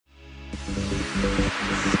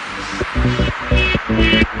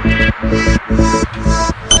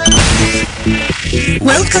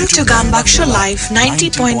Welcome to Gan Baksho Live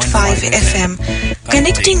 90.5 FM,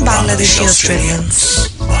 connecting Bangladeshi Australians.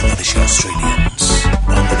 Bangladeshi Australians.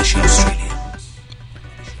 Bangladeshi Australians.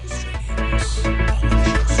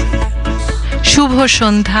 Shubho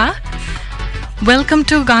Sandhya. Welcome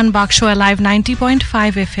to গান বাক্সো live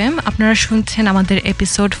 90.5 FM। আপনারা শুনছেন আমাদের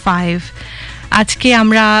episode 5। আজকে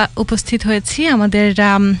আমরা উপস্থিত হয়েছি আমাদের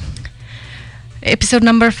এপিসোড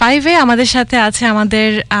নাম্বার 5-এ। আমাদের সাথে আছে আমাদের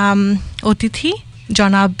অতিথি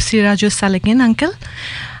জনাব সিরাজুস সালেকিন আঙ্কেল।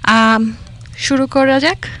 শুরু করা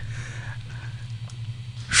যাক।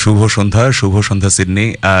 শুভ সন্ধ্যা সিডনি।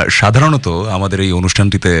 সাধারণত আমাদের এই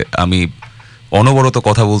অনুষ্ঠানটিতে আমি অনবরত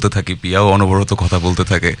কথা বলতে থাকি, পিয়াও অনবরত কথা বলতে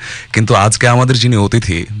থাকে, কিন্তু আজকে আমাদের যিনি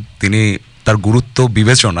অতিথি তিনি তার গুরুত্ব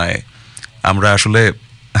বিবেচনায় আমরা আসলে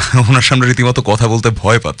ওনার সামনে রীতিমতো কথা বলতে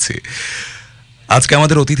ভয় পাচ্ছি। আজকে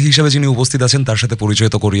আমাদের অতিথি হিসেবে যিনি উপস্থিত আছেন তার সাথে পরিচয়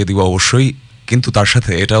তো করিয়ে দিব অবশ্যই, কিন্তু তার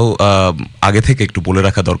সাথে এটাও আগে থেকে একটু বলে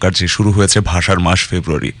রাখা দরকার যে শুরু হয়েছে ভাষার মাস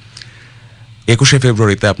ফেব্রুয়ারি। 21শে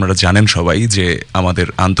ফেব্রুয়ারিতে আপনারা জানেন সবাই যে আমাদের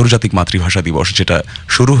আন্তর্জাতিক মাতৃভাষা দিবস, যেটা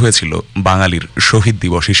শুরু হয়েছিল বাঙালির শহীদ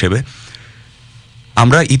দিবস হিসেবে।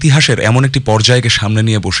 আমরা ইতিহাসের এমন একটি পর্যায়কে সামনে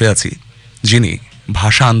নিয়ে বসে আছি যিনি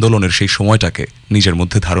ভাষা আন্দোলনের সেই সময়টাকে নিজের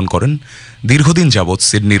মধ্যে ধারণ করেন। দীর্ঘদিন যাবৎ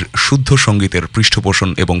সিডনির শুদ্ধ সঙ্গীতের পৃষ্ঠপোষণ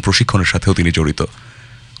এবং প্রশিক্ষণের সাথেও তিনি জড়িত।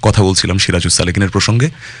 কথা বলছিলাম সিরাজুস সালেকিনের প্রসঙ্গে,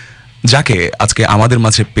 যাকে আজকে আমাদের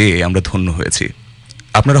মাঝে পেয়ে আমরা ধন্য হয়েছি।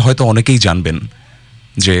 আপনারা হয়তো অনেকেই জানবেন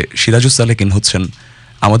যে সিরাজুস সালেকিন হচ্ছেন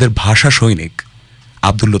আমাদের ভাষা সৈনিক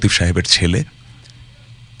আব্দুল লতিফ সাহেবের ছেলে,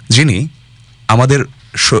 যিনি আমাদের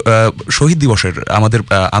শহীদ দিবসের, আমাদের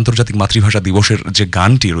আন্তর্জাতিক মাতৃভাষা দিবসের যে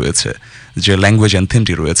গানটি রয়েছে, যে ল্যাঙ্গুয়েজ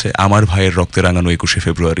অ্যানথেমটি রয়েছে, আমার ভাইয়ের রক্তে রাঙানো 21শে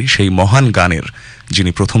ফেব্রুয়ারি, সেই মহান গানের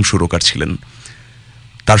যিনি প্রথম সুরকার ছিলেন,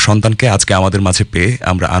 তার সন্তানকে আজকে আমাদের মাঝে পেয়ে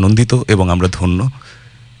আমরা আনন্দিত এবং আমরা ধন্য।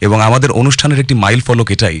 এবং আমাদের অনুষ্ঠানের একটি মাইল ফলক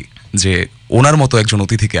এটাই যে ওনার মতো একজন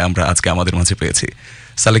অতিথিকে আমরা আজকে আমাদের মাঝে পেয়েছি।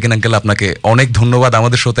 সালেকিন আঙ্কেল, আপনাকে অনেক ধন্যবাদ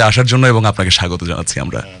আমাদের শোতে আসার জন্য এবং আপনাকে স্বাগত জানাচ্ছি।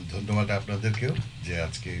 আমরা ধন্যবাদ আপনাদেরকেও যে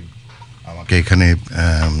আজকে আমাকে এখানে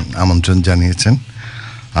আমন্ত্রণ জানিয়েছেন।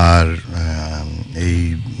 আর এই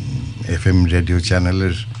এফএম রেডিও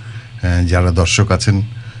চ্যানেলের যারা দর্শক আছেন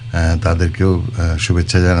তাদেরকেও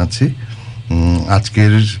শুভেচ্ছা জানাচ্ছি।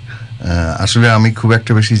 আজকের আসলে আমি খুব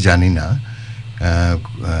একটা বেশি জানি না,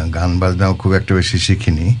 গান বাজনাও খুব একটা বেশি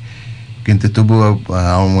শিখিনি, কিন্তু তবুও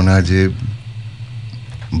আমার মনে হয় যে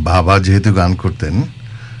বাবা যেহেতু গান করতেন,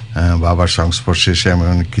 বাবার সংস্পর্শে এসে আমি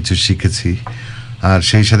অনেক কিছু শিখেছি। আর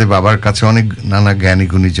সেই সাথে বাবার কাছে অনেক নানা জ্ঞানী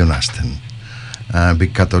গুণীজন আসতেন,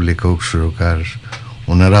 বিখ্যাত লেখক সুরকার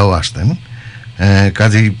ওনারাও আসতেন।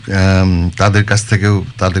 কাজেই তাদের কাছ থেকেও,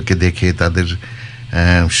 তাদেরকে দেখে, তাদের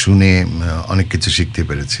শুনে অনেক কিছু শিখতে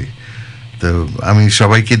পেরেছি। তো আমি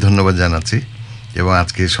সবাইকে ধন্যবাদ জানাচ্ছি এবং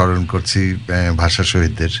আজকে স্মরণ করছি ভাষা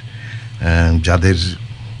শহীদদের, যাদের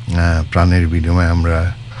প্রাণের বিনিময়ে আমরা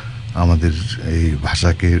আমাদের এই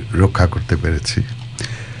ভাষাকে রক্ষা করতে পেরেছি।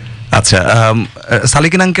 আচ্ছা,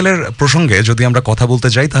 সালেকিন আঙ্কেলের প্রসঙ্গে যদি আমরা কথা বলতে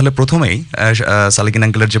যাই, তাহলে প্রথমেই সালেকিন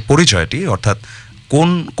আঙ্কেলের যে পরিচয়টি, অর্থাৎ কোন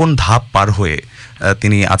কোন ধাপ পার হয়ে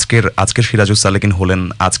তিনি আজকের সিরাজুস সালেকিন হলেন,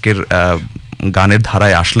 আজকের গানের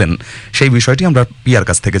ধারায় আসলেন, সেই বিষয়টি আমরা পিয়ার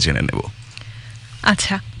কাছ থেকে জেনে নেব।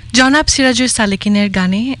 আচ্ছা, জনাব সিরাজুস সালেকিনের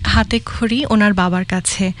গানে হাতে খড়ি ওনার বাবার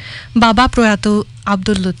কাছে। বাবা প্রয়াত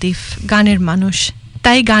আব্দুল লতিফ গানের মানুষ,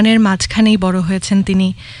 তাই গানের মাঝখানেই বড় হয়েছেন তিনি।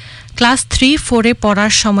 ক্লাস 3-4-এ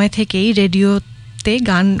পড়ার সময় থেকেই রেডিওতে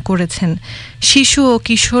গান করেছেন। শিশু ও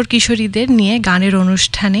কিশোর কিশোরীদের নিয়ে গানের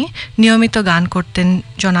অনুষ্ঠানে নিয়মিত গান করতেন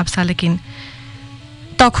জনাব সালেকিন।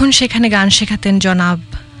 তখন সেখানে গান শেখাতেন জনাব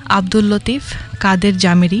আব্দুল লতিফ, কাদের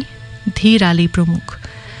জামেরি, ধীর আলী প্রমুখ।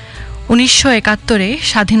 1971-এ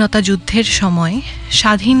স্বাধীনতা যুদ্ধের সময়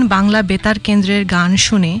স্বাধীন বাংলা বেতার কেন্দ্রের গান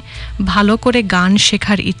শুনে ভালো করে গান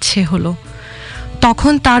শেখার ইচ্ছে হলো।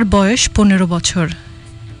 তখন তার বয়স 15 বছর।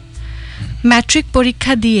 ম্যাট্রিক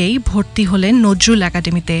পরীক্ষা দিয়েই ভর্তি হলেন নজরুল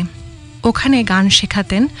একাডেমিতে। ওখানে গান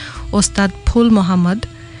শেখাতেন ওস্তাদ ফুল মোহাম্মদ,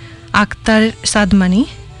 আক্তার সাদমানি,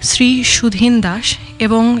 শ্রী সুধীন দাস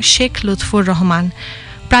এবং শেখ লুৎফুর রহমান।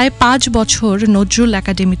 প্রায় 5 বছর নজরুল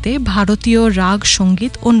একাডেমিতে ভারতীয় রাগ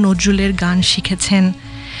সঙ্গীত ও নজরুলের গান শিখেছেন।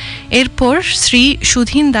 এরপর শ্রী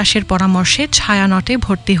সুধীন দাসের পরামর্শে ছায়ানটে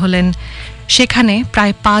ভর্তি হলেন। সেখানে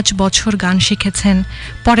প্রায় 5 বছর গান শিখেছেন।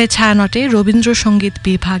 পরে ছায়ানটে রবীন্দ্রসঙ্গীত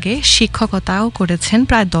বিভাগে শিক্ষকতাও করেছেন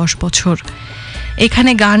প্রায় 10 বছর।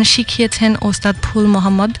 এখানে গান শিখিয়েছেন ওস্তাদ ফুল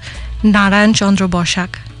মোহাম্মদ, নারায়ণ চন্দ্র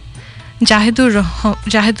বসাক,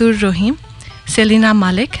 জাহেদুর রহিম, সেলিনা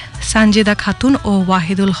মালেক, সানজিদা খাতুন ও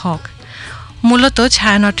ওয়াহিদুল হক। মূলত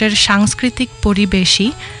ছায়ানটের সাংস্কৃতিক পরিবেশই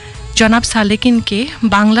জনাব সালেকিনকে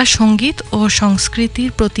বাংলা সঙ্গীত ও সংস্কৃতির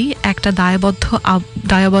প্রতি একটা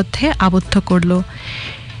দায়বদ্ধে আবদ্ধ করল।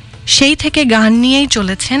 সেই থেকে গান নিয়েই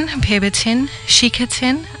চলেছেন, ভেবেছেন,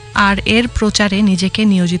 শিখেছেন আর এর প্রচারে নিজেকে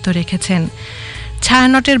নিয়োজিত রেখেছেন।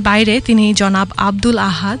 ছায়ানটের বাইরে তিনি জনাব আব্দুল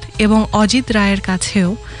আহাদ এবং অজিত রায়ের কাছেও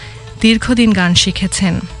দীর্ঘদিন গান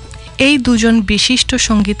শিখেছেন। এই দুজন বিশিষ্ট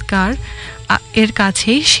সঙ্গীতকার এর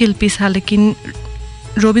কাছেই শিল্পী সালেকিন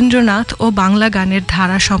রবীন্দ্রনাথ ও বাংলা গানের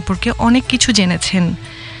ধারা সম্পর্কে অনেক কিছু জেনেছেন।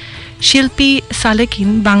 শিল্পী সালেকিন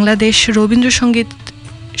বাংলাদেশ রবীন্দ্রসঙ্গীত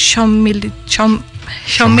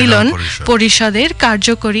সম্মিলন পরিষদের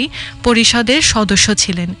কার্যকরী পরিষদের সদস্য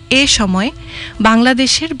ছিলেন। এ সময়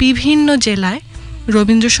বাংলাদেশের বিভিন্ন জেলায়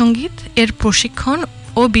রবীন্দ্রসঙ্গীত এর প্রশিক্ষণ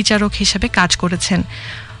ও বিচারক হিসেবে কাজ করেছেন।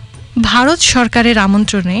 ভারত সরকারের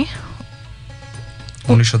আমন্ত্রণে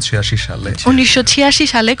 1986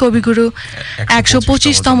 সালে কবিগুরু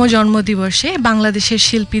 125তম জন্মদিবসে বাংলাদেশের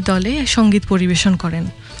শিল্পী দলে সঙ্গীত পরিবেশন করেন।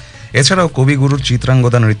 এছাড়াও কবিগুরুর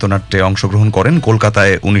চিত্রাঙ্গদা নৃত্যনাট্যে অংশগ্রহণ করেন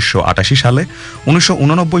কলকাতায় 1988 সালে।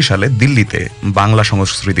 1989 সালে দিল্লিতে বাংলা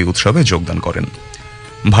সংস্কৃতি উৎসবে যোগদান করেন।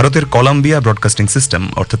 ভারতের কলাম্বিয়া ব্রডকাস্টিং সিস্টেম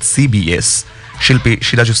অর্থাৎ CBS শিল্পী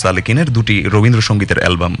সিরাজুস সালেকিনের দুটি রবীন্দ্রসঙ্গীতের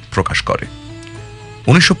অ্যালবাম প্রকাশ করে।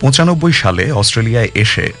 1995 সালে অস্ট্রেলিয়ায়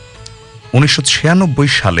এসে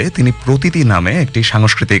 1996 সালে তিনি প্রতীতি নামে একটি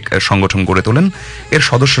সাংস্কৃতিক সংগঠন গড়ে তোলেন। এর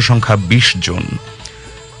সদস্য সংখ্যা 20 জন।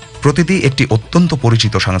 প্রতীতি একটি অত্যন্ত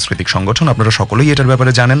পরিচিত সাংস্কৃতিক সংগঠন, আপনারা সকলেই এটার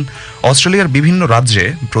ব্যাপারে জানেন। অস্ট্রেলিয়ার বিভিন্ন রাজ্যে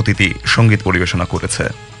প্রতীতি সঙ্গীত পরিবেশনা করেছে।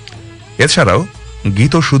 এছাড়াও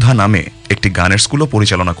গীতসুধা নামে একটি গানের স্কুলও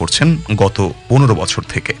পরিচালনা করছেন গত 15 বছর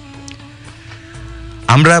থেকে।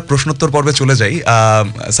 আমরা প্রশ্নোত্তর পর্বে চলে যাই।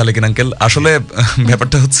 সালেকিন আঙ্কেল, আসলে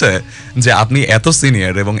ব্যাপারটা হচ্ছে যে আপনি এত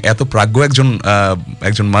সিনিয়র এবং এত প্রাজ্ঞ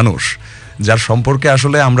একজন মানুষ, যার সম্পর্কে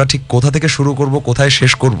আসলে আমরা ঠিক কোথা থেকে শুরু করব, কোথায়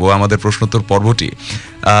শেষ করব আমাদের প্রশ্নোত্তর পর্বটি,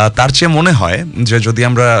 তার চেয়ে মনে হয় যে যদি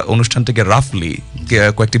আমরা অনুষ্ঠানটিকে রাফলি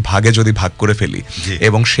কয়েকটি ভাগে যদি ভাগ করে ফেলি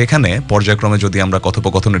এবং সেখানে পর্যায়ক্রমে যদি আমরা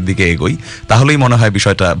কথোপকথনের দিকে এগোই, তাহলেই মনে হয়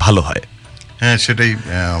বিষয়টা ভালো হয়। হ্যাঁ, সেটাই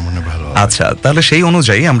মনে ভালো। আচ্ছা, তাহলে সেই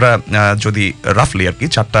অনুযায়ী আমরা যদি রাফলি আর কি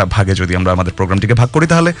 4টা ভাগে যদি আমরা আমাদের প্রোগ্রামটিকে ভাগ করি,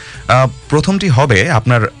 তাহলে প্রথমটি হবে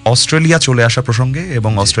আপনার অস্ট্রেলিয়া চলে আসা প্রসঙ্গে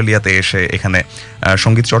এবং অস্ট্রেলিয়াতে এসে এখানে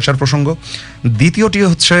সঙ্গীত চর্চার প্রসঙ্গ। দ্বিতীয়টি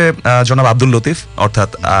হচ্ছে জনাব আব্দুল লতিফ, অর্থাৎ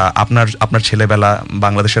আপনার ছেলেবেলা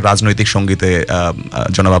বাংলাদেশের রাজনৈতিক সঙ্গীতে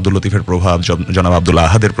জনাব আব্দুল লতিফের প্রভাব, জনাব আব্দুল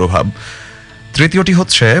আহাদের প্রভাব। তৃতীয়টি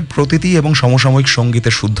হচ্ছে প্রতীতি এবং সমসাময়িক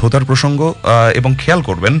সঙ্গীতের শুদ্ধতার প্রসঙ্গ। এবং খেয়াল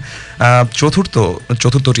করবেন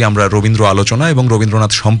চতুর্থটি আমরা রবীন্দ্র আলোচনা এবং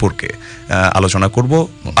রবীন্দ্রনাথ সম্পর্কে আলোচনা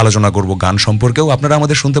করব গান সম্পর্কেও। আপনারা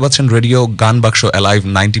আমাদের শুনতে পাচ্ছেন রেডিও গান বাক্স অ্যালাইভ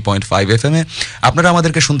 90.5 FM এ। আপনারা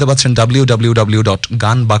আমাদেরকে শুনতে পাচ্ছেন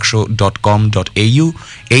www.ganbaksho.com.au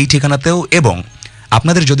এই ঠিকানাতেও। এবং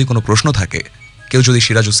আপনাদের যদি কোনো প্রশ্ন থাকে, কেউ যদি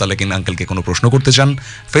সিরাজুস সালেকিন আঙ্কেলকে কোনো প্রশ্ন করতে চান,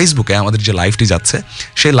 ফেসবুকে আমাদের যে লাইভটি যাচ্ছে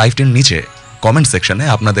সেই লাইভটির নিচে কমেন্ট সেকশনে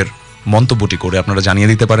আপনাদের মন্তব্যটি করে আপনারা জানিয়ে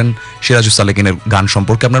দিতে পারেন সিরাজুস সালেকিনের গান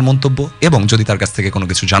সম্পর্কে আপনার মন্তব্য, এবং যদি তার কাছ থেকে কোনো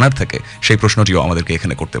কিছু জানার থাকে সেই প্রশ্নটিও আমাদেরকে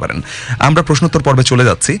এখানে করতে পারেন। আমরা প্রশ্নোত্তর পর্বে চলে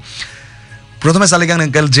যাচ্ছি। প্রথমে সালেকিন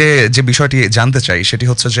আঙ্কেল যে বিষয়টি জানতে চাই সেটি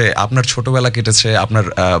হচ্ছে যে আপনার ছোটবেলা কেটেছে, আপনার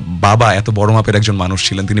বাবা এত বড় মাপের একজন মানুষ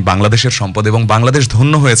ছিলেন, তিনি বাংলাদেশের সম্পদ, এবং বাংলাদেশ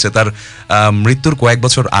ধন্য হয়েছে তার মৃত্যুর কয়েক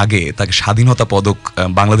বছর আগে তাকে স্বাধীনতা পদক,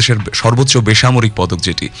 বাংলাদেশের সর্বোচ্চ বেসামরিক পদক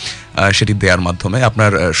সেটি দেওয়ার মাধ্যমে।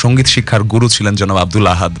 আপনার সঙ্গীত শিক্ষার গুরু ছিলেন জনাব আব্দুল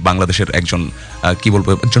আহাদ, বাংলাদেশের একজন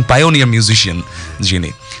একজন পায়োনিয়ার মিউজিশিয়ান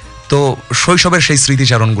যিনি। তো শৈশবের সেই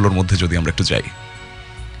স্মৃতিচারণগুলোর মধ্যে যদি আমরা একটু যাই।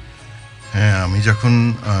 হ্যাঁ, আমি যখন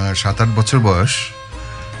 7-8 বছর বয়স,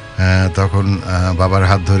 তখন বাবার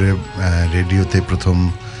হাত ধরে রেডিওতে প্রথম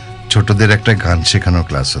ছোটদের একটা গান শেখানোর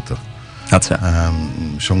ক্লাস হতো। আচ্ছা,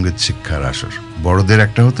 সঙ্গীত শিক্ষার আসর, বড়দের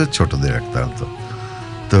একটা হতো, ছোটদের একটা হতো।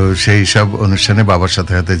 তো সেই সব অনুষ্ঠানে বাবার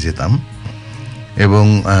সাথে সাথে যেতাম এবং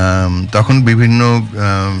তখন বিভিন্ন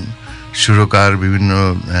সুরকার, বিভিন্ন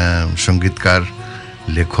সঙ্গীতকার,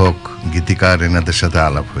 লেখক, গীতিকার এনাদের সাথে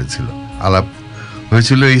আলাপ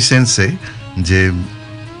হয়েছিল এই সেন্সে যে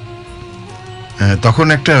তখন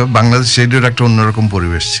একটা বাংলাদেশ রেডিওর একটা অন্যরকম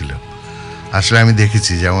পরিবেশ ছিল। আসলে আমি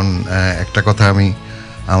দেখেছি, যেমন একটা কথা আমি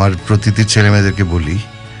আমার প্রতিটি ছেলেমেয়েদেরকে বলি,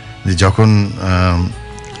 যে যখন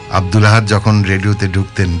আব্দুল আহাদ যখন রেডিওতে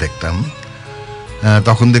ঢুকতেন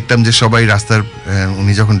তখন দেখতাম যে সবাই রাস্তার,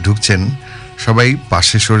 উনি যখন ঢুকছেন সবাই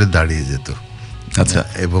পাশে সরে দাঁড়িয়ে যেত। আচ্ছা,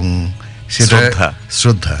 এবং সেটা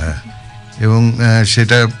শ্রদ্ধা, হ্যাঁ। এবং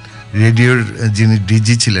সেটা রেডিওর যিনি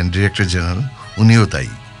ডিজি ছিলেন, ডিরেক্টর জেনারেল, উনিও তাই।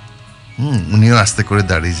 উনিও আস্তে করে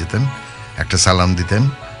দাঁড়িয়ে যেতেন, একটা সালাম দিতেন,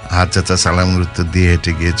 হাত চাচা সালামের উত্তর দিয়ে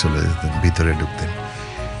হেঁটে গিয়ে চলে যেতেন, ভিতরে ঢুকতেন।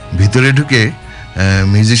 ভিতরে ঢুকে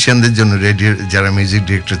মিউজিশিয়ানদের জন্য রেডিওর যারা মিউজিক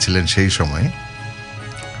ডিরেক্টর ছিলেন সেই সময়,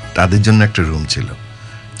 তাদের জন্য একটা রুম ছিল।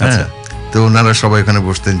 আচ্ছা। তো ওনারা সবাই ওখানে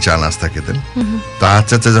বসতেন, চা নাস্তা খেতেন। তো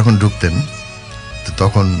চাচা যখন ঢুকতেন তো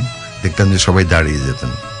তখন দেখতাম যে সবাই দাঁড়িয়ে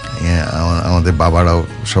যেতেন, আমাদের বাবারাও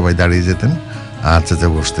সবাই দাঁড়িয়ে যেতেন, আর চাচা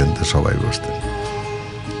বসতেন তো সবাই বসতেন।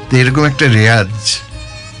 তো এরকম একটা রেয়াজ,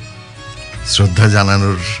 শ্রদ্ধা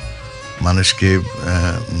জানানোর, মানুষকে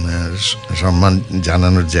সম্মান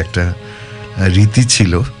জানানোর যে একটা রীতি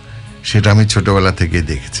ছিল, সেটা আমি ছোটবেলা থেকে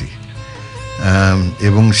দেখেছি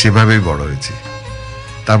এবং সেভাবেই বড় হয়েছি।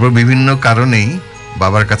 তারপর বিভিন্ন কারণেই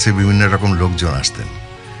বাবার কাছে বিভিন্ন রকম লোকজন আসতেন,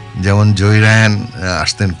 যেমন জহির রায়হান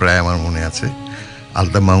আসতেন প্রায়, আমার মনে আছে,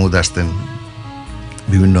 আলতাফ মাহমুদ আসতেন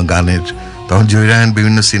বিভিন্ন গানের। তখন জহির রায়হান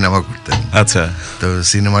বিভিন্ন সিনেমা করতেন। আচ্ছা। তো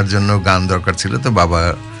সিনেমার জন্য গান দরকার ছিল, তো বাবা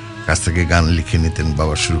কাছ থেকে গান লিখে নিতেন,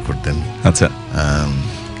 বাবা শুরু করতেন। আচ্ছা।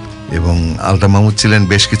 এবং আলতাফ মাহমুদ ছিলেন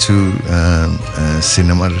বেশ কিছু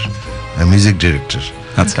সিনেমার মিউজিক ডিরেক্টর।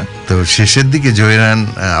 আচ্ছা। তো শেষের দিকে জহির রায়হান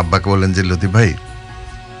আব্বাকে বলেন যে লতিফ ভাই,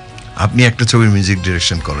 আপনি একটা ছবির মিউজিক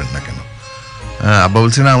ডিরেকশন করেন না কেন? আব্বা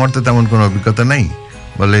বলছেন আমার তো তেমন কোনো অভিজ্ঞতা নেই,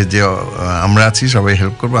 বলে যে আমরা আছি, সবাই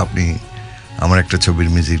হেল্প করবো, আপনি আমার একটা ছবির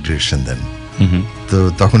মিউজিক ডিরেকশন দেন। তো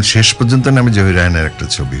তখন শেষ পর্যন্ত নামে জহির রায়হানের একটা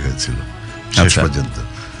ছবি হয়েছিল, শেষ পর্যন্ত।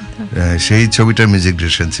 সেই ছবিটার মিউজিক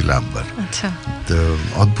ডিরেকশন ছিল আব্বার। তো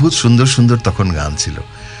অদ্ভুত সুন্দর সুন্দর তখন গান ছিল,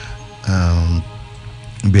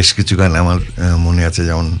 বেশ কিছু গান আমার মনে আছে,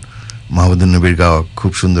 যেমন মাহমুদুন নবীর গাওয়া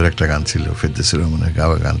খুব সুন্দর একটা গান ছিল, ফেরদৌসুর রহমানের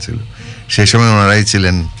গাওয়া গান ছিল। সেই সময় ওনারাই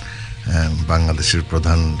ছিলেন বাংলাদেশের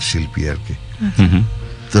প্রধান শিল্পী আর কি।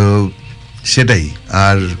 তো সেটাই।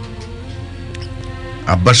 আর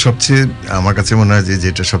আব্বার সবচেয়ে আমার কাছে মনে হয় যে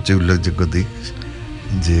যেটা সবচেয়ে উল্লেখযোগ্য দিক,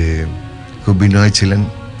 যে খুব বিনয় ছিলেন,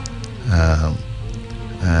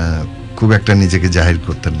 খুব একটা নিজেকে জাহির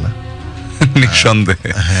করতেন না।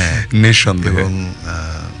 নিঃসন্দেহে। হ্যাঁ, নিঃসন্দেহে। এবং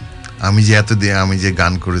আমি যে এতদিন আমি যে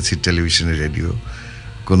গান করেছি টেলিভিশনে, রেডিও,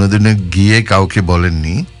 কোনোদিনও গিয়ে কাউকে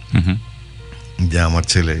বলেননি যে আমার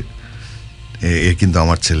ছেলে, এ কিন্তু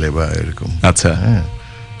আমার ছেলে বা এরকম। আচ্ছা। হ্যাঁ,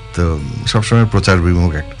 তো সবসময় প্রচার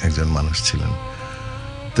বিমুখ একজন মানুষ ছিলেন।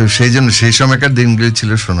 তো সেই জন্য সেই সময়কার দিনগুলি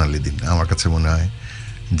ছিল সোনালি দিন আমার কাছে মনে হয়,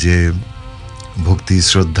 যে ভক্তি,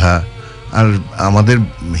 শ্রদ্ধা। আর আমাদের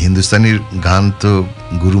হিন্দুস্তানির গান তো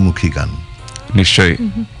গুরুমুখী গান। নিশ্চয়ই।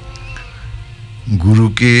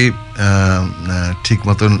 গুরুকে ঠিক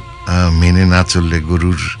মতন মেনে না চললে,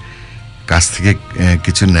 গুরুর কাছ থেকে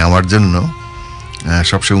কিছু নেওয়ার জন্য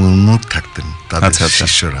সবসময় উন্মুখ থাকতেন তাদের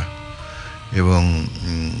শিষ্যরা। এবং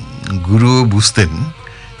গুরু বুঝতেন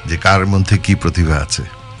যে কার মধ্যে কি প্রতিভা আছে,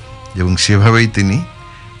 এবং সেভাবেই তিনি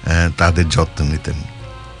তাদের যত্ন নিতেন।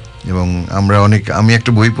 এবং আমি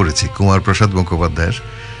একটা বই পড়েছি কুমার প্রসাদ মুখোপাধ্যায়ের,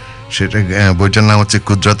 সেটা বইটার নাম হচ্ছে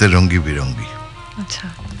কুদরতের রঙ্গি বিরঙ্গি। আচ্ছা।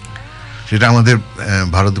 সেটা আমাদের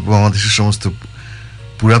ভারত উপমহাদেশের সমস্ত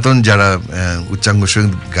পুরাতন যারা উচ্চাঙ্গ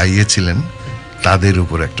সঙ্গীত গাইয়েছিলেন তাদের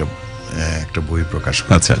উপর একটা বই প্রকাশ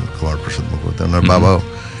করেছেন কুমার প্রসাদ মুখোপাধ্যায়। ওনার বাবাও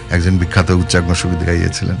একজন বিখ্যাত উচ্চাঙ্গ সঙ্গীত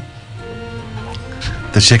গাইয়েছিলেন।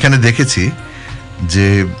 তো সেখানে দেখেছি যে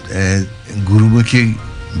গুরুমুখী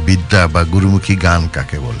বিদ্যা বা গুরুমুখী গান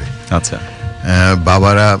কাকে বলে। আচ্ছা।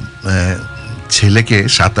 বাবারা ছেলেকে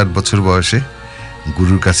 7-8 বছর বয়সে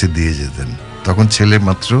গুরুর কাছে দিয়ে যেতেন, তখন ছেলে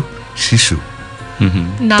মাত্র শিশু।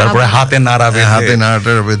 তারপরে হাতে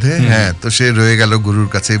নাড়াটা বেঁধে, হ্যাঁ, তো সে রয়ে গেল গুরুর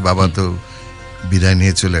কাছে। বাবা তো বিদায়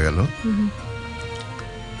নিয়ে চলে গেল।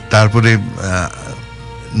 তারপরে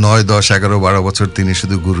 9, 10, 11, 12 বছর তিনি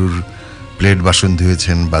শুধু গুরুর প্লেট বাসন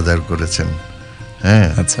ধুয়েছেন, বাজার করেছেন। হ্যাঁ,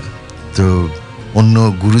 আচ্ছা। তো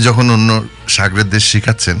গুরু যখন অন্য সাগরেদের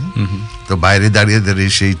শিখাচ্ছেন, তো বাইরে দাঁড়িয়ে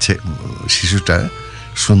দাঁড়িয়ে সেই শিশুটা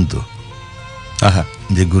শুনতো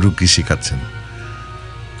যে গুরু কি শিখাচ্ছেন।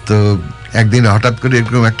 তো একদিন হঠাৎ করে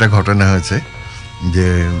এরকম একটা ঘটনা হয়েছে যে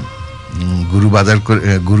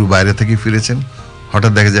গুরু বাইরে থেকে ফিরেছেন,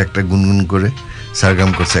 হঠাৎ দেখা যায় একটা গুনগুন করে সারগাম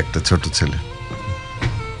করছে একটা ছোট ছেলে,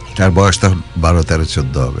 তার বয়স তখন 12, 13,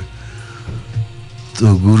 14 হবে। তো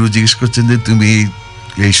গুরু জিজ্ঞেস করছেন যে তুমি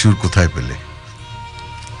এই সুর কোথায় পেলে?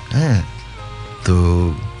 হ্যাঁ, তো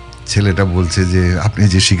ছেলেটা বলছে যে আপনি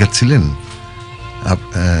যে শিখাচ্ছিলেন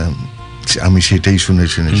আমি সেটাই শুনে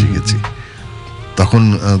শুনে শিখেছি। তখন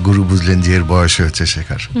গুরু বুঝলেন যে এর বয়স হয়েছে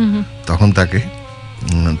শেখার। তখন তাকে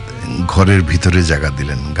ঘরের ভিতরে জায়গা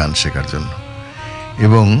দিলেন গান শেখার জন্য।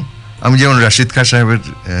 এবং আমি যেমন রাশিদ খান সাহেবের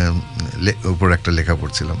উপর একটা লেখা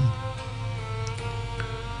পড়ছিলাম,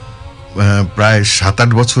 প্রায়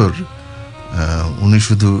 7-8 বছর উনি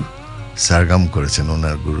শুধু সারগাম করেছেন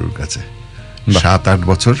ওনার গুরুর কাছে। 7-8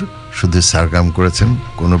 বছর শুধু সারগাম করেছেন,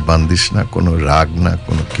 কোনো বান্দিশ না, কোনো রাগ না,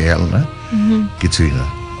 কোনো খেয়াল না, কিছুই না।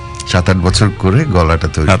 7-8 বছর করে গলাটা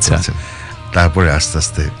তৈরি করেছেন, তারপরে আস্তে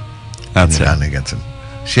আস্তে গানে গেছেন।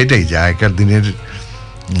 সেটাই যে আগেকার দিনের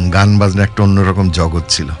গান বাজনা একটা অন্যরকম জগৎ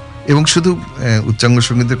ছিল। এবং শুধু উচ্চাঙ্গ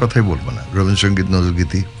সঙ্গীতের কথাই বলবো না, রবীন্দ্রসঙ্গীত,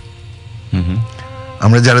 নজরুলগীতি,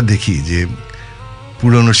 আমরা যারা দেখি যে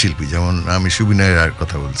পুরনো শিল্পী, যেমন আমি সুবিনয় রায়ের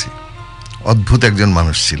কথা বলছি, অদ্ভুত একজন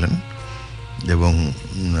মানুষ ছিলেন। এবং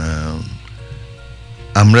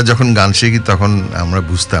আমরা যখন গান শিখি তখন আমরা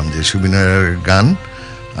বুঝতাম যে সুবিনয় রায়ের গান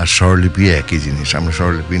আর স্বরলিপি একই জিনিস। আমরা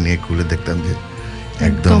স্বরলিপি নিয়ে খুলে দেখতাম যে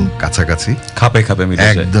একদম কাছাকাছি, খাপে খাপে মিলে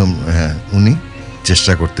যায়। একদম। হ্যাঁ, উনি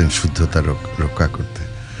চেষ্টা করতেন শুদ্ধতা রক্ষা করতে।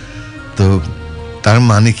 তো তার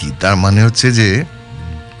মানে কি? তার মানে হচ্ছে যে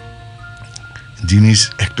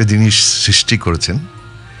একটা জিনিস সৃষ্টি করেছেন,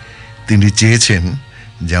 তিনি চেয়েছেন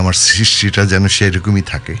যে আমার সৃষ্টিটা যেন সেরকমই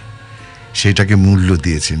থাকে, সেটাকে মূল্য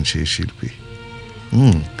দিয়েছেন সেই শিল্পী।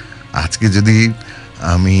 আজকে যদি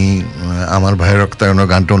আমি আমার ভাইয়ের রক্তায়ন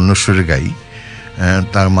গানটা অন্য সুরে গাই,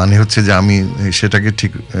 তার মানে হচ্ছে যে আমি সেটাকে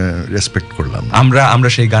ঠিক রেসপেক্ট করলাম। আমরা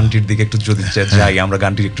সেই গানটির দিকে একটু যদি যাই, আমরা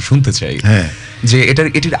গানটি একটু শুনতে চাই যে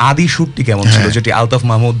এটির আদি সুরটি কেমন ছিল, যেটি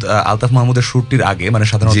আলতাফ মাহমুদের সুরটির আগে, মানে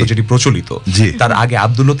সাধারণত যেটি প্রচলিত, তার আগে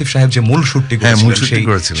আব্দুল লতিফ সাহেব যে মূল সুরটি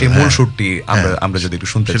করেছিলেন, সেই মূল সুরটি আমরা যদি একটু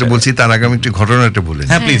শুনতে চাই। সেটা বলছি, তার আগে আমি একটু ঘটনাটা বলি।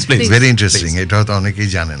 হ্যাঁ, প্লিজ প্লিজ। ভেরি ইন্টারেস্টিং, এটা হয়তো অনেকেই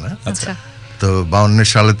জানে না। আচ্ছা। তো 52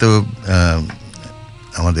 সালে তো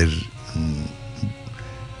আমাদের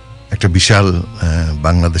একটা বিশাল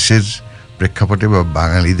বাংলাদেশের প্রেক্ষাপটে বা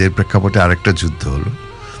বাঙালিদের প্রেক্ষাপটে আরেকটা যুদ্ধ হলো,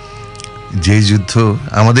 যে যুদ্ধ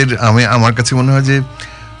আমার কাছে মনে হয় যে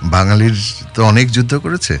বাঙালির তো অনেক যুদ্ধ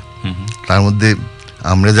করেছে, তার মধ্যে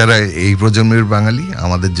আমরা যারা এই প্রজন্মের বাঙালি,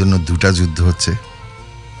 আমাদের জন্য দুটা যুদ্ধ হচ্ছে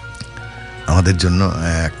আমাদের জন্য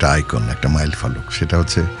একটা আইকন, একটা মাইল ফলক। সেটা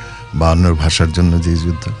হচ্ছে 52 ভাষার জন্য যে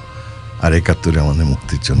যুদ্ধ, আর 71 আমাদের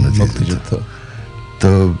মুক্তির জন্য যে যুদ্ধ।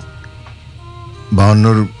 তো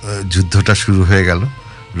 52 যুদ্ধটা শুরু হয়ে গেল,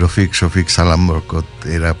 রফিক, শফিক, সালাম, বরকত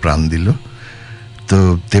এরা প্রাণ দিল। তো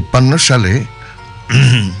 53 সালে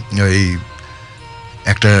ওই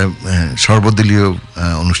একটা সর্বদলীয়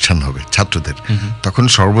অনুষ্ঠান হবে ছাত্রদের। তখন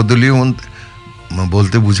সর্বদলীয়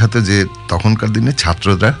বলতে বুঝাতে যে তখনকার দিনে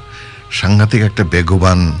ছাত্ররা সাংঘাতিক একটা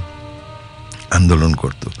বেগবান আন্দোলন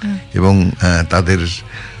করত, এবং তাদের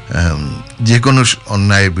যে কোনো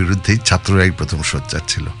অন্যায়ের বিরুদ্ধেই ছাত্ররাই প্রথম সোচ্চার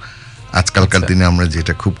ছিল। আজকালকার দিনে আমরা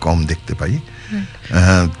যেটা খুব কম দেখতে পাই।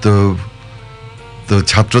 তো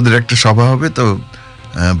ছাত্রদের একটা সভা হবে। তো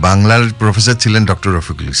বাংলার প্রফেসর ছিলেন ডক্টর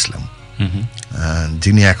রফিকুল ইসলাম,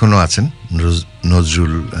 যিনি এখনো আছেন,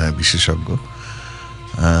 নজরুল বিশেষজ্ঞ,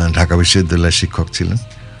 ঢাকা বিশ্ববিদ্যালয়ের শিক্ষক ছিলেন।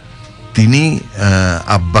 তিনি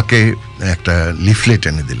আব্বাকে একটা লিফলেট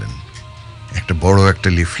এনে দিলেন, একটা বড় একটা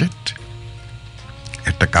লিফলেট,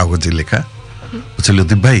 একটা কাগজে লেখা। বলছে,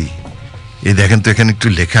 লতিফ ভাই, এই দেখেন তো এখানে একটু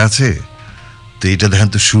লেখা আছে, তো এটা দেখেন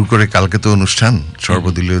তো, শুরু করে কালকে তো অনুষ্ঠান,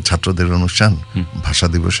 সর্বদলীয় ছাত্রদের অনুষ্ঠান ভাষা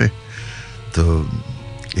দিবসে, তো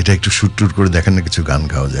এটা একটু শুট টুট করে দেখেন না কিছু গান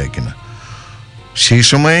গাওয়া যায় কিনা। সেই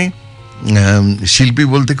সময় শিল্পী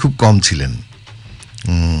বলতে খুব কম ছিলেন।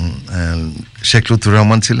 শেখ লুৎফুর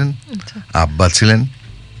রহমান ছিলেন, আব্বা ছিলেন,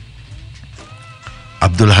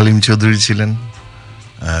 আব্দুল হালিম চৌধুরী ছিলেন,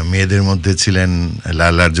 মেয়েদের মধ্যে ছিলেন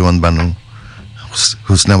লালা জোয়ান বানু,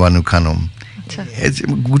 হুসনা বানু খানম,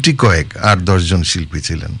 গুটি কয়েক 8-10 জন শিল্পী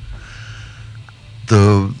ছিলেন। তো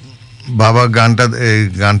বাবা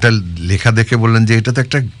গানটা লেখা দেখে বললেন যে এটা তো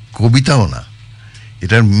একটা কবিতাও না,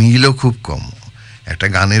 এটার মিলও খুব কম। একটা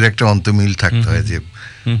গানের একটা অন্তমিল থাকতে হয়, যে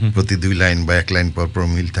প্রতি 2 লাইন বা 1 লাইন পর পর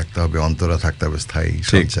মিল থাকতে হবে, অন্তরা থাকতে হবে, স্থায়ী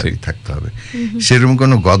সঞ্চারী থাকতে হবে। সেরকম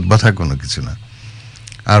কোনো গদবাধা কোনো কিছু না।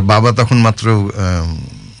 আর বাবা তখন মাত্র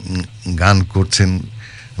গান করছেন,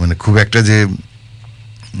 মানে খুব একটা যে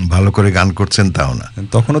ভালো করে গান করছেন তাও না।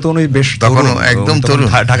 তখনও তো উনি বেশ, তখনও একদম তরুণ,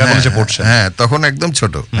 ঢাকা কলেজে পড়ছেন। হ্যাঁ, তখন একদম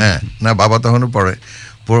ছোট। হ্যাঁ, না, বাবা তখনও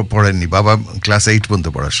পড়েননি, বাবা ক্লাস 8 পর্যন্ত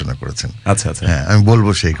পড়াশোনা করেছেন। আচ্ছা আচ্ছা। হ্যাঁ, আমি বলবো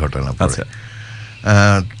সেই ঘটনা পরে।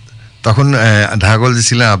 তখন ঢাকা কলেজে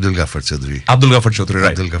ছিলেন আব্দুল গাফর চৌধুরী,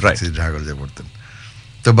 ঢাকা কলেজে পড়তেন।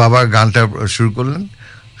 তো বাবা গানটা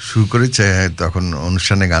শুরু করে তখন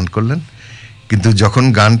অনুষ্ঠানে গান করলেন। কিন্তু যখন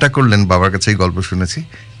গানটা করলেন, বাবার কাছে এই গল্প শুনেছি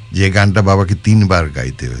যে গানটা বাবাকে 3 বার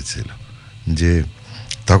গাইতে হয়েছিল, যে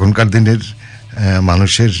তখনকার দিনের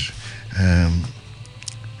মানুষের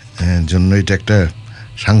জন্য এটা একটা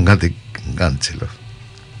সাংঘাতিক গান ছিল।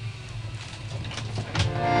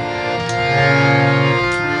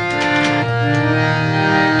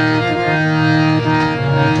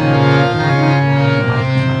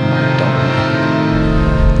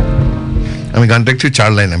 আমি গানটা একটু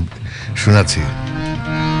 4 লাইন শোনাচ্ছি।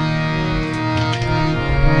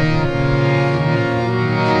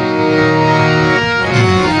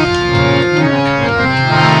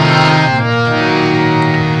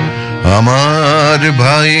 আমার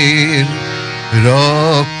ভাইয়ের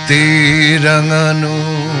রক্ত রক্তে রাঙানো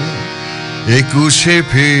 21শে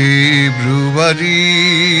ফেব্রুয়ারি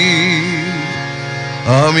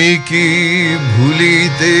আমি কি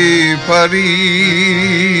ভুলিতে পারি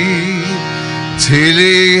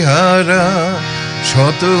ছেলে হারা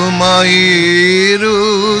শত মায়ের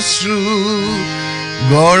অশ্রু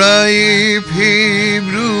গড়ায়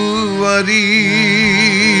ফেব্রুয়ারি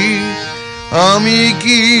আমি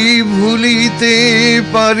কি ভুলিতে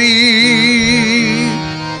পারি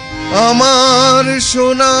আমার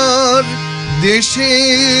সোনার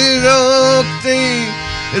দেশের রক্তে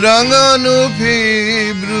রাঙানো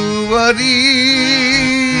ফেব্রুয়ারি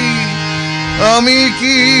আমি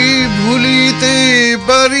কি ভুলিতে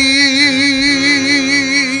পারি।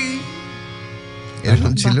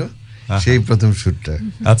 এরকম ছিল সেই প্রথম সুরটা।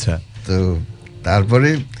 আচ্ছা, তো তারপরে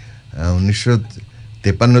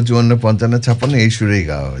 1953, 54, 55, 56 এই সুরেই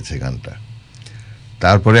গাওয়া হয়েছে গানটা।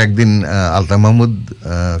 তারপরে একদিন আলতাফ মাহমুদ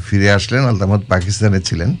ফিরে আসলেন। আলতাফ মাহমুদ পাকিস্তানে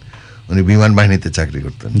ছিলেন, উনি বিমান বাহিনীতে চাকরি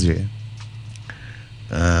করতেন। জি।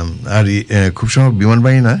 আর খুব সময় বিমান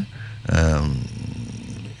বাহিনী না,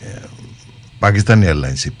 পাকিস্তান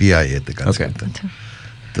এয়ারলাইন্সে PIA-তে কাজ করতেন।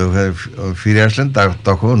 তো ফিরে আসলেন,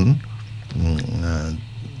 তখন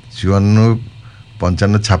 54,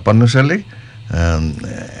 55, 56 সালে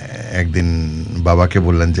একদিন বাবাকে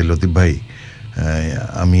বললেন যে লতিফ ভাই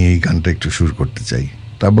আমি এই গানটা একটু সুর করতে চাই।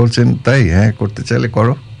 তা বলছেন তাই, হ্যাঁ করতে চাইলে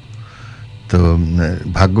করো। তো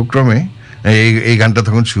ভাগ্যক্রমে এই গানটা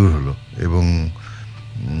তখন সুর হলো এবং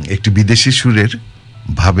একটি বিদেশি সুরের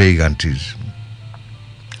ভাবে এই গানটির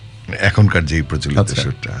এখনকার যেই প্রচলিত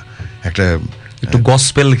সুরটা একটু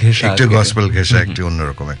গসপেল ঘেঁষা, একটি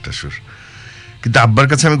অন্যরকম একটা সুর। কিন্তু আব্বার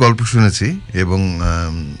কাছে আমি গল্প শুনেছি এবং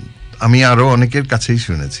আমি আরো অনেকের কাছেই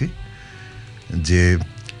শুনেছি যে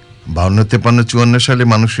 52, 53, 54 সালে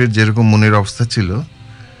মানুষের যেরকম মনের অবস্থা ছিল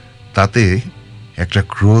তাতে একটা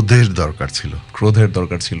ক্রোধের দরকার ছিল।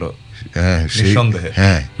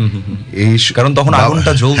 হ্যাঁ, এই কারণ তখন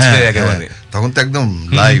আগুনটা জ্বলছে একেবারে, তখন তো একদম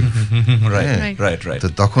লাইভ। তো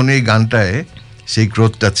তখন এই গানটায় সেই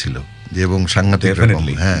ক্রোধটা ছিল এবং সাংঘাতিক রকম।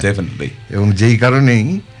 হ্যাঁ, এবং যেই কারণেই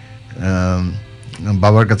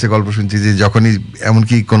বাবার কাছে গল্প শুনছি যে যখনই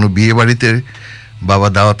এমনকি কোনো বিয়ে বাড়িতে বাবা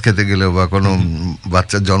দাওয়াত খেতে গেলে বা কোনো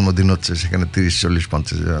বাচ্চার জন্মদিন হচ্ছে, সেখানে 30, 40,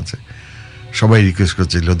 50 জন আছে, সবাই রিকোয়েস্ট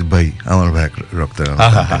করছে লতিফ ভাই আমার ভাই রক্তের।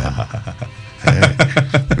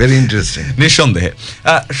 Very interesting. নিঃসন্দেহে।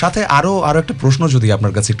 সাথে আরো একটা প্রশ্ন যদি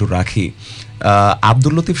আপনার কাছে একটু রাখি,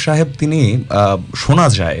 আব্দুল লতিফ সাহেব তিনি শোনা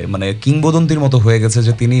যায় মানে কিংবদন্তির মতো হয়ে গেছে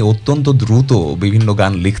যে তিনি অত্যন্ত দ্রুত বিভিন্ন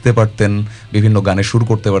গান লিখতে পারতেন, বিভিন্ন গানে সুর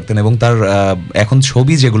করতে পারতেন এবং তার এখন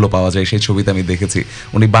ছবি যেগুলো পাওয়া যায় সেই ছবিতে আমি দেখেছি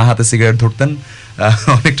উনি বাঁ হাতে সিগারেট ধরতেন,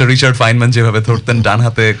 অনেকটা রিচার্ড ফাইনম্যান যেভাবে ধরতেন, ডান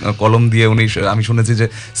হাতে কলম দিয়ে উনি, আমি শুনেছি যে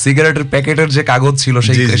সিগারেটের প্যাকেটের যে কাগজ ছিল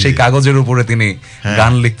সেই কাগজের উপরে তিনি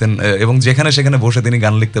গান লিখতেন এবং যেখানে সেখানে বসে তিনি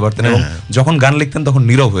গান লিখতে পারতেন এবং যখন গান লিখতেন তখন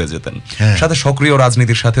নীরব হয়ে যেতেন। সাথে সক্রিয়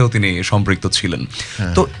রাজনীতির সাথেও তিনি সম্পৃক্ত ছিলেন।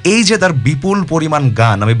 তো এই যে তার বিপুল পরিমাণ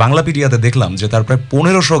গান, আমি বাংলাপিডিয়াতে দেখলাম যে তার প্রায়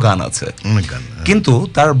 1500 গান আছে, কিন্তু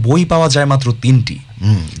তার বই পাওয়া যায় মাত্র 3টি।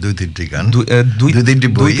 2-3টি গান,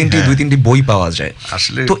 2-3টি বই পাওয়া যায়।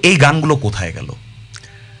 আসলে তো এই গানগুলো কোথায় গেল?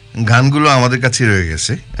 গানগুলো আমাদের কাছে রয়ে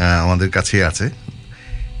গেছে, আমাদের কাছেই আছে।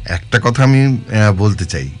 একটা কথা আমি বলতে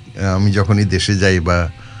চাই, আমি যখনই দেশে যাই বা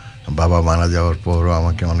বাবা মারা যাওয়ার পরও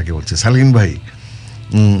আমাকে অনেকে বলছে সালকিন ভাই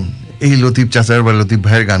এই লতিফ চাচার বা লতিফ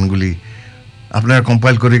ভাইয়ের গানগুলি আপনারা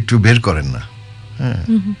কম্পাইল করে একটু বের করেন না। হ্যাঁ,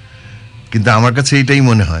 কিন্তু আমার কাছে এইটাই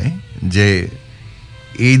মনে হয় যে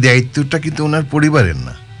এই দায়িত্বটা কিন্তু ওনার পরিবারের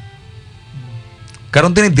না, কারণ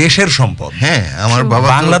তিনি দেশের সম্পদ। হ্যাঁ, আমার বাবা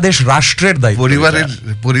বাংলাদেশ রাষ্ট্রের দায়িত্ব,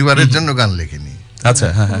 পরিবারের জন্য গান লেখেনি। আচ্ছা,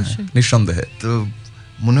 হ্যাঁ, নিঃসন্দেহে। তো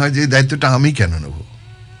মনে হয় যে এই দায়িত্বটা আমি কেন নেব,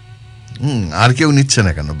 আর কেউ নিচ্ছে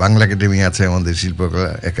না কেন? বাংলা একাডেমি আছে, আমাদের শিল্পকলা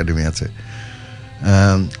একাডেমি আছে।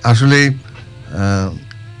 আসলে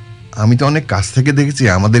আমি তো অনেক কাছ থেকে দেখেছি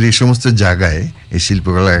আমাদের এই সমস্ত জায়গায়, এই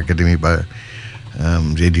শিল্পকলা একাডেমি বা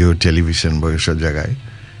রেডিও টেলিভিশন বা এসব জায়গায়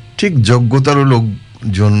ঠিক যোগ্যতারও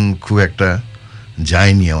লোকজন খুব একটা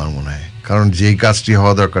যায়নি আমার মনে হয়। কারণ যেই কাজটি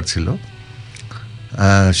হওয়া দরকার ছিল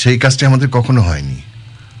সেই কাজটি আমাদের কখনো হয়নি।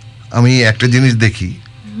 আমি একটা জিনিস দেখি,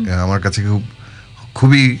 আমার কাছে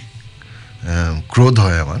খুবই ক্রোধ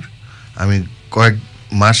হয় আমার। আমি কয়েক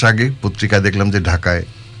মাস আগে পত্রিকায় দেখলাম যে ঢাকায়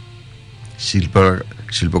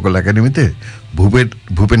শিল্পকলা একাডেমিতে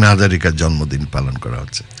ভূপেন হাজারিকার জন্মদিন পালন করা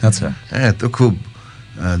হচ্ছে। আচ্ছা, হ্যাঁ, তো খুব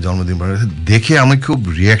জন্মদিন পালন দেখে আমি খুব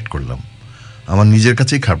রিয়্যাক্ট করলাম। আমার নিজের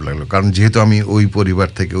কাছেই খারাপ লাগলো, কারণ যেহেতু আমি ওই পরিবার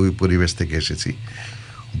থেকে, ওই পরিবেশ থেকে এসেছি।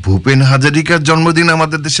 ভূপেন হাজারিকার জন্মদিন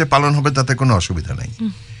আমাদের দেশে পালন হবে তাতে কোনো অসুবিধা নেই,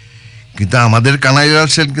 কিন্তু আমাদের কানাইলাল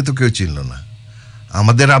সেনকে তো কেউ চিনল না,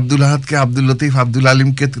 আমাদের আব্দুল আহাদকে, আব্দুল লতিফ, আব্দুল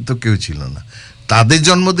আলিমকে তো কেউ ছিল না। তাদের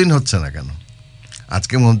জন্মদিন হচ্ছে না কেন?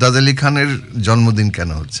 আজকে মুমতাজ আলী খানের জন্মদিন কেন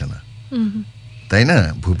হচ্ছে না? তাই না?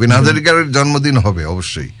 ভূপেন হাজারিকার জন্মদিন হবে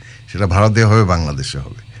অবশ্যই, সেটা ভারতে হবে, বাংলাদেশে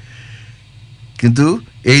হবে। কিন্তু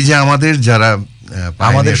এই যে আমাদের যারা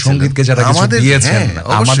আমাদের সঙ্গীতকে যারা কিছু দিয়েছেন,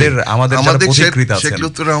 আমাদের যারা পথিকৃৎ আছেন, শেখ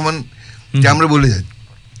লুৎফর রহমান কে আমরা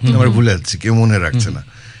ভুলে যাচ্ছি, কেউ মনে রাখছে না।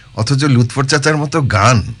 অথচ লুৎফর চাচার মতো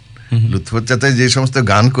গান, লুৎফর চাচা যে সমস্ত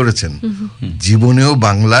গান করেছেন, জীবনেও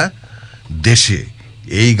বাংলা দেশে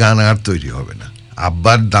এই গান আর তৈরি হবে না।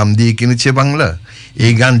 আব্বার দাম দিয়ে কিনেছে বাংলা,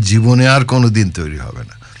 এই গান জীবনে আর কোনোদিন তৈরি হবে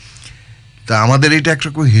না। তা আমাদের এটা একটা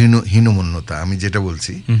খুব হীনমন্যতা। আমি যেটা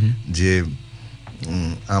বলছি যে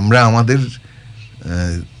আমরা আমাদের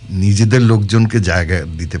নিজেদের লোকজনকে জায়গা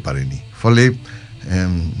দিতে পারিনি, ফলে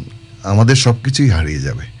আমাদের সব কিছুই হারিয়ে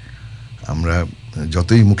যাবে। আমরা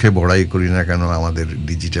যতই মুখে বড়াই করি না কেন, আমাদের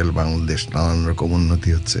ডিজিটাল বাংলাদেশ, নানান রকম উন্নতি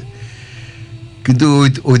হচ্ছে, কিন্তু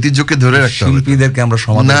ঐতিহ্যকে ধরে রাখতে হবে। শিল্পীদেরকে আমরা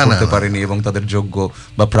সমাদর করতে পারিনি এবং তাদের যোগ্য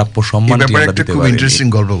বা প্রাপ্য সম্মানটি আমরা দিতে পারিনি। খুব ইন্টারেস্টিং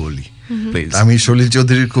গল্প বলি। আমি সলিল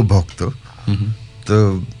চৌধুরীর খুব ভক্ত, তো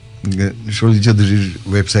সলিল চৌধুরীর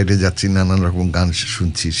ওয়েবসাইটে যাচ্ছি, নানান রকম গান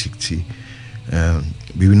শুনছি, শিখছি,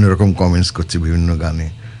 বিভিন্ন রকম কমেন্টস করছি বিভিন্ন গানে।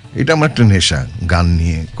 এটা আমার একটা নেশা, গান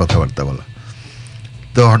নিয়ে কথাবার্তা বলা।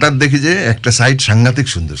 তো হঠাৎ দেখি যে একটা সাইট সাংঘাতিক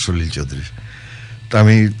সুন্দর সলিল চৌধুরীর। তো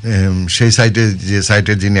আমি সেই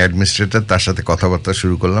সাইটের যিনি অ্যাডমিনিস্ট্রেটর, তার সাথে কথাবার্তা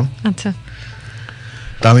শুরু করলাম। আচ্ছা।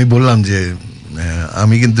 তা আমি বললাম যে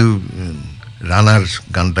আমি কিন্তু রানার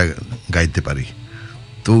গানটা গাইতে পারি।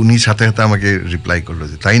 তো উনি সাথে সাথে আমাকে রিপ্লাই করলো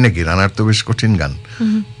যে তাই নাকি, রানার তো বেশ কঠিন গান,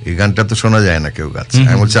 এই গানটা তো শোনা যায় না কেউ গাচ্ছে।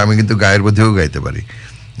 আমি বলছি আমি কিন্তু গায়ের মধ্যেও গাইতে পারি।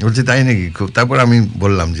 বলছি তাই নাকি, খুব। তারপর আমি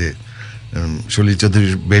বললাম যে সলিল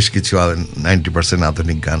চৌধুরীর বেশ কিছু 90%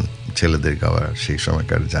 আধুনিক গান ছেলেদের গাওয়া সেই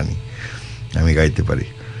সময়কার জানি, আমি গাইতে পারি।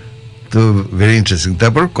 তো ভেরি ইন্টারেস্টিং।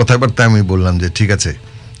 তারপর কথাবার্তা আমি বললাম যে ঠিক আছে,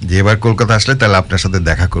 যে এবার কলকাতা আসলে তাহলে আপনার সাথে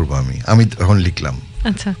দেখা করবো। আমি তখন লিখলাম,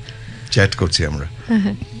 আচ্ছা, চ্যাট করছি আমরা।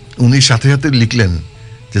 উনি সাথে সাথে লিখলেন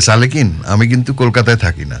যে সালেকিন, আমি কিন্তু কলকাতায়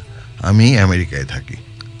থাকি না, আমি আমেরিকায় থাকি।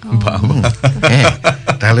 হ্যাঁ,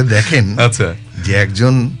 তাহলে দেখেন যে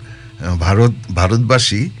একজন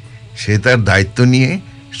ভারতবাসী, সে তার দায়িত্ব নিয়ে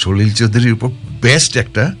সলিল চৌধুরীর উপর বেস্ট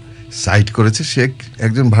একটা সাইট করেছে। সে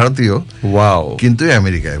একজন ভারতীয়, কিন্তু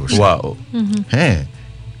আমেরিকায় বসে। হ্যাঁ,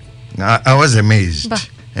 আই ওয়াজ অ্যামেজড।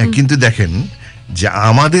 কিন্তু দেখেন যে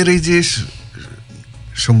আমাদের এই যে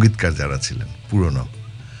সঙ্গীতকার যারা ছিলেন পুরনো,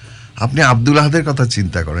 আপনি আব্দুল আহাদের কথা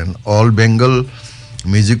চিন্তা করেন, অল বেঙ্গল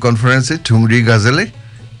মিউজিক কনফারেন্সে ঠুংরি গাজলে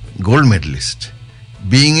gold medalist,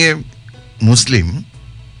 being a Muslim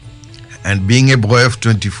and being a boy of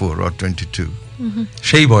 24 or 22,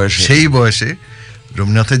 সেই বয়সে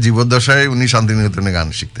রবীন্দ্রনাথের জীবদ্দশায় উনি শান্তিনিকেতনে গান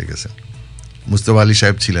শিখতে গেছেন। মুস্তফা আলী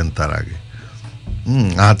সাহেব ছিলেন তার আগে।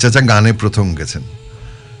 আহাদ চাচা গানে প্রথম গেছেন।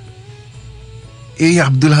 এই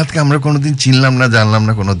আব্দুল আহাদকে আমরা কোনোদিন চিনলাম না, জানলাম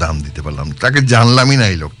না, কোনো দাম দিতে পারলাম না, তাকে জানলামই না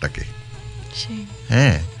এই লোকটাকে।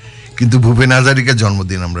 হ্যাঁ, কিন্তু ভূপেন হাজারিকার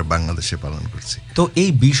জন্মদিন আমরা বাংলাদেশে পালন করছি। তো এই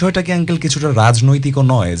বিষয়টা কি আঙ্কেল কিছুটা রাজনৈতিকও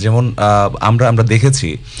নয়? যেমন আমরা দেখেছি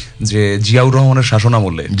যে জিয়াউর রহমানের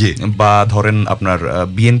শাসনামলে বা ধরেন আপনার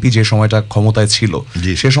বিএনপি যে সময়টা ক্ষমতায় ছিল,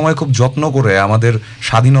 সে সময় খুব যত্ন করে আমাদের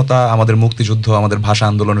স্বাধীনতা, আমাদের মুক্তিযুদ্ধ, আমাদের ভাষা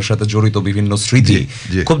আন্দোলনের সাথে জড়িত বিভিন্ন স্মৃতি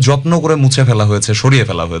খুব যত্ন করে মুছে ফেলা হয়েছে, সরিয়ে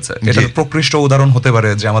ফেলা হয়েছে। এটার প্রকৃষ্ট উদাহরণ হতে পারে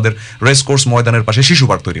যে আমাদের রেসকোর্স ময়দানের পাশে শিশু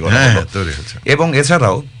পার্ক তৈরি করা হলো। এবং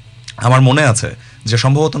এছাড়াও আমার মনে আছে যে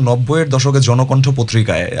সম্ভবত 90-এর দশকে জনকণ্ঠ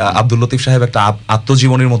পত্রিকায় আব্দুল লতিফ সাহেব একটা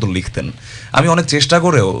আত্মজীবনীর মতো লিখতেন। আমি অনেক চেষ্টা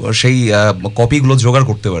করেও সেই কপিগুলো জোগাড়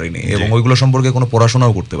করতে পারিনি এবং ওইগুলো সম্পর্কে কোনো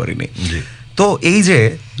পড়াশোনাও করতে পারিনি। তো এই যে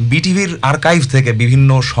বিটিভির আর্কাইভ থেকে বিভিন্ন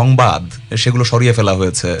সংবাদ সেগুলো সরিয়ে ফেলা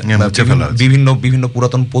হয়েছে, বিভিন্ন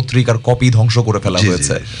পুরাতন পত্রিকার কপি ধ্বংস করে ফেলা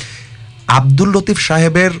হয়েছে। আব্দুল লতিফ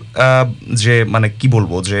সাহেবের যে মানে কি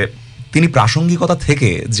বলবো, যে তিনি প্রাসঙ্গিকতা থেকে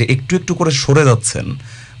যে একটু একটু করে সরে যাচ্ছেন,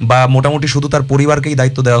 বা মোটামুটি শুধু তার পরিবারকেই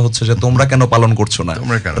দায়িত্ব দেওয়া হচ্ছে যে তোমরা কেন পালন করছো না,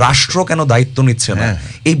 রাষ্ট্র কেন দায়িত্ব নিচ্ছে না,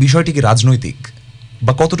 এই বিষয়টি কি রাজনৈতিক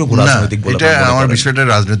বা কতটুকু রাজনৈতিক বলে? এটা আমার বিষয়টা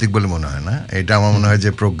রাজনৈতিক বলে মনে হয় না। এটা আমার মনে হয় যে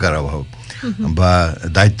প্রজ্ঞার অভাব বা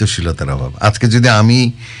দায়িত্বশীলতার অভাব। আজকে যদি আমি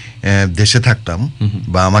দেশে থাকতাম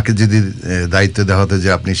বা আমাকে যদি দায়িত্ব দেওয়া হতো যে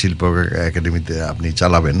আপনি শিল্প একাডেমিতে আপনি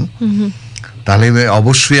চালাবেন, তাহলে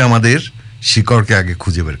অবশ্যই আমাদের শিকড়কে আগে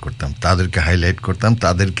খুঁজে বের করতাম, তাদেরকে হাইলাইট করতাম,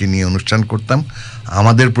 তাদেরকে নিয়ে অনুষ্ঠান করতাম।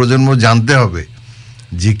 আমাদের প্রজন্ম জানতে হবে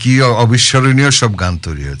যে কি অবিস্মরণীয় সব গান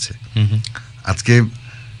তৈরি হয়েছে। আজকে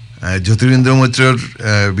জ্যোতিরিন্দ্র মৈত্রর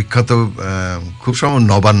বিখ্যাত খুব সময়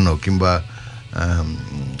নবান্ন কিংবা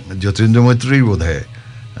জ্যোতিরিন্দ্র মৈত্রই বোধ হয়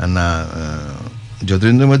না,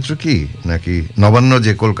 জ্যোতিরিন্দ্র মৈত্র কি নাকি নবান্ন,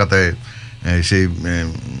 যে কলকাতায় সেই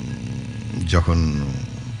যখন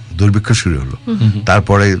দুর্ভিক্ষ শুরু হলো,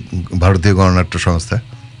 তারপরে ভারতীয় গণনাট্য সংস্থা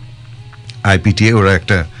IPTA ওরা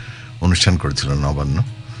একটা অনুষ্ঠান করেছিল নবান্ন,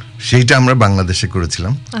 সেইটা আমরা বাংলাদেশে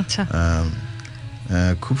করেছিলাম। আচ্ছা,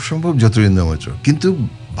 খুব সম্ভব যতীন্দ্র মৈত্র, কিন্তু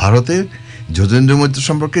ভারতে যতীন্দ্র মৈত্র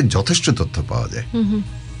সম্পর্কে যথেষ্ট তথ্য পাওয়া যায়।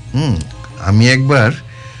 আমি একবার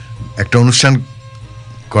একটা অনুষ্ঠান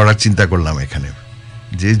করার চিন্তা করলাম এখানে,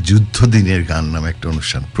 যে যুদ্ধ দিনের গান নামে একটা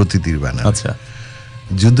অনুষ্ঠান, প্রতীতির ব্যানার। আচ্ছা,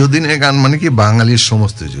 যুদ্ধ দিনের গান মানে কি বাঙালির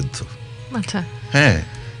সমস্ত যুদ্ধ। আচ্ছা, হ্যাঁ,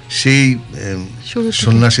 সেই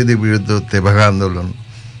সন্ন্যাসীদের বিরুদ্ধে তেভাগা আন্দোলন,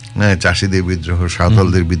 হ্যাঁ, চাষিদের বিদ্রোহ,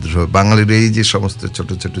 সাঁওতালদের বিদ্রোহ, বাঙালির এই যে সমস্ত ছোট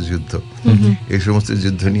ছোট যুদ্ধ, এই সমস্ত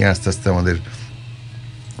যুদ্ধ নিয়ে আস্তে আস্তে আমাদের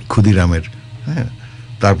ক্ষুদিরামের, হ্যাঁ,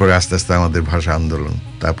 তারপরে আস্তে আস্তে আমাদের ভাষা আন্দোলন,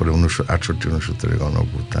 তারপরে 1968-69 গণ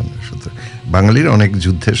অভ্যুত্থান, বাঙালির অনেক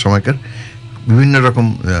যুদ্ধের সময়কার বিভিন্ন রকম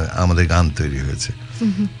আমাদের গান তৈরি হয়েছে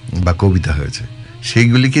বা কবিতা হয়েছে,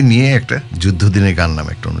 সেইগুলিকে নিয়ে একটা যুদ্ধ দিনের গান নামে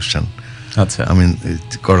একটা অনুষ্ঠান আচ্ছা, আমি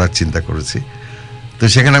করার চিন্তা করেছি। তো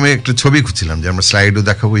সেখানে আমি একটা ছবি খুঁজছিলাম যে আমরা স্লাইডও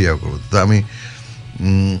দেখাবো, ইয়া করবো। তো আমি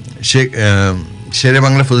শেরে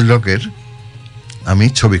বাংলা ফজলুল হকের আমি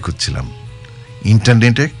ছবি খুঁজছিলাম,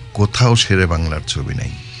 ইন্টারনেটে কোথাও শেরে বাংলার ছবি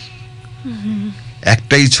নাই।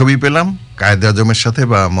 একটাই ছবি পেলাম কায়েদ আজমের সাথে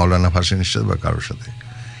বা মৌলানা ভাসানীর সাথে বা কারোর সাথে।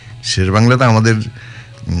 শের বাংলাতে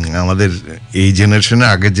আমাদের এই জেনারেশনে,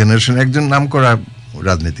 আগের জেনারেশনে একজন নামকরা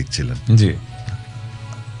রাজনীতিক ছিলেন। জি,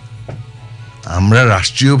 আমরা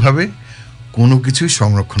রাষ্ট্রীয়ভাবে কোনো কিছুই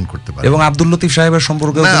সংরক্ষণ করতে পারি, এবং আব্দুল লতিফ সাহেবের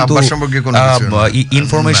সম্পর্কে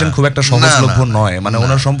ইনফরমেশন খুব একটা সহজলভ্য নয়, মানে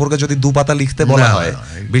ওনার সম্পর্কে যদি 2 পাতা লিখতে বলা হয়,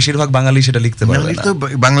 বেশিরভাগ বাঙালি সেটা লিখতে পারবে না। তো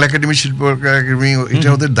বাংলা একাডেমি, শিল্প একাডেমি, এটা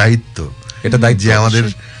ওদের দায়িত্ব, এটা দায়িত্ব যে আমাদের।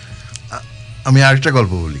 আমি আরেকটা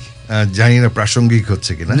গল্প বলি, জানি না প্রাসঙ্গিক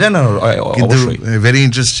হচ্ছে কিনা, কিন্তু ভেরি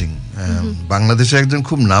ইন্টারেস্টিং। বাংলাদেশে একজন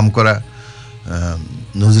খুব নামকরা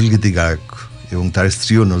নজরুলগীতি গায়ক এবং তার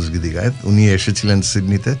স্ত্রীও নজরুলগীতি গায়ক, উনি এসেছিলেন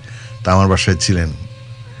সিডনিতে, তা আমার বাসায় ছিলেন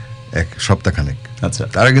এক সপ্তাহখানেক। আচ্ছা,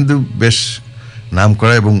 তারা কিন্তু বেশ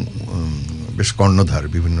নামকরা এবং বেশ কর্ণধার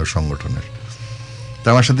বিভিন্ন সংগঠনের। তা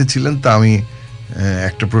আমার সাথে ছিলেন, তা আমি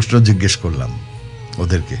একটা প্রশ্ন জিজ্ঞেস করলাম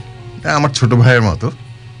ওদেরকে, আমার ছোট ভাইয়ের মতো।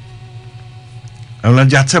 আমি বললাম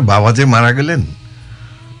যে আচ্ছা, বাবা যে মারা গেলেন,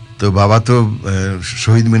 তো বাবা তো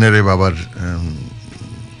শহীদ মিনারে বাবার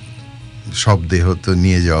সব দেহ তো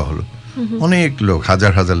নিয়ে যাওয়া হলো, অনেক লোক,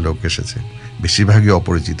 হাজার হাজার লোক এসেছে, বেশিরভাগই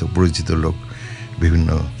অপরিচিত, পরিচিত লোক বিভিন্ন।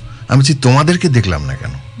 আমি বলছি তোমাদেরকে দেখলাম না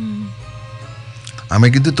কেন? আমি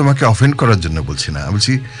কিন্তু তোমাকে অফেন্ড করার জন্য বলছি না, আমি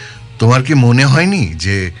বলছি তোমার কি মনে হয়নি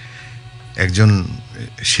যে একজন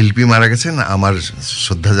শিল্পী মারা গেছেন, আমার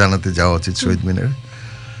শ্রদ্ধা জানাতে যাওয়া উচিত শহীদ মিনারে?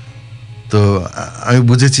 তো আমি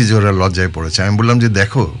বুঝেছি যে ওরা লজ্জায় পড়েছে। আমি বললাম যে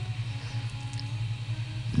দেখো,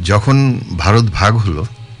 যখন ভারত ভাগ হলো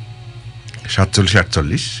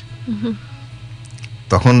 47-48,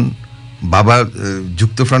 তখন বাবা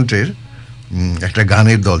যুক্তফ্রন্টের একটা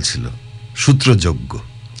গানের দল ছিল, সূত্রযজ্ঞ।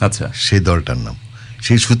 আচ্ছা, সেই দলটার নাম।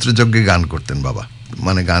 সেই সূত্রযজ্ঞে গান করতেন বাবা,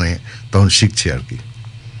 মানে গানে তখন শিখছে আর কি।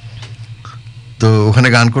 তো ওখানে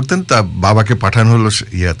গান করতেন, তা বাবাকে পাঠানো হলো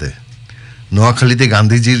ইয়াতে, নোয়াখালীতে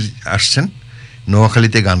গান্ধীজির আসছেন,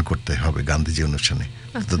 নোয়াখালীতে গান করতে হবে গান্ধীজি অনুষ্ঠানে।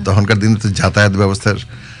 তো তখনকার দিনে তো যাতায়াত ব্যবস্থার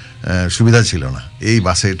সুবিধা ছিল না, এই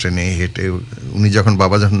বাসে, ট্রেনে, হেঁটে। উনি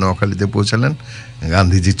বাবা যখন নোয়াখালীতে পৌঁছালেন,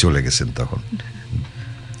 গান্ধীজি চলে গেছেন তখন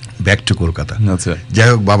ব্যাক টু কলকাতা। যাই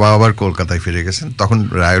হোক, বাবা আবার কলকাতায় ফিরে গেছেন, তখন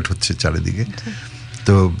রায়ট হচ্ছে চারিদিকে।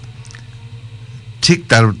 তো ঠিক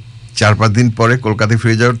তার 4-5 দিন পরে, কলকাতায়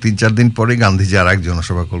ফিরে যাওয়ার 3-4 দিন পরে গান্ধীজি আর এক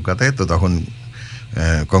জনসভা কলকাতায়। তো তখন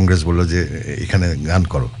কংগ্রেস বললো যে এখানে গান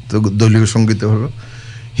করো। তো দলীয় সঙ্গীত হলো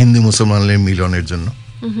হিন্দু মুসলমানের মিলনের জন্য,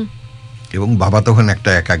 এবং বাবা তখন একটা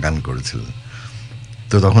একা গান করেছিলেন।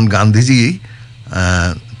 তো তখন গান্ধীজি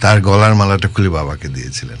তার গলার মালাটা খুলে বাবাকে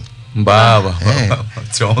দিয়েছিলেন।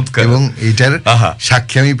 এবং এইটার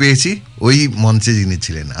সাক্ষী আমি পেয়েছি ওই মঞ্চে যিনি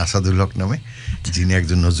ছিলেন, আসাদুল হক নামে, যিনি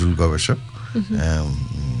একজন নজরুল গবেষক,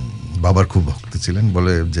 বাবার খুব ভক্ত ছিলেন।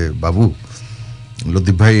 বলে যে বাবু,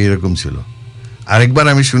 লতিফ ভাই এরকম ছিল। আরেকবার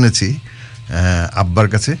আমি শুনেছি আব্বার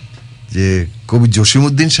কাছে যে কবি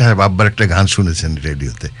জসিমউদ্দিন সাহেব আব্বার একটা গান শুনেছেন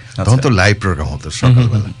রেডিওতে, তখন তো লাইভ প্রোগ্রাম হতো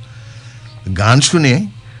সকালবেলা। গান শুনে,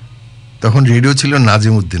 তখন রেডিও ছিল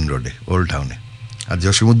নাজিমউদ্দিন রোডে, ওল্ড টাউনে, আর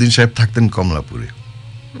জসিমউদ্দিন সাহেব থাকতেন কমলাপুরে।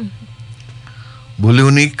 বলে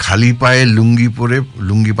উনি খালি পায়ে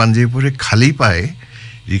লুঙ্গি পাঞ্জাবি পরে খালি পায়ে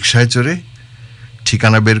রিক্সায় চড়ে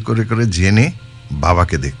ঠিকানা বের করে করে জেনে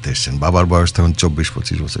বাবাকে দেখতে এসছেন। বাবার বয়স তখন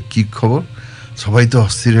 24-25 বছর। কি খবর? সবাই তো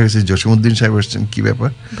অস্থির হয়ে গেছে, জসিমউদ্দিন সাহেব এসছেন, কি ব্যাপার?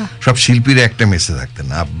 সব শিল্পীরা একটা মেসে থাকতেন,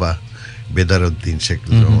 আব্বা, বেদারউদ্দিন,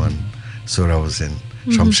 শেখুর রহমান, সোহরা হোসেন,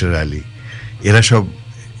 শমশের আলী, এরা সব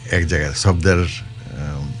এক জায়গায়, সবদার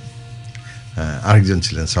আরেকজন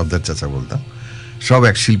ছিলেন সর্দার চাচা বলতাম, সব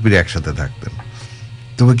এক শিল্পীরা একসাথে থাকতেন।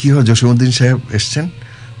 তবে কি হয়, জসীমউদ্দিন সাহেব এসছেন,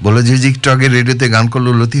 বলে যে একটু আগে রেডিওতে গান করলো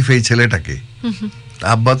লতিফ, এই ছেলেটাকে।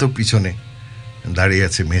 আব্বা তো পিছনে দাঁড়িয়ে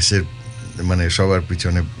আছে মেসের, মানে সবার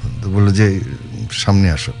পিছনে, তো বললো যে সামনে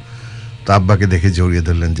আসো। তো আব্বাকে দেখে জড়িয়ে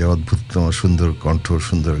ধরলেন, যে অদ্ভুত সুন্দর কণ্ঠ,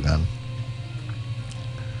 সুন্দর গান।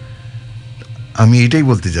 আমি এটাই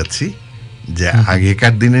বলতে যাচ্ছি যে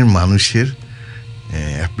আগেকার দিনের মানুষের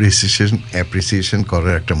অ্যাপ্রিসিয়েশন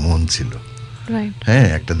করার একটা মন ছিল, হ্যাঁ,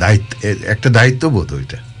 একটা দায়িত্ববোধ।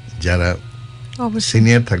 ওইটা যারা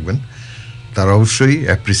সিনিয়র থাকবেন তারা অবশ্যই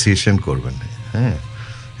অ্যাপ্রিসিয়েশন করবেন, হ্যাঁ,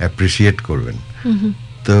 অ্যাপ্রিসিয়েট করবেন।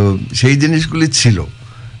 তো সেই জিনিসগুলি ছিল।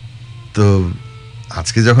 তো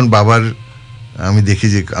আজকে যখন বাবার আমি দেখি,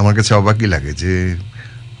 যে আমার কাছে অবাকই লাগে যে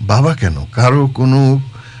বাবা কেন কারো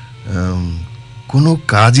কোনো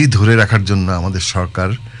কাজই ধরে রাখার জন্য আমাদের সরকার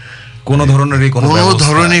কোনো ধরনের কোনো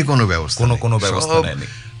ব্যবস্থা নেয়নি।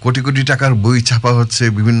 কোটি কোটি টাকার বই ছাপা হচ্ছে,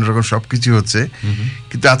 বিভিন্ন রকম সবকিছু হচ্ছে,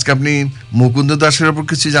 কিন্তু আজকে আপনি মুকুন্দ দাসের ওপর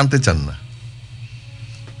কিছু জানতে চান না।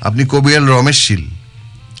 আপনি কবিয়াল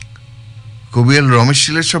রমেশ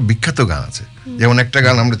শীলের সব বিখ্যাত গান আছে, যেমন একটা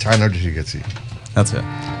গান আমরা ছায়ানটে শিখেছি। আচ্ছা,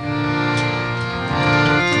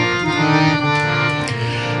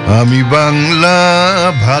 আমি বাংলা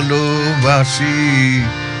ভালোবাসি,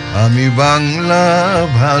 আমি বাংলা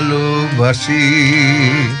ভালোবাসি,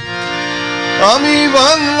 আমি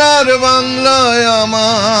বাংলায়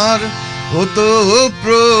আমার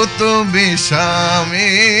ওতপ্রোত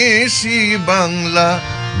মেশামেশি, বাংলা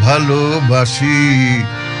ভালোবাসি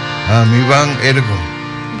আমি এরকম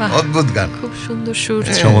অদ্ভুত গান, খুব সুন্দর সুর,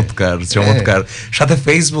 চমৎকার। সাথে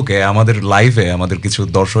ফেসবুকে আমাদের লাইভে আমাদের কিছু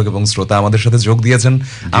দর্শক এবং শ্রোতা আমাদের সাথে যোগ দিয়েছেন।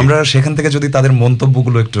 আমরা সেখান থেকে যদি তাদের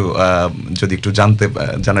মন্তব্যগুলো একটু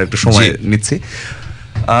জানার একটু সময় নিচ্ছি।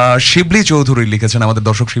 শিবলি চৌধুরী লিখেছেন, আমাদের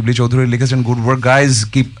দর্শক শিবলি চৌধুরী লিখেছেন, good work guys,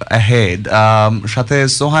 keep ahead. সাথে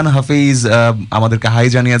সোহান হাফিজ আমাদেরকে হাই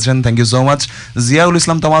জানিয়েছেন, thank you so much. Ziaul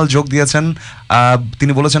Islam Tamal যোগ দিয়েছেন,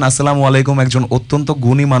 তিনি বলেছেন আসসালামু আলাইকুম, একজন অত্যন্ত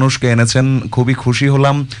গুণী মানুষকে এনেছেন, খুবই খুশি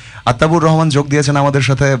হলাম। আত্তাবুর রহমান যোগ দিয়েছেন আমাদের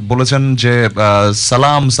সাথে, বলেছেন যে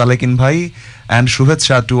সালাম সালেকিন ভাই অ্যান্ড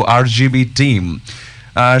শুভেচ্ছা টু RGB টিম।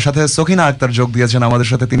 সাথে সখিনা আক্তার যোগ দিয়েছেন আমাদের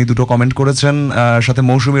সাথে, তিনি দুটো কমেন্ট করেছেন। সাথে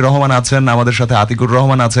মৌসুমী রহমান আছেন আমাদের সাথে, আতিকুর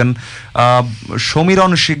রহমান আছেন,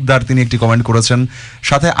 সমীরণ শিকদার তিনি একটি কমেন্ট করেছেন।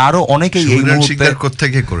 সাথে আরো অনেকেই এই মুহূর্তে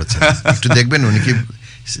কোত্থেকে করেছেন একটু দেখবেন, উনি কি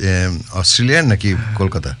অস্ট্রেলিয়ান নাকি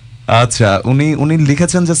কলকাতা? আচ্ছা, উনি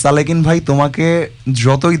লিখেছেন যে সালেকিন ভাই তোমাকে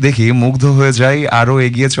যতই দেখি মুগ্ধ হয়ে যাই, আরো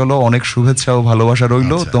এগিয়ে চলো, অনেক শুভেচ্ছা ও ভালোবাসা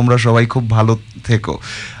রইল, তোমরা সবাই খুব ভালো থেকো।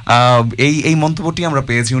 এই মন্তব্যটি আমরা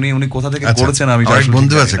পেয়েছি। উনি কোথা থেকে করেছেন আমি জানি না।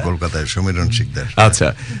 বন্ধু আছে কলকাতায়, সমীরণ শিকদার। আচ্ছা,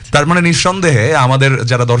 তার মানে নিঃসন্দেহে আমাদের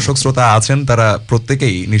যারা দর্শক শ্রোতা আছেন তারা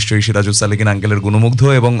প্রত্যেকেই নিশ্চয়ই সিরাজুল সালেকিন আঙ্কেলের গুণমুগ্ধ,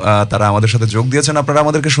 এবং তারা আমাদের সাথে যোগ দিয়েছেন। আপনারা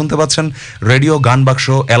আমাদেরকে শুনতে পাচ্ছেন রেডিও গান বাক্স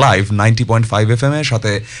অ্যালাইভ 90.5 FM এর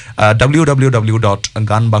সাথে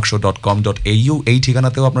www.ganbaksho.com.au এই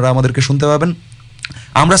ঠিকানাতেও আপনারা আমাদেরকে শুনতে পাবেন।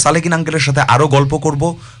 আমরা সালেকিন আঙ্কেলের সাথে আরো গল্প করব,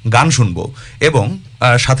 গান শুনবো, এবং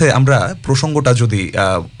সাথে আমরা প্রসঙ্গটা যদি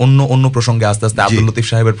অন্য প্রসঙ্গে আস্তে আস্তে আব্দুল লতিফ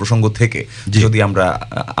সাহেবের প্রসঙ্গ থেকে যদি আমরা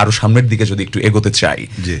আরো সামনের দিকে যদি একটু এগোতে চাই,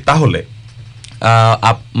 তাহলে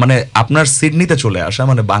মানে আপনার সিডনিতে চলে আসা,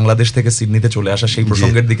 মানে বাংলাদেশ থেকে সিডনিতে চলে আসা সেই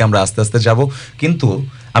প্রসঙ্গের দিকে আমরা আস্তে আস্তে যাব। কিন্তু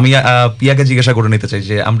আমি পিয়াকে জিজ্ঞাসা করে নিতে চাই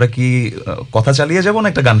যে আমরা কি কথা চালিয়ে যাব না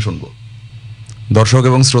একটা গান শুনবো? দর্শক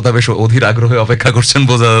এবং শ্রোতা বেশ অধীর আগ্রহে অপেক্ষা করছেন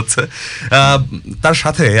বোঝা যাচ্ছে। তার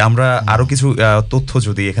সাথে আমরা আরো কিছু তথ্য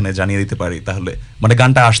যদি এখানে জানিয়ে দিতে পারি, তাহলে মানে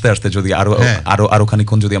গানটা আসতে আসতে যদি আরো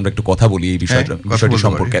খানিকক্ষণ যদি আমরা একটু কথা বলি এই বিষয়টি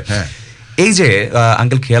সম্পর্কে। এই যে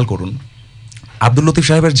আঙ্কেল খেয়াল করুন, আব্দুল লতিফ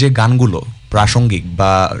সাহেবের যে গানগুলো প্রাসঙ্গিক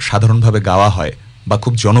বা সাধারণভাবে গাওয়া হয় বা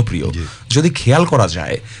খুব জনপ্রিয়, যদি খেয়াল করা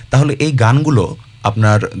যায় তাহলে এই গানগুলো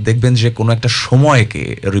আপনার দেখবেন যে কোনো একটা সময়কে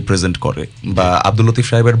রিপ্রেজেন্ট করে, বা আব্দুল লতিফ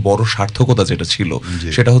সাহেবের বড় সার্থকতা যেটা ছিল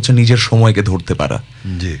সেটা হচ্ছে নিজের সময়কে ধরতে পারা।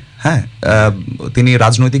 হ্যাঁ, তিনি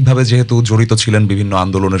রাজনৈতিকভাবে যেহেতু জড়িত ছিলেন বিভিন্ন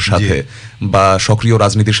আন্দোলনের সাথে বা সক্রিয়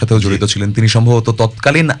রাজনীতির সাথেও জড়িত ছিলেন, তিনি সম্ভবত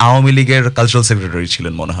তৎকালীন আওয়ামী লীগের কালচারাল সেক্রেটারি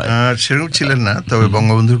ছিলেন মনে হয়। সেরকম ছিলেন না, তবে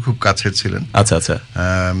বঙ্গবন্ধুর খুব কাছের ছিলেন। আচ্ছা আচ্ছা,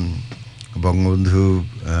 বঙ্গবন্ধু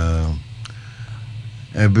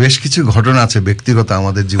বেশ কিছু ঘটনা আছে ব্যক্তিগত,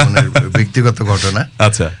 আমাদের জীবনের ব্যক্তিগত ঘটনা।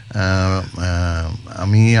 আচ্ছা,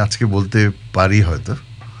 আমি আজকে বলতে পারি হয়তো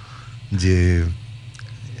যে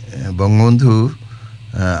বঙ্গবন্ধু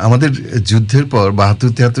আমাদের যুদ্ধের পর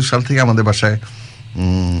 72-73 সাল থেকে আমাদের বাসায়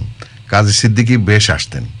কাজী সিদ্দিকী বেশ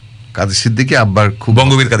আসতেন। কাজী সিদ্দিকী আব্বার খুব,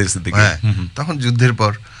 বঙ্গবীর কাজী সিদ্দিকী, হ্যাঁ, তখন যুদ্ধের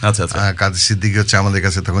পর। আচ্ছা আচ্ছা, কাজী সিদ্দিকী হচ্ছে আমাদের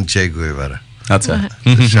কাছে তখন চেয়ে গুয়েভারা। আচ্ছা,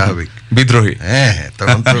 স্বাভাবিক বিদ্রোহী। হ্যাঁ,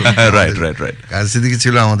 তখন তো রাইট রাইট রাইট। কাজী সিদ্দিকী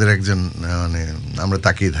ছিল আমাদের একজন, মানে আমরা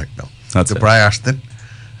তাকিয়ে থাকতাম। তো প্রায় আসতেন।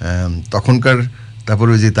 তখনকার তারপরে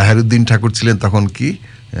ওই যে তাহেরউদ্দিন ঠাকুর ছিলেন তখন কি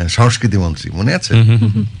সংস্কৃতি মন্ত্রী, মনে আছে?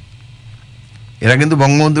 এরা কিন্তু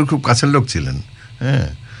বঙ্গবন্ধুর খুব কাছের লোক ছিলেন। হ্যাঁ,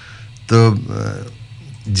 তো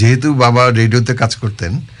যেহেতু বাবা রেডিওতে কাজ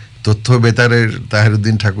করতেন, তথ্য বেতারের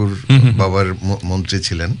তাহেরউদ্দিন ঠাকুর বাবার মন্ত্রী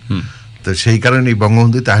ছিলেন, তো সেই কারণেই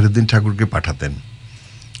বঙ্গবন্ধু তাহেরউদ্দিন ঠাকুরকে পাঠাতেন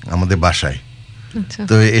আমাদের বাসায়।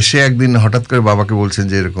 তো এসে একদিন হঠাৎ করে বাবাকে বলছেন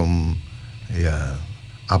যে এরকম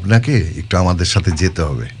আপনাকে একটু আমাদের সাথে যেতে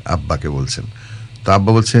হবে, আব্বাকে বলছেন। তো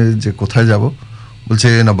আব্বা বলছে যে কোথায় যাব? বলছে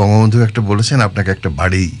না, বঙ্গবন্ধু একটা বলেছেন আপনাকে একটা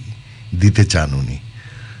বাড়ি দিতে চান উনি।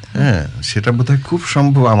 হ্যাঁ, সেটা বোধহয় খুব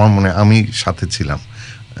সম্ভব, আমার মনে, আমি সাথে ছিলাম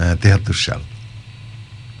 73 সাল।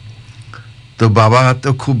 তো বাবা তো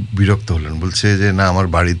খুব বিরক্ত হলেন, বলছে যে না, আমার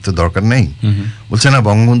বাড়ির তো দরকার নেই। বলছে না,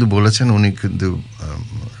 বঙ্গবন্ধু বলেছেন উনি কিন্তু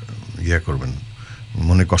ইয়ে করবেন,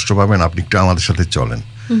 মনে কষ্ট পাবেন, আপনি একটু আমাদের সাথে চলেন।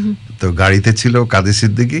 তো গাড়িতে ছিল কাজী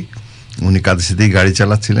সিদ্দিকী, উনি কাজী সিদ্দিকী গাড়ি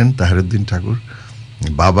চালাচ্ছিলেন, তাহেরউদ্দিন ঠাকুর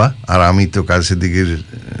বাবা, আর আমি তো কাজী সিদ্দিকীর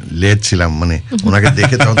লেট ছিলাম, মানে ওনাকে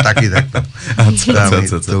দেখে তখন তাকিয়ে থাকতাম।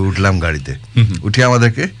 তো উঠলাম গাড়িতে, উঠে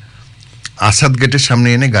আমাদেরকে আসাদ গেটের সামনে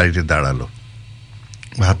এনে গাড়িতে দাঁড়ালো।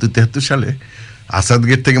 72-73 সালে আসাদ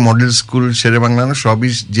গেট থেকে মডেল স্কুল, শেরে বাংলা, সবই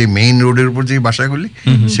যে মেইন রোডের উপর যে বাসাগুলি,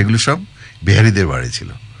 সেগুলো সব বিহারীদের বাড়ি ছিল।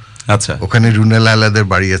 আচ্ছা, ওখানে রুনা লালাদের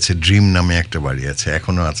বাড়ি আছে, ড্রিম নামে একটা বাড়ি আছে,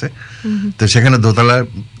 এখনো আছে। তো সেখানে দোতলা,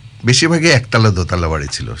 বেশিরভাগই একতলা দোতলা বাড়ি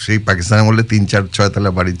ছিল। সেই পাকিস্তানের বললে 3-4-6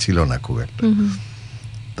 তলা বাড়ি ছিল না খুব একটা।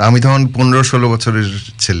 তা আমি তখন 15-16 বছরের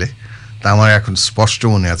ছেলে, তা আমার এখন স্পষ্ট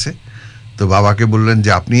মনে আছে। তো বাবাকে বললেন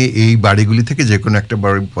যে আপনি এই বাড়িগুলি থেকে যে কোনো একটা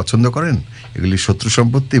বাড়ি পছন্দ করেন, এগুলি শত্রু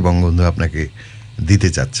সম্পত্তি, বঙ্গবন্ধু আপনাকে দিতে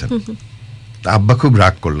চাচ্ছেন। তা আব্বা খুব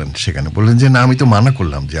রাগ করলেন সেখানে, বললেন যে না, আমি তো মানা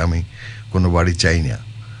করলাম যে আমি কোনো বাড়ি চাই না,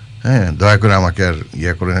 হ্যাঁ, দয়া করে আমাকে আর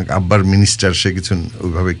ইয়ে করে। আব্বার মিনিস্টার, সে কিছু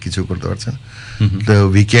ওইভাবে কিছু করতে পারছে না। তো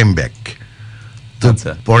উই কেম ব্যাক। তো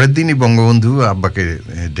পরের দিনই বঙ্গবন্ধু আব্বাকে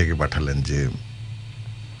ডেকে পাঠালেন যে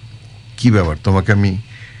কি ব্যাপার, তোমাকে আমি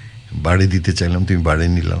বাড়ি দিতে চাইলাম, তুমি বাড়ি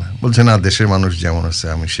নিলাম না। বলছে না, দেশের মানুষ যেমন আছে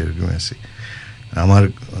আমি সেরকমই আছি, আমার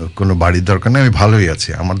কোনো বাড়ির দরকার নেই, আমি ভালোই আছি,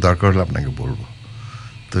 আমার দরকার হলে আপনাকে বলবো।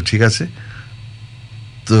 তো ঠিক আছে।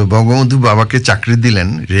 তো বঙ্গবন্ধু বাবাকে চাকরি দিলেন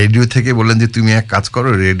রেডিও থেকে, বললেন যে তুমি এক কাজ করো,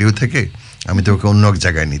 রেডিও থেকে আমি তোমাকে অন্য এক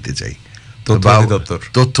জায়গায় নিতে চাই, তথ্য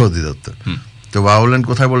অধিদপ্তর। তো বাবা বললেন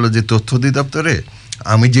কোথায়? বললো যে তথ্য অধিদপ্তরে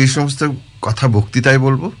আমি যেই সমস্ত কথা বক্তৃতায়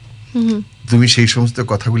বলবো, তুমি সেই সমস্ত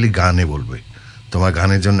কথাগুলি গানে বলবে, তোমার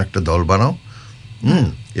গানের জন্য একটা দল বানাও,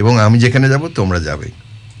 এবং আমি যেখানে যাব তোমরা যাবে,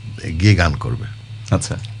 গিয়ে গান করবে।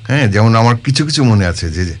 আচ্ছা, হ্যাঁ, যেমন আমার কিছু কিছু মনে আছে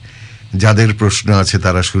যে যাদের প্রশ্ন আছে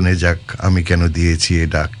তারা শুনে যাক, আমি কেন দিয়েছি এ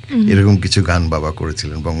ডাক, এরকম কিছু গান বাবা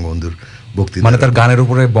করেছিলেন বঙ্গবন্ধুর বক্তৃতা। মানে তার গানের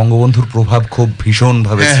উপরে বঙ্গবন্ধুর প্রভাব খুব ভীষণ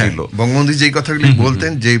ভাবে ছিল। বঙ্গবন্ধু যেই কথাগুলি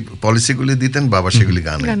বলতেন, যে পলিসিগুলি দিতেন, বাবা সেগুলি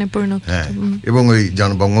গানে পরিণত। হ্যাঁ, এবং ওই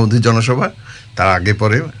বঙ্গবন্ধুর জনসভা, তার আগে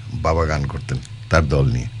পরে বাবা গান করতেন তার দল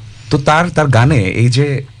নিয়ে। তো তার গানে এই যে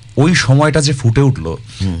ওই সময়টা যে ফুটে উঠলো,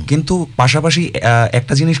 কিন্তু পাশাপাশি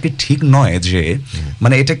একটা জিনিস কি ঠিক নয় যে,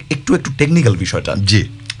 মানে এটা একটু টেকনিক্যাল বিষয়টা,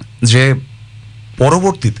 যে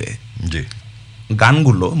পরবর্তীতে জি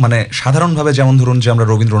গানগুলো, মানে সাধারণভাবে যেমন ধরুন যে আমরা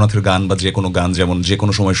রবীন্দ্রনাথের গান বা যে কোনো গান যেমন যে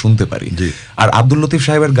কোনো সময় শুনতে পারি, আর আব্দুল লতিফ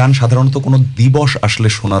সাহেবের গান সাধারণত কোনো দিবস আসলে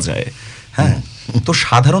শোনা যায়। হ্যাঁ, তো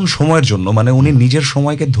সাধারণ সময়ের জন্য, মানে উনি নিজের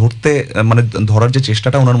সময়কে ধরতে, মানে ধরার যে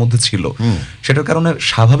চেষ্টাটা ওনার মধ্যে ছিল, সেটার কারণে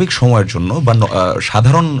স্বাভাবিক সময়ের জন্য বা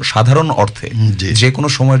সাধারণ অর্থে যে কোনো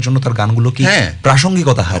সময়ের জন্য তার গানগুলো কি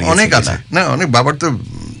প্রাসঙ্গিকতা হারিয়েছে অনেক আছে না, অনেক। বাবার তো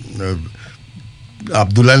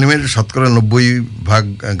আব্দুল আলিমের 90%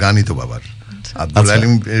 গানই তো বাবার। আব্দুল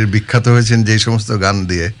আলিম বিখ্যাত হয়েছেন যে সমস্ত গান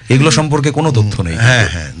দিয়ে, এগুলো সম্পর্কে কোনো তথ্য নেই। হ্যাঁ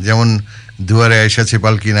হ্যাঁ, যেমন দুয়ারে আয়সা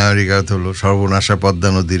পালকি নাগরিক হলো, সর্বনাশা পদ্মা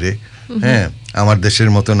নদীরে, হ্যাঁ, আমার দেশের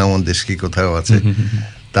মতন এমন দেশ কি কোথাও আছে।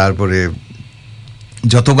 তারপরে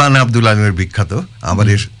যত গান আব্দুল আলিমের বিখ্যাত, আমার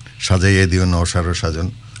সাজাইয়া দিও নওশার সাজন,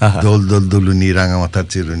 দোল দোল দুলুনি, রাঙা মাথার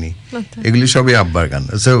চিরুনি, এগুলি সবই আব্বার গান।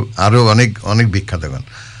 আরো অনেক অনেক বিখ্যাত গান।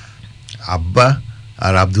 আব্বা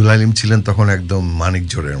আর আব্দুল আলিম ছিলেন তখন একদম মানিক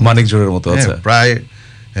জোরের মতো। প্রায়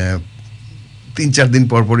 3-4 দিন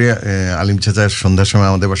পর পরই আলিম চাচা সন্ধ্যার সময়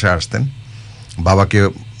আমাদের বাসায় আসতেন, বাবাকে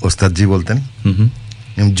ওস্তাদজি বলতেন।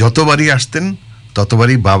 যতবারই আসতেন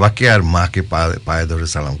ততবারই বাবাকে আর মাকে পায়ে ধরে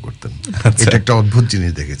সালাম করতেন। এটা একটা অদ্ভুত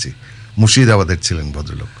জিনিস দেখেছি। মুর্শিদাবাদের ছিলেন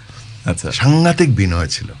ভদ্রলোক, সাংঘাতিক বিনয়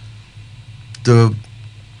ছিল। তো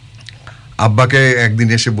আব্বাকে একদিন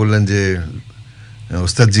এসে বললেন যে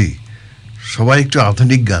ওস্তাদজি, সবাই একটু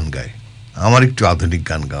আধুনিক গান গায়, আমার একটু আধুনিক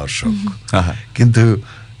গান গাওয়ার শখ, কিন্তু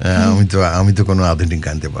আমি তো কোনো আধুনিক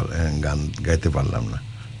গান গাইতে পারলাম না।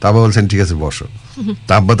 তা আব্বা বলছেন ঠিক আছে বসো।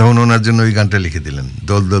 তা আব্বা তখন ওনার জন্য ওই গানটা লিখে দিলেন,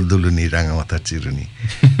 দোল দোল দুলুনি রাঙা মাথার চিরুনি,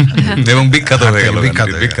 এবং বিখ্যাত হয়ে গেল,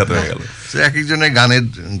 বিখ্যাত হয়ে গেল। এক একজনের গানের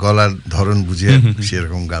গলার ধরন বুঝে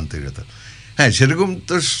সেরকম গান তৈরি হতো। হ্যাঁ, সেরকম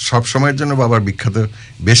তো সব সময়ের জন্য বাবার বিখ্যাত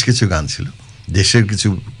বেশ কিছু গান ছিল, দেশের কিছু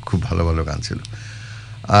খুব ভালো ভালো গান ছিল,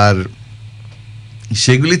 আর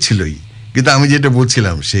সেগুলি ছিলই। কিন্তু আমি যেটা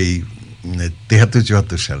বলছিলাম সেই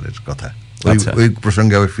 73-74 সালের কথা, ওই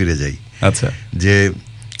প্রসঙ্গে আবার ফিরে যাই। আচ্ছা, যে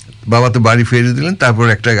বাবা তো বাড়ি ফিরে দিলেন, তারপর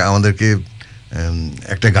আমাদেরকে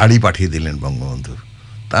একটা গাড়ি পাঠিয়ে দিলেন বঙ্গবন্ধু।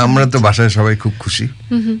 তা আমরা তো বাসায় সবাই খুব খুশি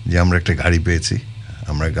যে আমরা একটা গাড়ি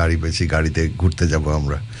পেয়েছি, গাড়িতে ঘুরতে যাব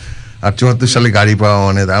আমরা। আর 74 সালে গাড়ি পাওয়া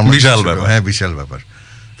মানে বিশাল ব্যাপার। হ্যাঁ, বিশাল ব্যাপার।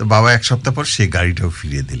 তো বাবা এক সপ্তাহ পর সেই গাড়িটাও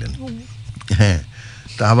ফিরিয়ে দিলেন। হ্যাঁ,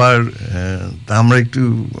 তা আমরা একটু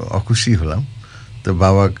অখুশি হলাম। তো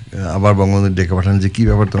বাবা আবার বঙ্গবন্ধু ডেকে পাঠান যে কী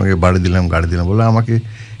ব্যাপার, তোমাকে গাড়ি দিলাম বলে, আমাকে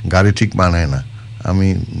গাড়ি ঠিক মানায় না, আমি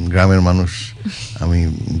গ্রামের মানুষ, আমি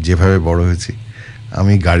যেভাবে বড় হয়েছি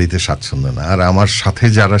আমি গাড়িতে স্বাচ্ছন্দ্য না, আর আমার সাথে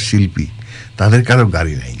যারা শিল্পী তাদের কারো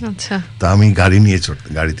গাড়ি নেই, তো আমি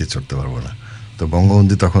গাড়িতে চড়তে পারবো না। তো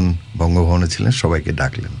বঙ্গবন্ধু তখন বঙ্গভবনে ছিলেন, সবাইকে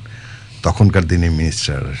ডাকলেন। তখনকার দিনে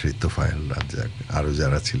মিনিস্টার তোফায়েল রাজ্জাক, আরও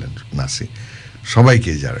যারা ছিলেন, নাসি,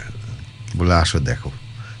 সবাইকে যারা বলে আসো দেখো,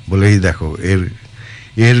 বলে এই দেখো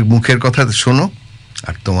এর মুখের কথা শোনো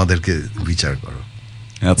আর তোমাদেরকে বিচার করো।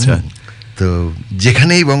 আচ্ছা, তো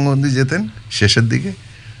যেখানেই বঙ্গবন্ধু যেতেন শেষের দিকে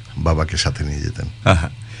বাবাকে সাথে নিয়ে যেতেন।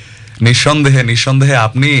 নিঃসন্দেহে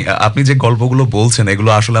আপনি যে গল্পগুলো বলছেন এগুলো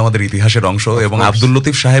আসলে আমাদের ইতিহাসের অংশ, এবং আব্দুল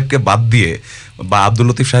লতিফ সাহেবকে বাদ দিয়ে বা আব্দুল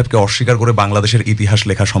লতিফ সাহেবকে অস্বীকার করে বাংলাদেশের ইতিহাস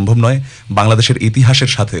লেখা সম্ভব নয়। বাংলাদেশের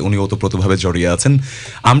ইতিহাসের সাথে উনি ওতপ্রোতভাবে জড়িয়ে আছেন।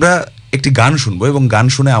 আমরা একটি গান শুনবো, এবং গান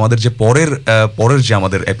শুনে আমাদের যে পরের যে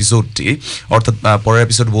আমাদের এপিসোডটি, অর্থাৎ পরের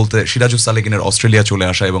এপিসোড বলতে সিরাজুস সালেকিনের অস্ট্রেলিয়া চলে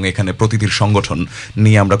আসা এবং এখানে প্রতিটির সংগঠন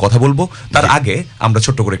নিয়ে আমরা কথা বলবো। তার আগে আমরা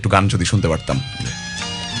ছোট্ট করে একটু গান যদি শুনতে পারতাম।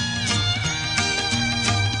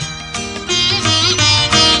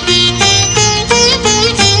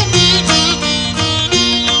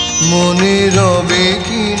 মনে রবে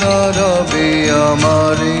কি না রবে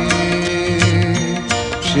আমারে,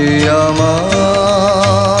 সে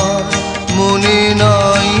আমার মনে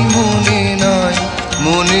নাই,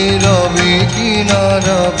 মনে রবে কি না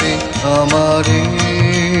রবে আমারে।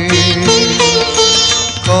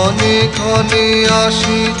 ক্ষণে ক্ষণে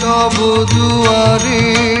আসি তব দুয়ারে,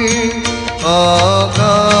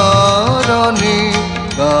 অকারণে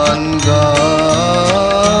গান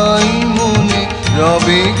গাই, মনে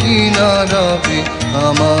রবে কি না রবে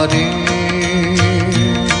আমারে।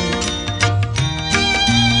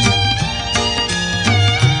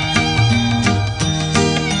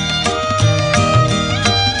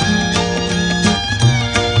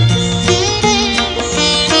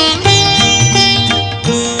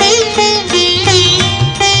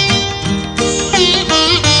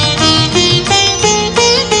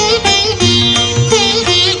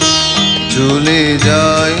 চলে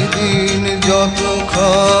যায় দিন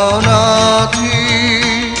যতক্ষণ আছি,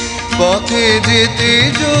 পথে যেতে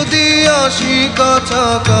যদি আসি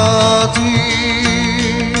কাছাকাছি,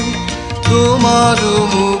 তোমার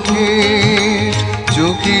মুখে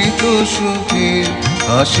চকিত সুখের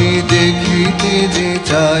হাসি দেখিতে যে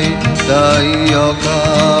চাই, তাই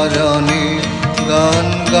অকারণে গান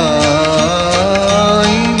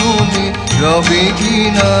গাই, মনে রবে কি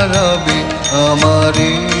না রবে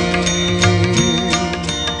আমারে।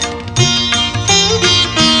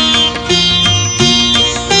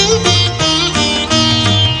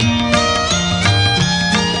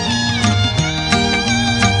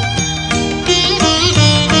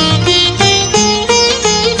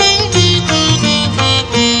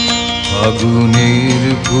 ফাগুনের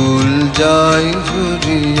ফুল যায়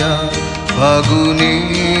ঝরিয়া,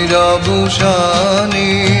 ফাগুনের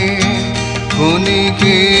অবসানে,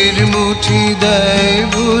 ক্ষণিকের মুঠি দেয়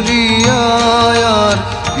ভরিয়া, আর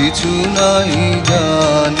কিছু নাই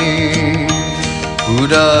জানে।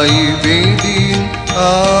 ফুরাইবে দিন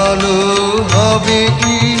আলো হবে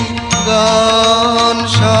কি গান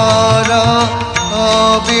সারা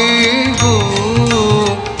হবে গো,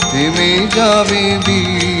 থেমে যাবে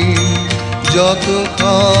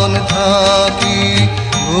যতক্ষণ থাকি,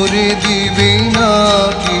 ভরে দিবে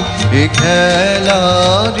নাকি এ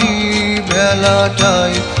খেলারি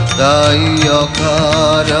বেলাটাই, তাই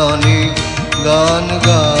অকারণে গান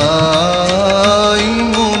গাই,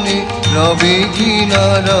 মনে রবে কি না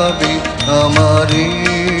রবে আমারে।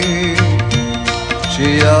 সে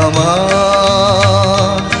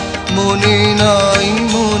আমার মনে নাই,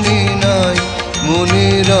 মনে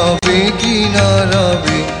রবে কি না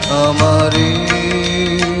রবে আমারে।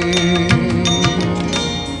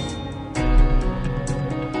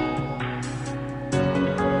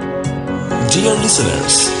 ডিয়ার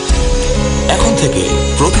লিসেনার্স, এখন থেকে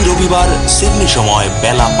প্রতি রবিবার সিডনি সময়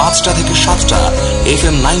বেলা 5টা থেকে 7টা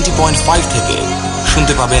FM 90.5 থেকে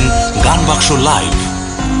শুনতে পাবেন গান বাক্স লাইভ।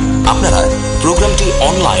 আপনারা প্রোগ্রামটি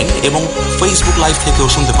অনলাইন এবং ফেসবুক লাইভ থেকেও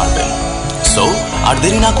শুনতে পারবেন। সো আর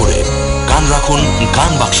দেরি না করে কান রাখুন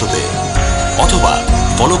গান বাক্সতে, অথবা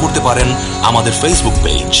ফলো করতে পারেন আমাদের Facebook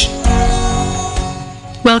page.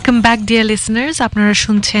 Welcome back dear listeners, আপনারা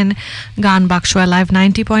শুনছেন গান বাক্স লাইভ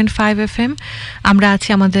 90.5 FM। আমরা আছি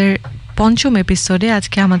আমাদের পঞ্চম এপিসোডে।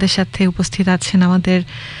 আজকে আমাদের সাথে উপস্থিত আছেন আমাদের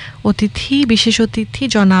বিশেষ অতিথি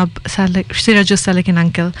জনাব সিরাজুস সালেকিন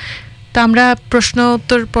আঙ্কেল। তো আমরা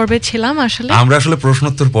প্রশ্নোত্তর পর্বে ছিলাম। আমরা আসলে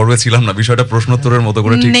প্রশ্নোত্তর পর্বে ছিলাম না, বিষয়টা প্রশ্নোত্তরের মতো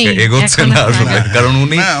করে ঠিক এগোচ্ছে না আসলে, কারণ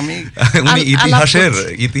উনি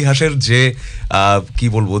ইতিহাসের যে কি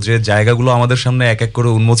বলবো, যে জায়গাগুলো আমাদের সামনে এক এক করে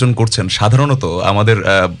উন্মোচন করছেন, সাধারণত আমাদের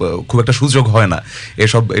খুব একটা সুযোগ হয় না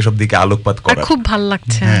এসব দিকে আলোকপাত করার। খুব ভালো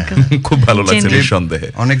লাগছে, খুব ভালো লাগছে নিঃসন্দেহে।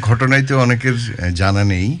 অনেক ঘটনাই তো অনেকের জানা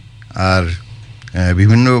নেই, আর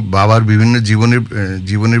বিভিন্ন বাবার বিভিন্ন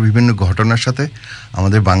জীবনের বিভিন্ন ঘটনার সাথে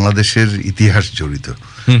আমাদের বাংলাদেশের ইতিহাস জড়িত।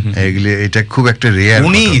 এটা খুব একটা রেয়ার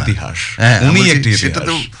ইতিহাস, সেটা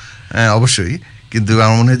তো অবশ্যই, কিন্তু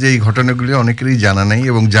আমার মনে হয় যে এই ঘটনাগুলি অনেকেরই জানা নেই,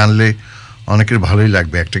 এবং জানলে অনেকের ভালোই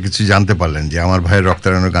লাগবে। একটা কিছু জানতে পারলেন যে আমার ভাইয়ের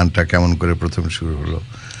রক্তারণ্য গানটা কেমন করে প্রথম শুরু হলো,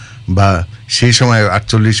 বা সেই সময়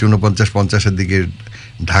 48, 49, 50-এর দিকে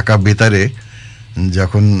ঢাকা বেতারে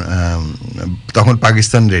তখন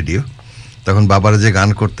পাকিস্তান রেডিও, তখন বাবারা যে গান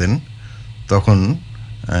করতেন, তখন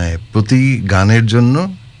প্রতি গানের জন্য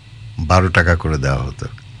 12 টাকা করে দেওয়া হতো,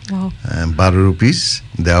 12 রুপিস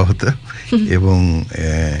দেওয়া হতো, এবং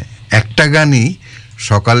একটা গানই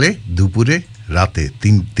সকালে, দুপুরে, রাতে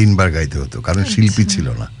তিনবার গাইতে হতো, কারণ শিল্পী ছিল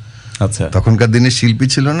না। আচ্ছা, তখনকার দিনে শিল্পী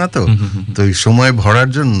ছিল না, তো এই সময় ভরার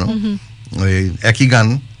জন্য ওই একই গান,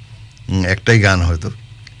 একটাই গান হয়তো,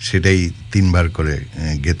 সেটাই 3বার করে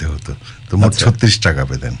গেতে হতো। তো মোট 36 টাকা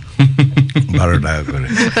পেতেন, 12 টাকা করে।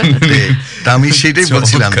 তা আমি সেটাই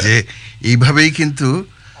বলছিলাম যে এইভাবেই কিন্তু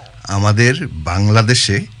আমাদের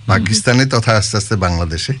বাংলাদেশে, পাকিস্তানে তথা আস্তে আস্তে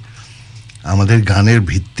বাংলাদেশে আমাদের গানের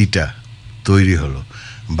ভিত্তিটা তৈরি হলো।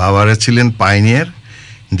 বাবারা ছিলেন পাইনিয়ার,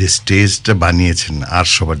 যে স্টেজটা বানিয়েছেন আর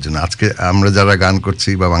সবার জন্য। আজকে আমরা যারা গান করছি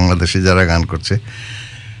বা বাংলাদেশে যারা গান করছে,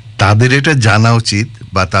 তাদের এটা জানা উচিত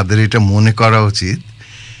বা তাদের এটা মনে করা উচিত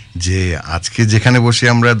যে আজকে যেখানে বসে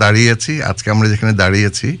আমরা দাঁড়িয়ে আছি, আমরা যেখানে দাঁড়িয়ে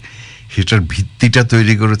আছি, সেটার ভিত্তিটা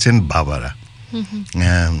তৈরি করেছেন বাবারা।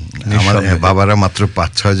 আমার বাবারা মাত্র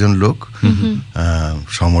 5-6 জন লোক।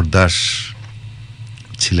 সমর দাস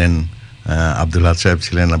ছিলেন, আব্দুল হাদ সাহেব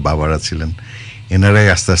ছিলেন, বাবারা ছিলেন। এনারাই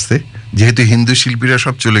আস্তে আস্তে, যেহেতু হিন্দু শিল্পীরা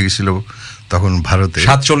সব চলে গেছিল তখন ভারতে,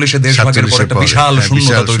 47-এ দেশভাগের পর একটা বিশাল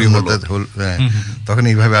শূন্যতা তৈরি হলো, তখন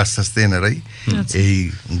এইভাবে আস্তে আস্তে এনারাই এই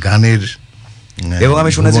গানের। এবং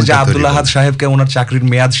আমি শুনেছি যে আব্দুল আহাদ সাহেবকে ওনার চাকরির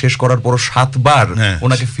মেয়াদ শেষ করার পর 7বার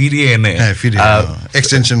ওনাকে ফিরিয়ে এনে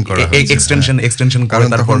এক্সটেনশন করে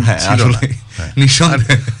তারপর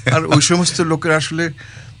নিঃসন্দেহে। আর ওই সমস্ত লোকের আসলে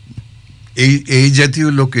এই জাতীয়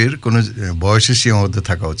লোকের কোনো বয়সের সীমাবদ্ধ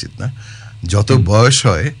থাকা উচিত না। যত বয়স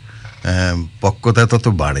হয় পক্কতা তত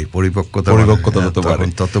বাড়ে, পরিপক্কতা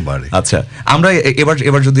তত বাড়ে। আচ্ছা, আমরা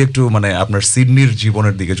এবার যদি একটু মানে আপনার সিডনির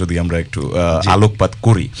জীবনের দিকে যদি আমরা একটু আলোকপাত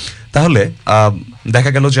করি, তাহলে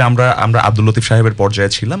দেখা গেল যে আমরা আব্দুল লতিফ সাহেবের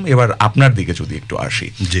পর্যায়ে ছিলাম। এবার আপনার দিকে যদি একটু আসি,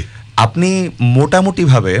 আপনি মোটামুটি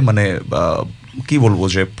ভাবে মানে কি বলবো,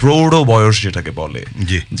 যে প্রৌঢ় বয়স যেটাকে বলে,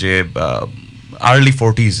 যে আর্লি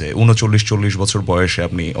 40s-এ 39-40 বছর বয়সে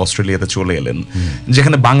আপনি অস্ট্রেলিয়াতে চলে এলেন,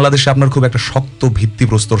 যেখানে বাংলাদেশে আপনার খুব একটা শক্ত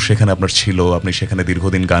ভিত্তিপ্রস্তর সেখানে আপনার ছিল। আপনি সেখানে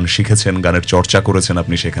দীর্ঘদিন গান শিখেছেন, গানের চর্চা করেছেন,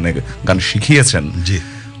 আপনি সেখানে গান শিখিয়েছেন।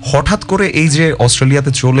 হঠাৎ করে এই যে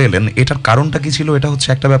অস্ট্রেলিয়াতে চলে এলেন, এটার কারণটা কি ছিল? এটা হচ্ছে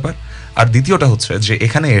একটা ব্যাপার। আর দ্বিতীয়টা হচ্ছে যে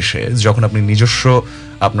এখানে এসে যখন আপনি নিজস্ব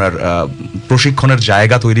আপনার প্রশিক্ষণের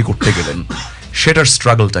জায়গা তৈরি করতে গেলেন, সেটার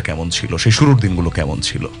স্ট্রাগলটা কেমন ছিল? সেই শুরুর দিনগুলো কেমন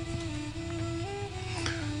ছিল?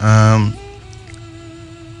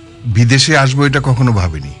 বিদেশে আসবো এটা কখনো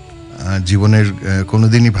ভাবিনি, জীবনের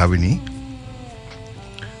কোনোদিনই ভাবিনি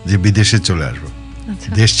যে বিদেশে চলে আসবো,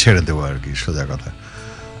 দেশ ছেড়ে দেবো আর কি, সোজা কথা।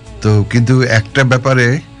 তো কিন্তু একটা ব্যাপারে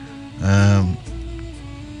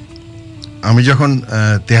আমি যখন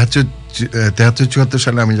 73-74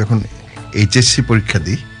 সালে আমি যখন HSC পরীক্ষা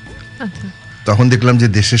দিই, তখন দেখলাম যে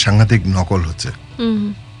দেশে সাংঘাতিক নকল হচ্ছে।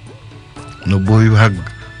 90%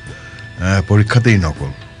 পরীক্ষাতেই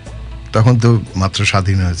নকল। তখন তো মাত্র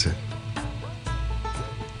স্বাধীন হয়েছে,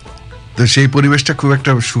 তো সেই পরিবেশটা খুব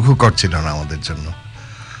একটা সুখকর ছিল না আমাদের জন্য।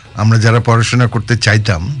 আমরা যারা পড়াশোনা করতে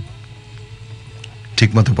চাইতাম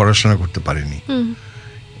ঠিকমতো পড়াশোনা করতে পারিনি।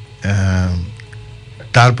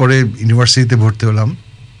 তারপরে ইউনিভার্সিটিতে ভর্তি হলাম।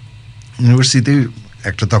 ইউনিভার্সিটিতে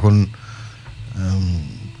একটা তখন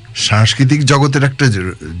সাংস্কৃতিক জগতের একটা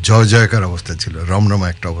জয় জয়কার অবস্থা ছিল, রমরমা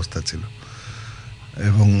একটা অবস্থা ছিল।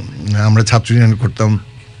 এবং আমরা ছাত্র ইউনিয়ন করতাম,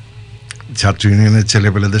 ছাত্র ইউনিয়নের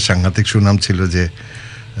ছেলেপেলেদের সাংঘাতিক সুনাম ছিল যে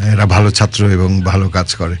এরা ভালো ছাত্র এবং ভালো কাজ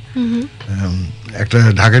করে। একটা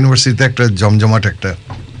ঢাকা ইউনিভার্সিটিতে একটা জমজমাট একটা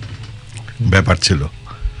ব্যাপার ছিল।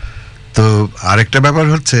 তো আরেকটা ব্যাপার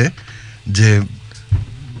হচ্ছে যে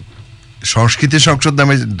সংস্কৃতি সংসদ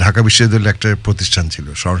নামে ঢাকা বিশ্ববিদ্যালয়ে একটা প্রতিষ্ঠান ছিল,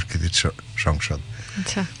 সংস্কৃতির সংসদ।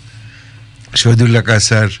 শহীদুল্লাহ কায়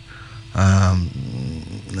sir,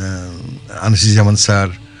 Anisuzzaman sir,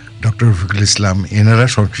 doctor Rafiqul Islam, এনারা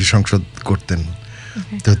সংস্কৃতি সংসদ করতেন।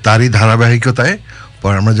 তো তারই ধারাবাহিকতায়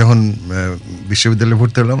পর আমরা যখন বিশ্ববিদ্যালয়ে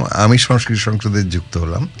ভর্তি হলাম, আমি সংস্কৃতি সংসদে যুক্ত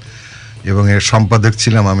হলাম এবং এর সম্পাদক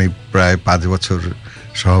ছিলাম আমি প্রায় 5 বছর,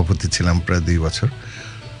 সভাপতি ছিলাম প্রায় 2 বছর।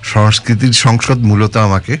 সংস্কৃতির সংসদ মূলত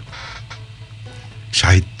আমাকে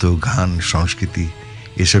সাহিত্য, গান, সংস্কৃতি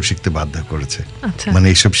এসব শিখতে বাধ্য করেছে, মানে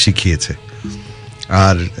এসব শিখিয়েছে।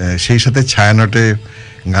 আর সেই সাথে ছায়ানটে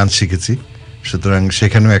গান শিখেছি, সুতরাং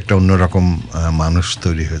সেখানেও একটা অন্যরকম মানুষ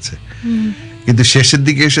তৈরি হয়েছে। কিন্তু শেষের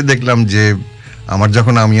দিকে এসে দেখলাম যে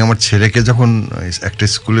আমি আমার ছেলেকে যখন একটা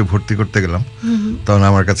স্কুলে ভর্তি করতে গেলাম, তখন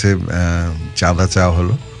আমার কাছে চাঁদা চাওয়া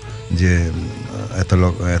হলো যে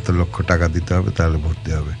এত লক্ষ টাকা দিতে হবে, তাহলে ভর্তি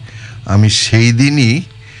হবে। আমি সেই দিনই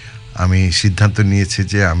আমি সিদ্ধান্ত নিয়েছি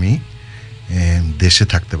যে আমি দেশে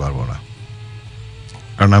থাকতে পারবো না,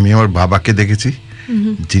 কারণ আমি আমার বাবাকে দেখেছি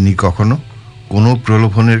যিনি কখনো কোনো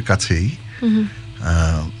প্রলোভনের কাছেই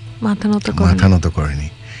মাথা নত করেনি।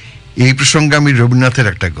 এই প্রসঙ্গে আমি রবীন্দ্রনাথের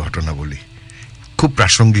একটা ঘটনা বলি, খুব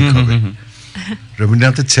প্রাসঙ্গিক হবে।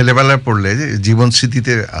 রবীন্দ্রনাথের ছেলেবেলায় পড়লে জীবন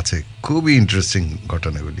স্মৃতিতে আছে, খুবই ইন্টারেস্টিং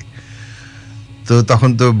ঘটনাগুলি। তো তখন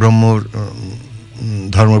তো ব্রহ্ম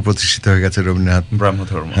ধর্ম প্রতিষ্ঠিত হয়ে গেছে, রবীন্দ্রনাথ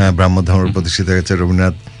ব্রাহ্ম ধর্ম প্রতিষ্ঠিত হয়ে গেছে,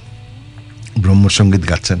 রবীন্দ্রনাথ ব্রহ্মসঙ্গীত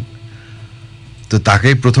গাচ্ছেন। তো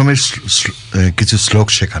তাকেই প্রথমে কিছু শ্লোক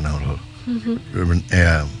শেখানো হলো,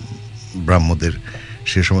 ব্রাহ্মদের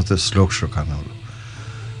সে সমস্ত শ্লোক শেখানো হলো।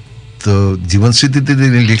 তো জীবন স্মৃতিতে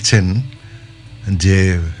তিনি লিখছেন যে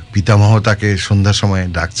পিতামহ তাকে সন্ধ্যার সময়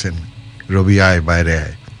ডাকছেন, রবি আয়, বাইরে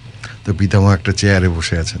আয়। তো পিতামহ একটা চেয়ারে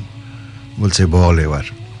বসে আছেন, বলছে বল এবার।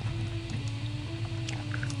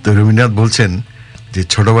 তো রবীন্দ্রনাথ বলছেন যে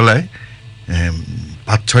ছোটবেলায়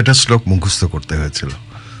 5-6টা শ্লোক মুখস্থ করতে হয়েছিল।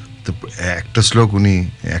 তো একটা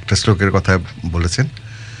শ্লোকের কথা বলেছেন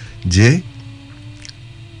যে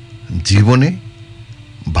জীবনে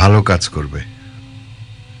ভালো কাজ করবে,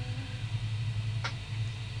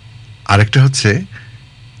 আরেকটা হচ্ছে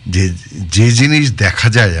যে জিনিস দেখা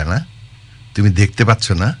যায় না, তুমি দেখতে পাচ্ছ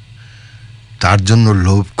না, তার জন্য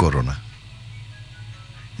লোভ করো না।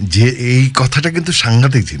 যে এই কথাটা কিন্তু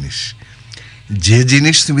সাংঘাতিক জিনিস। যে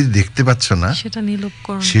জিনিস তুমি দেখতে পাচ্ছ না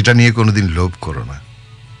সেটা নিয়ে কোনোদিন লোভ করো না।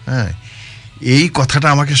 হ্যাঁ, এই কথাটা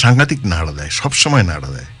আমাকে সাংঘাতিক নাড়া দেয়, সবসময় নাড়া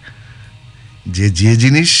দেয়। যে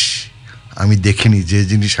জিনিস আমি দেখিনি, যে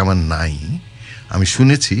জিনিস আমার নাই, আমি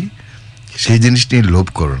শুনেছি, সেই জিনিস নিয়ে লোভ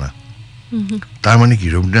করো না। তার মানে কি,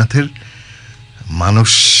 রবীন্দ্রনাথের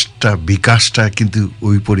মানুষটা, বিকাশটা কিন্তু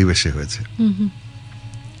ওই পরিবেশে হয়েছে।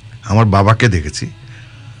 আমার বাবাকে দেখেছি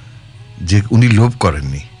যে উনি লোভ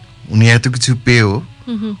করেননি, উনি এত কিছু পেয়েও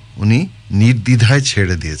উনি নির্দ্বিধায়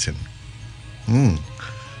ছেড়ে দিয়েছেন।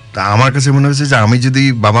 তা আমার কাছে মনে হয়েছে যে আমি যদি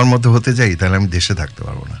বাবার মতো হতে যাই তাহলে আমি দেশে থাকতে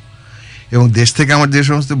পারবো না। এবং দেশ থেকে আমার যে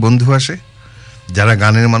সমস্ত বন্ধু আসে যারা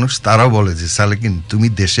গানের মানুষ, তারাও বলে যে সালেকিন তুমি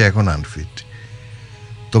দেশে এখন আনফিট,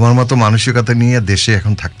 তোমার মতো মানসিকতা নিয়ে দেশে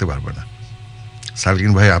এখন থাকতে পারবে না।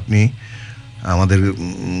 সালেকিন ভাই, আপনি আমাদের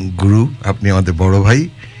গুরু, আপনি আমাদের বড় ভাই,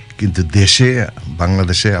 কিন্তু দেশে,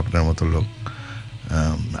 বাংলাদেশে আপনার মতো লোক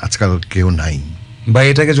আজকাল কেউ নাই। বা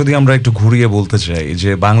এটাকে যদি আমরা একটু ঘুরিয়ে বলতে চাই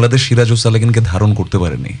যে বাংলাদেশ সিরাজুল সালেকিনকে ধারণ করতে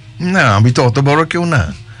পারেনি। না, আমি তো অত বড় কেউ না,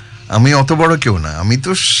 আমি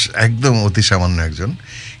তো একদম অতি সামান্য একজন।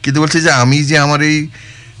 কিন্তু বলছি যে আমি যে আমার এই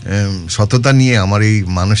সততা নিয়ে, আমার এই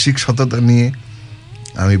মানসিক সততা নিয়ে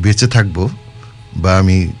আমি বেঁচে থাকবো বা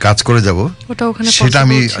আমি কাজ করে যাব, সেটা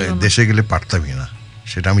আমি দেশে গেলে পারতামই না,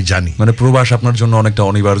 সেটা আমি জানি। মানে প্রবাস আপনার জন্য অনেকটা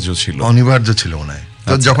অনিবার্য ছিল মনে হয়।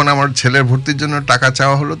 তো যখন আমার ছেলের ভর্তির জন্য টাকা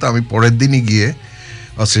চাওয়া হলো, তো আমি পরের দিনই গিয়ে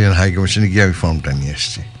অস্ট্রেলিয়ান হাই কমিশনে গিয়ে আমি ফর্মটা নিয়ে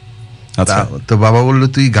এসেছি। তো বাবা বললো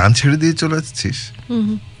তুই গান ছেড়ে দিয়ে চলে যাচ্ছিস?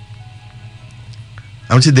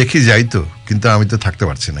 আমি দেখি যাই তো, কিন্তু আমি তো থাকতে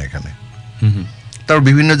পারছি না এখানে। তারপর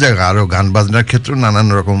বিভিন্ন জায়গায় আরো গান বাজনার ক্ষেত্রে নানান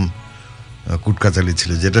রকম কুটকাচালি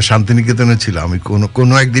ছিল, যেটা শান্তিনিকেতনে ছিল। আমি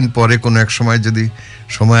কোনো একদিন পরে, কোনো এক সময় যদি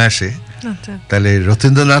সময় আসে, তাহলে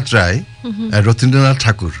রথীন্দ্রনাথ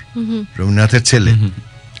ঠাকুর, রবীন্দ্রনাথের ছেলে,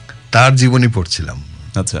 তার জীবনী পড়ছিলাম।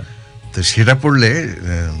 আচ্ছা, তো সেটা পড়লে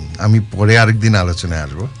আমি পরে আরেকদিন আলোচনায়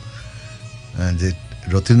আসবো, যে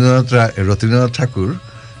রথীন্দ্রনাথ ঠাকুর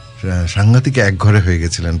সাংঘাতিক এক ঘরে হয়ে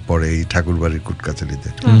গেছিলেন পরে এই ঠাকুর বাড়ির কুটকাচালিতে।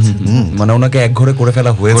 মানে ওনাকে এক ঘরে করে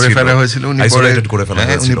ফেলা হয়েছিল। উনি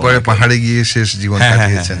পরে পাহাড়ে গিয়ে শেষ জীবন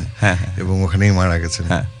কাটিয়েছেন এবং ওখানেই মারা গেছেন।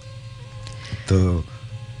 তো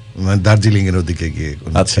দার্জিলিং এর ওদিকে গিয়ে।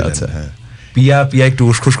 আচ্ছা আচ্ছা। পিয়া একটু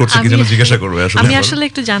উসখুস করছে, কি যেন জিজ্ঞাসা করবে। আমি আসলে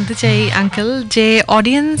একটু জানতে চাই আঙ্কেল, যে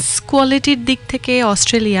অডিয়েন্স কোয়ালিটির দিক থেকে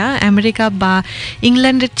অস্ট্রেলিয়া আমেরিকা বা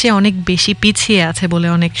ইংল্যান্ডের চেয়ে অনেক বেশি পিছিয়ে আছে বলে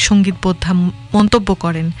অনেক সঙ্গীত বোদ্ধা মন্তব্য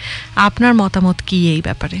করেন। আপনার মতামত কি এই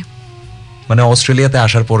ব্যাপারে? মানে অস্ট্রেলিয়াতে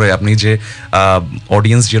আসার পরে আপনি যে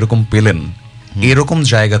অডিয়েন্স যেরকম পেলেন এরকম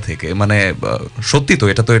জায়গা থেকে, মানে সত্যি তো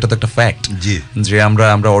এটা তো একটা ফ্যাক্ট যে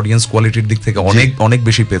আমরা অডিয়েন্স কোয়ালিটির দিক থেকে অনেক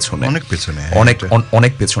বেশি পেছনে,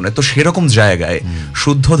 অনেক পেছনে। তো সেরকম জায়গায়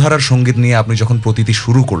শুদ্ধ ধারার সঙ্গীত নিয়ে আপনি যখন প্রতিটি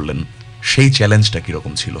শুরু করলেন, সেই চ্যালেঞ্জটা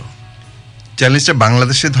কিরকম ছিল? চ্যালেঞ্জটা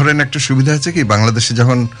বাংলাদেশে ধরেন একটা সুবিধা আছে কি,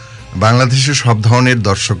 বাংলাদেশে সব ধরনের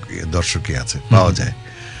দর্শকই আছে, পাওয়া যায়।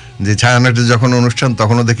 যে ছায়ানটের যখন অনুষ্ঠান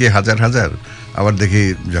তখনও দেখি হাজার হাজার, আবার দেখি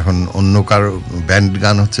যখন অন্য কারো ব্যান্ড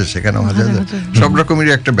গান হচ্ছে সেখানেও হাজার হাজার, সব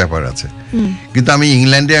রকমেরই একটা ব্যাপার আছে। কিন্তু আমি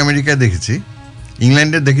ইংল্যান্ডে আমেরিকায়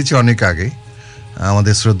দেখেছি অনেক আগে।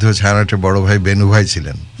 আমাদের শ্রদ্ধেয় ছায়ানটের বড় ভাই বেনু ভাই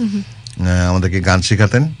ছিলেন, আমাদেরকে গান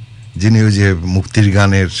শেখাতেন, যিনি ওই যে মুক্তির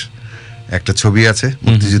গানের একটা ছবি আছে,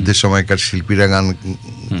 মুক্তিযুদ্ধের সময়কার শিল্পীরা গান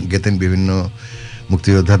গেতেন বিভিন্ন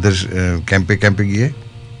মুক্তিযোদ্ধাদের ক্যাম্পে গিয়ে।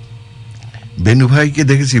 বেনু ভাইকে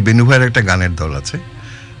দেখেছি, বেনু ভাইয়ের একটা গানের দল আছে,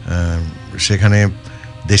 সেখানে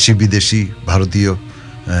দেশি বিদেশি ভারতীয়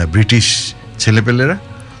ব্রিটিশ ছেলেপেলেরা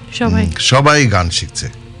সবাই গান শিখছে,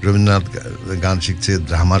 রবীন্দ্রনাথ গান শিখছে,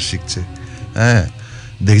 ড্রামার শিখছে। হ্যাঁ,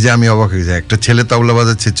 দেখি যে আমি অবাক হয়ে যাই। একটা ছেলে তবলা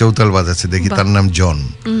বাজাচ্ছে, চৌতাল বাজাচ্ছে, দেখি তার নাম জন,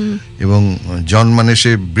 এবং জন মানে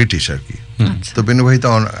সে ব্রিটিশ আর কি। তো বেনু ভাই তো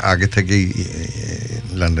আগে থেকেই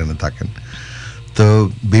লন্ডনে থাকেন। তো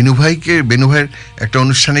বেনু ভাইয়ের একটা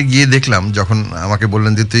অনুষ্ঠানে গিয়ে দেখলাম, যখন আমাকে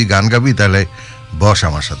বললেন যে তুই গান গাবি, তাহলে বস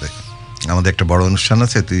আমার সাথে, আমাদের একটা বড় অনুষ্ঠান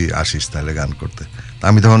আছে, তুই আসিস তাহলে গান করতে।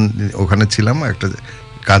 আমি তখন ওখানে ছিলাম, একটা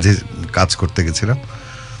কাজ করতে গেছিলাম।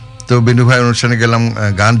 তো বেনু ভাইয়ের অনুষ্ঠানে গেলাম,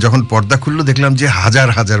 গান যখন পর্দা খুললো দেখলাম যে হাজার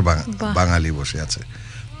হাজার বাঙালি বসে আছে।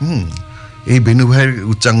 এই বেনু ভাইয়ের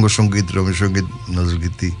উচ্চাঙ্গ সঙ্গীত, রবীন্দ্রসঙ্গীত,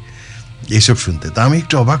 নজরুলগীতি এইসব শুনতে। তা আমি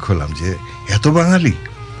একটু অবাক হলাম যে এত বাঙালি।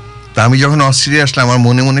 তা আমি যখন অস্ট্রেলিয়া আসলাম, আমার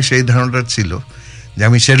মনে মনে সেই ধারণাটা ছিল যে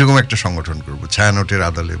আমি সেরকম একটা সংগঠন করবো, ছায়ানটের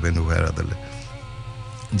আদলে, বেনু ভাইয়ের আদলে,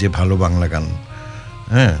 যে ভালো বাংলা গান।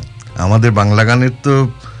 হ্যাঁ, আমাদের বাংলা গানের তো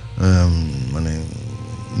মানে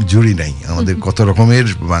জুড়ি নাই, আমাদের কত রকমের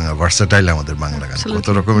ভার্সাটাইল আমাদের বাংলা গান, কত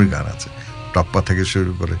রকমের গান আছে, টপ্পা থেকে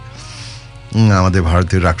শুরু করে আমাদের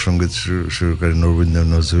ভারতীয় রাগ সঙ্গীত শুরু করে রবীন্দ্র,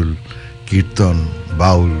 নজরুল, কীর্তন,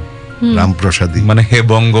 বাউল, রামপ্রসাদী, মানে হে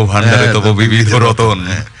বঙ্গ ভান্ডারে তব বিবিধ রতন।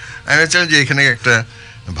 আমি চাই যে এখানে একটা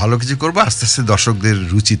ভালো কিছু করবো, আস্তে আস্তে দর্শকদের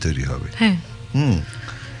রুচি তৈরি হবে।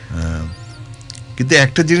 কিন্তু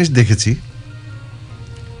একটা জিনিস দেখেছি,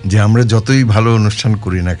 যে আমরা যতই ভালো অনুষ্ঠান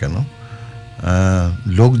করি না কেন,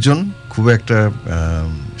 লোকজন খুব একটা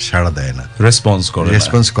সাড়া দেয় না, রেসপন্স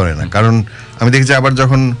করে না। কারণ আমি দেখছি আবার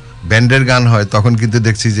যখন ব্যান্ডের গান হয় তখন কিন্তু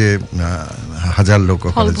দেখছি যে হাজার লোক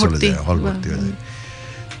ওখানে চলে যায়, হল ভর্তি হয়ে যায়।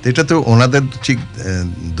 এটা তো ওনাদের ঠিক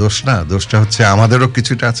দোষ না, দোষটা হচ্ছে আমাদেরও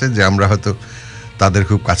কিছুটা আছে, যে আমরা হয়তো তাদের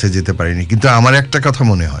খুব কাছে যেতে পারিনি। কিন্তু আমার একটা কথা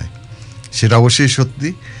মনে হয়, সেটা অবশ্যই সত্যি,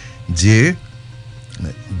 যে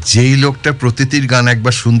যেই লোকটা প্রতিটির গান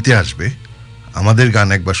একবার শুনতে আসবে, আমাদের গান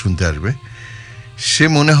একবার শুনতে আসবে, সে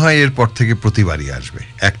মনে হয় এরপর থেকে প্রতিবারই আসবে,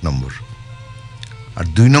 1 নম্বর। আর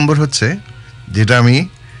 2 নম্বর হচ্ছে, যেটা আমি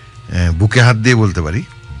বুকে হাত দিয়ে বলতে পারি,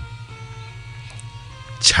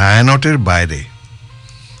 ছায়ানটের বাইরে,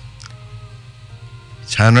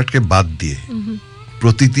 ছায়ানটকে বাদ দিয়ে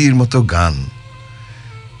প্রতিটির মতো গান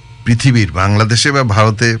পৃথিবীর, বাংলাদেশে বা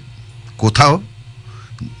ভারতে কোথাও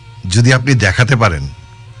যদি আপনি দেখাতে পারেন,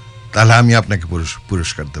 তাহলে আমি আপনাকে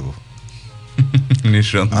পুরস্কার দেব।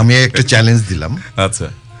 আমি একটা চ্যালেঞ্জ দিলাম, আচ্ছা,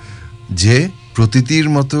 যে প্রতিটির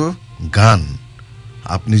মতো গান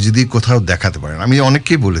আপনি যদি কোথাও দেখাতে পারেন। আমি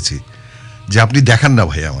অনেককেই বলেছি যে আপনি দেখান না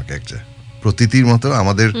ভাই আমাকে একটা প্রতিটির মতো,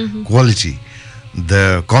 আমাদের quality, the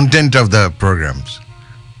content of the programs,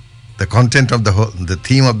 the content of the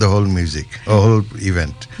theme of the whole music, whole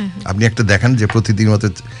event, আপনি একটা দেখান যে প্রতিদিন মতো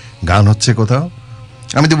গান হচ্ছে কোথাও।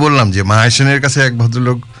 আমি তো বললাম যে মাহেশনের কাছে এক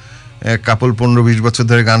ভদ্রলোক কাপল 15-20 বছর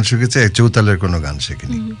ধরে গান শিখেছে, চৌতালের কোনো গান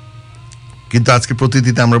শেখেনি। কিন্তু আজকে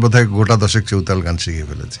প্রতিদিতে আমরা বোধহয় গোটা 10 চৌতাল গান শিখে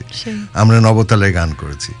ফেলেছি। আমরা নবতালে গান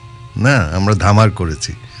করেছি, না আমরা ধামার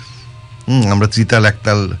করেছি, আমরা ত্রিতাল,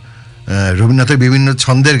 একতাল, রবীন্দ্রনাথের বিভিন্ন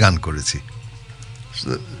ছন্দের গান করেছি।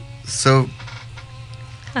 সো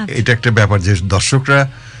এটা একটা ব্যাপার, যে দর্শকরা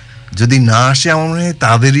যদি না আসে আমার মনে হয়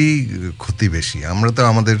তাদেরই ক্ষতি বেশি। আমরা তো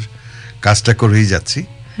আমাদের কাজটা করেই যাচ্ছি,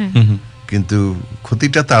 কিন্তু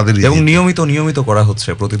ক্ষতিটা তাদেরই। এবং নিয়মিত করা হচ্ছে,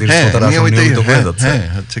 প্রতিদিন শ্রোতারা নিয়মিত হয়ে যাচ্ছে। হ্যাঁ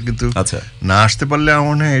হচ্ছে, কিন্তু আচ্ছা, না আসতে পারলে আমার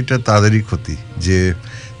মনে হয় এটা তাদেরই ক্ষতি, যে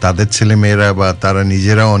তাদের ছেলে মেয়েরা বা তারা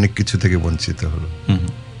নিজেরাও অনেক কিছু থেকে বঞ্চিত হলো।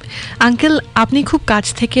 আঙ্কেল, আপনি খুব কাছ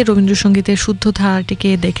থেকে রবীন্দ্রসঙ্গীতের শুদ্ধ ধারাটিকে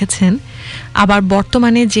দেখেছেন, আবার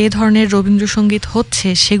বর্তমানে যে ধরনের রবীন্দ্রসঙ্গীত হচ্ছে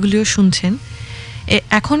সেগুলিও শুনছেন।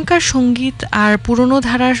 এখনকার সঙ্গীত আর পুরনো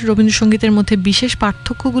ধারার রবীন্দ্রসঙ্গীতের মধ্যে বিশেষ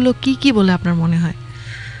পার্থক্যগুলো কি কি বলে আপনার মনে হয়?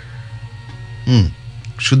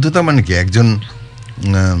 শুদ্ধতা মানে কি, একজন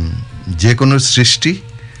যে কোনো সৃষ্টি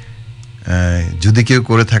যদি কেউ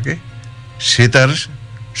করে থাকে সে তার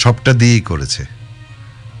সবটা দিয়েই করেছে।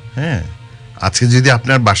 হ্যাঁ, আজকে যদি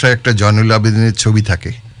আপনার বাসায় একটা জয়নুল আবেদিনের ছবি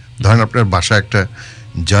থাকে, ধরেন আপনার বাসায় একটা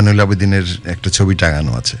জয়নুল আবেদিনের একটা ছবি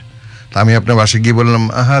টাঙানো আছে, তা আমি আপনার বাসায় গিয়ে বললাম,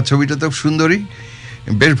 আহা ছবিটা তো সুন্দরী,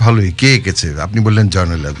 বেশ ভালোই, কে এঁকেছে? আপনি বললেন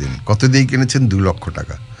জয়নুল আবেদিন। কত দিয়ে কিনেছেন? 2 লক্ষ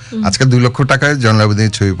টাকা। আজকে 2 লক্ষ টাকায় জয়নুল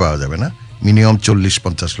আবেদিনের ছবি পাওয়া যাবে না, মিনিমাম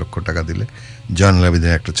 40-50 লক্ষ টাকা দিলে জয়নুল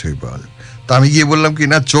আবেদিনের একটা ছবি পাওয়া যাবে। তো আমি গিয়ে বললাম কি,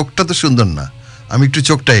 না চোখটা তো সুন্দর না, আমি একটু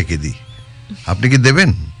চোখটা এঁকে দিই। আপনি কি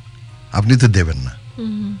দেবেন? আপনি তো দেবেন না,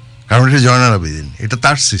 কারণ এটা জয়নুল আবেদিন, এটা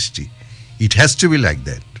তার সৃষ্টি, it has to be like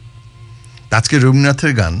that. আজকে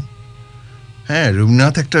রবীন্দ্রনাথের গান, হ্যাঁ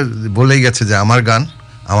রবীন্দ্রনাথ একটা বলেই গেছে যে আমার গান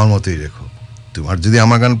আমার মতোই রেখো, তোমার যদি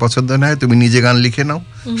আমার গান পছন্দ না হয় তুমি নিজে গান লিখে নাও,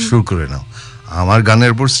 সুর করে নাও, আমার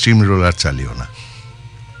গানের উপর স্ট্রিম রোলার চালিও না,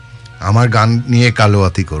 আমার গান নিয়ে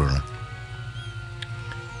কালোয়াতি করো না।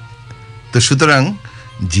 তো সুতরাং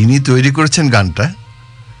যিনি তৈরি করেছেন গানটা,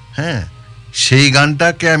 হ্যাঁ সেই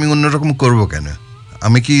গানটাকে আমি অন্যরকম করব কেন?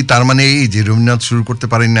 আমি কি তার মানে এই যে রবীন্দ্রনাথ শুরু করতে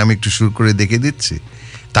পারেননি, আমি একটু শুরু করে দেখে দিচ্ছি?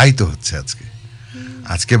 তাই তো হচ্ছে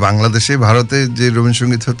আজকে বাংলাদেশে, ভারতে যে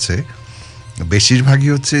রবীন্দ্রসঙ্গীত হচ্ছে বেশিরভাগই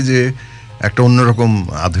হচ্ছে যে একটা অন্যরকম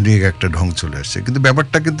আধুনিক একটা ঢং চলে আসছে, কিন্তু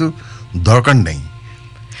ব্যাপারটা কিন্তু দরকার নেই।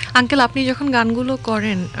 আঙ্কেল, আপনি যখন গানগুলো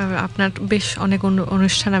করেন, আপনার বেশ অনেক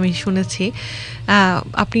অনুষ্ঠান আমি শুনেছি,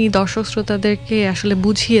 আপনি দর্শক শ্রোতাদেরকে আসলে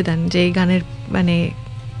বুঝিয়ে দেন যে এই গানের মানে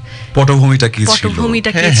পটভূমিটা কি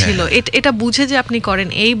ছিল, এটা বুঝে যে আপনি করেন,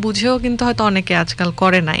 এই বুঝেও কিন্তু হয়তো অনেকে আজকাল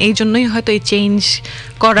করে না। এই জন্যই হয়তো এই চেঞ্জ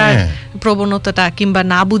করার প্রবণতাটা, কিংবা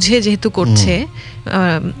না বুঝে যেহেতু করছে,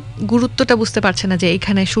 গুরুত্বটা বুঝতে পারছে না যে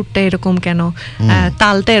এইখানে সুরটা এরকম কেন,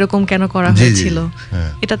 তালটা এরকম কেন করা হয়েছিল,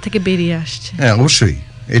 এটা থেকে বেরিয়ে আসছে। হ্যাঁ অবশ্যই,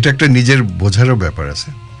 এটা একটা নিজের বোঝারও ব্যাপার আছে।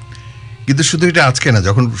 কিন্তু শুধু এটা আজকে না,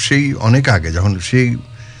 যখন সেই অনেক আগে, যখন সেই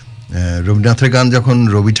রবীন্দ্রনাথের গান যখন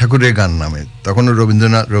রবি ঠাকুরের গান নামে, তখন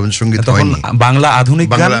রবীন্দ্রসঙ্গীত হয়নি, বাংলা আধুনিক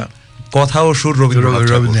গান, কথা ও সুর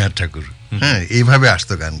রবীন্দ্রনাথ ঠাকুর, হ্যাঁ এইভাবে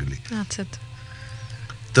আসতো গানগুলি। আচ্ছা,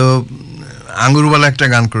 তো আঙ্গুরওয়ালা একটা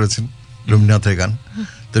গান করেছেন রবীন্দ্রনাথের গান।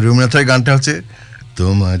 তো রবীন্দ্রনাথের গানটা হচ্ছে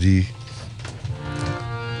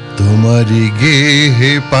তোমারি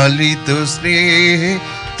গেহে পালিত স্নেহে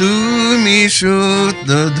তুমি শুদ্ধ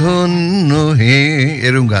ধন্য হে,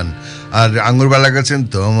 এরকম গান। আর আঙ্গুরওয়ালা গেছেন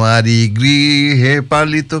তোমারি গৃহে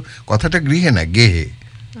পালিত, কথাটা গৃহে না গেহে,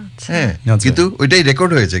 হ্যাঁ কিন্তু ওইটাই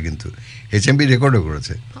রেকর্ড হয়েছে, কিন্তু HMV রেকর্ডও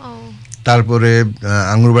করেছে। তারপরে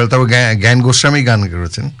আঙ্গুরওয়ালা, তারপর জ্ঞান গোস্বামী গান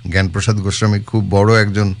করেছেন, জ্ঞানপ্রসাদ গোস্বামী খুব বড়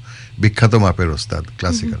একজন বিখ্যাত মাপের ওস্তাদ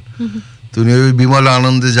ক্লাসিক্যাল। তুমি ওই বিমলা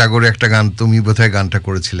আনন্দে জাগরে একটা গান, তুমি বোধহয় গানটা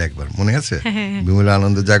করেছিলে একবার, মনে আছে? বিমলা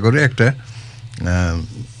আনন্দে জাগরে একটা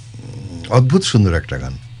অদ্ভুত সুন্দর একটা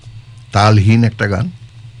গান, তালহীন একটা গান।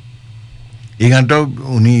 এই গানটাও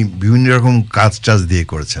উনি বিভিন্ন রকম কাজ টাজ দিয়ে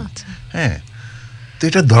করেছেন। হ্যাঁ, তো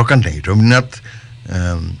এটা দরকার নেই।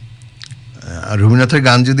 রবীন্দ্রনাথের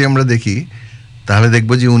গান যদি আমরা দেখি তাহলে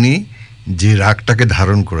দেখবো যে উনি যে রাগটাকে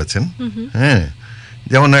ধারণ করেছেন, হ্যাঁ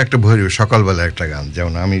যেমন একটা ভৈরব সকালবেলা একটা গান,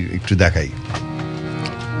 যেমন আমি একটু দেখাই,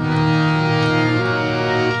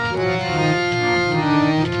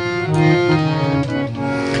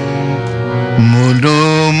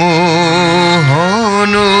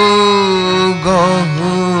 মনোমোহন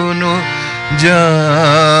গহন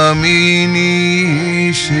যামিনী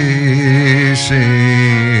শেষে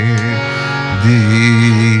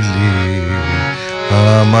দিলে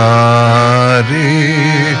আমারে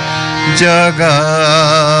জাগায়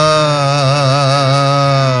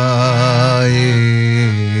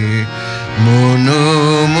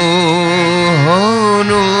মনোমোহন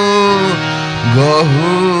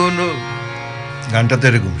গহন। গানটা তো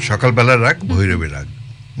এরকম, সকালবেলার রাগ ভৈরবের রাগ।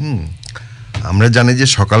 আমরা জানি যে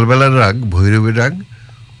সকালবেলার রাগ ভৈরবের রাগ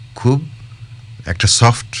খুব একটা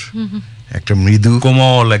সফট, একটা মৃদু,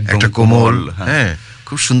 কোমল, একটা কোমল, হ্যাঁ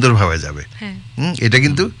খুব সুন্দরভাবে যাবে। এটা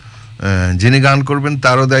কিন্তু যিনি গান করবেন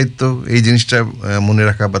তারও দায়িত্ব এই জিনিসটা মনে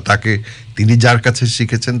রাখা, বা তাকে তিনি যার কাছে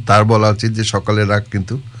শিখেছেন তার বলা উচিত যে সকালের রাগ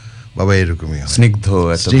কিন্তু বাবা এরকমই হয়, স্নিগ্ধ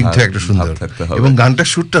একটা স্নিগ্ধ ভাব- একটা ভাব সুন্দর, থাকতে হবে। এবং গানটা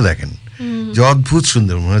সুরটা দেখেন যে অদ্ভুত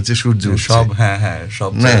সুন্দর, মনে হচ্ছে সূর্য উঠছে। সব হ্যাঁ হ্যাঁ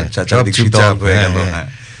সব না, চারিদিক সব শীতল চুপচাপ, হয়ে হ্যাঁ, গেল। হ্যাঁ। হ্যাঁ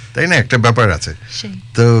তাই না, একটা ব্যাপার আছে। সেই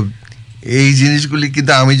তো এই জিনিসগুলি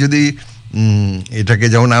কিন্তু আমি যদি এটাকে,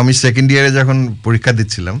 যেমন আমি সেকেন্ড ইয়ারে যখন পরীক্ষা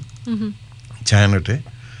দিচ্ছিলাম ছায়ানটে,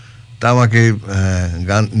 তা আমাকে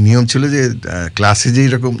গান নিয়ম ছিল যে ক্লাসে যে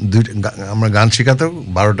এরকম আমরা গান শেখাতো,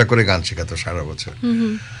 12টা করে গান শেখাতো সারা বছর।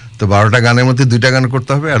 তো 12টা গানের মধ্যে 2টা গান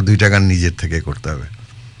করতে হবে আর 2টা গান নিজের থেকে করতে হবে।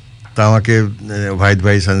 তা আমাকে ভাইদ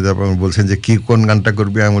ভাই সঞ্জয় বলছেন যে কি কোন গানটা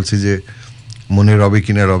করবি, আমি বলছি যে মনে রবে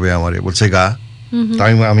কিনা রবে আমারে, বলছে গা। তা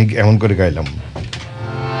আমি এমন করে গাইলাম,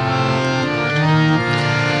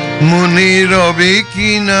 মনে রবে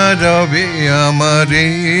কিনা রবে আমারে,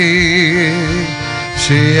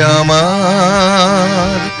 সে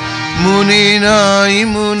আমার মনে নাই,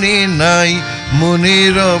 মনে নাই, মনে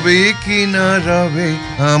রবে কিনা রবে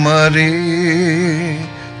আমারে।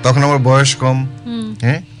 তখন আমার বয়স কম,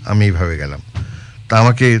 হ্যাঁ, আমি এইভাবে গেলাম। তা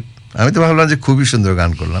আমি তো ভাবলাম যে খুবই সুন্দর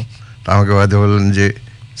গান করলাম। তা আমাকে বাদে বললেন যে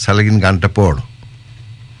সালেকিন গানটা পড়।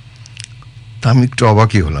 তা আমি একটু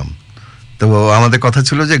অবাকই হলাম। তো আমাদের কথা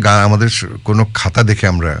ছিল যে আমাদের কোনো খাতা দেখে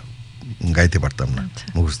আমরা গাইতে পারতাম না,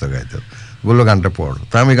 মুখস্থ গাইতে। বললো গানটা পড়।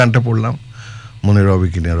 তা আমি গানটা পড়লাম, মনে রবে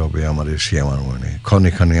কিনা রবে আমারে, সে আমার মনে ক্ষণে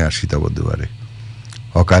ক্ষণে আসি তব দুয়ারে,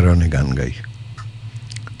 অকারণে গান গাই,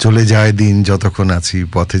 চলে যায় দিন যতক্ষণ আছি,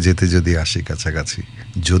 পথে যেতে যদি আসি কাছাকাছি,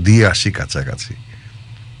 যদি আসি কাছাকাছি।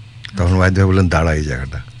 তখন ভাই বললেন দাঁড়া এই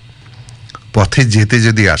জায়গাটা, পথে যেতে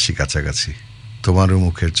যদি আসি কাছাকাছি, তোমারও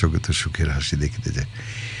মুখের চোখে তো সুখের হাসি দেখিতে যায়।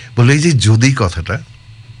 বলে এই যে যদি কথাটা,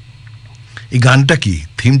 এই গানটা কি,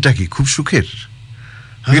 থিমটা কি, খুব সুখের,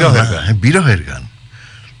 বিরহের গান। হ্যাঁ, বিরহের গান।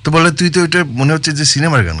 তো বলে তুই তো এটা মনে হচ্ছে যে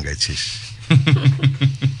সিনেমার গান গাইছিস।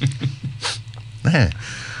 হ্যাঁ,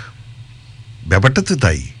 ব্যাপারটা তো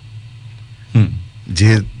তাই,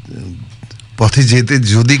 যে পথে যেতে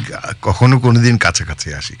যদি কখনো কোনোদিন কাছাকাছি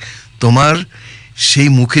আসি, তোমার সেই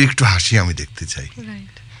মুখের একটু হাসি আমি দেখতে চাই।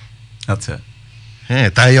 রাইট। আচ্ছা, হ্যাঁ,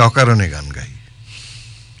 তাই অকারণে গান গাই।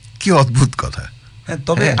 কি অদ্ভুত কথা।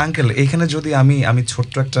 তবে আঙ্কেল এখানে যদি আমি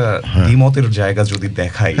ছোট্ট একটা দ্বিমতের জায়গা যদি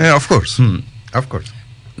দেখাই, হ্যাঁ, অফকোর্স অফকোর্স।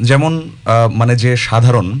 যেমন মানে যে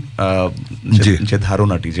সাধারণ জি। যে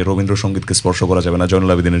ধারণাটি যে রবীন্দ্রসঙ্গীতকে স্পর্শ করা যাবে না,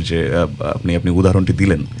 জয়নুল আবেদিনের যে আপনি উদাহরণটি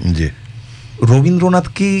দিলেন, জি, রবীন্দ্রনাথ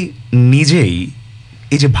কি নিজেই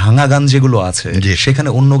এই যে ভাঙা গান যেগুলো আছে জি। সেখানে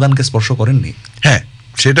অন্য গানকে স্পর্শ করেননি? হ্যাঁ,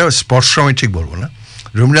 সেটা স্পর্শ আমি ঠিক বলবো না।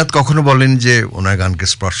 রবীন্দ্রনাথ কখনো বলেন যে ওনার গানকে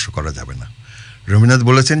স্পর্শ করা যাবে না। রবীন্দ্রনাথ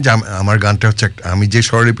বলেছেন যে আমার গানটা হচ্ছে আমি যে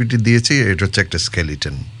স্বরলিপিটি দিয়েছি এটা হচ্ছে একটা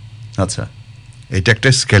স্কেলিটন। আচ্ছা, এটা একটা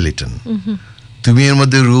স্কেলিটন। তুমি এর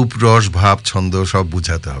মধ্যে রূপ, রস, ভাব, ছন্দ সব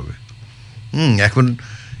বুঝাতে হবে। এখন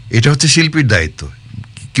এটা হচ্ছে শিল্পীর দায়িত্ব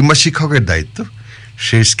কিংবা শিক্ষকের দায়িত্ব,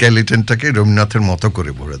 সেই স্কেলিটনটাকে রবীন্দ্রনাথের মতো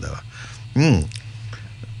করে ভরে দেওয়া।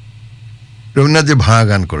 রবীন্দ্রনাথ যে ভাঙা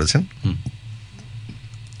গান করেছেন,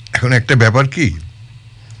 এখন একটা ব্যাপার কি,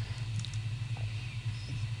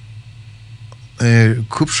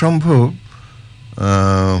 খুব সম্ভব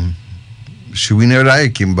সুবিনয় রায়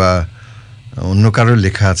কিংবা অন্য কারোর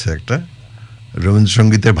লেখা আছে একটা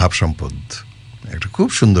রবীন্দ্রসঙ্গীতের ভাব সম্পদ, একটা খুব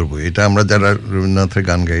সুন্দর বই। এটা আমরা যারা রবীন্দ্রনাথের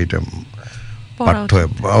গান গাই এটা পাঠ্য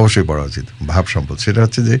অবশ্যই পড়া উচিত। ভাব সম্পদ, সেটা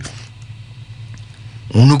হচ্ছে যে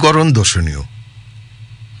অনুকরণ দোষণীয়,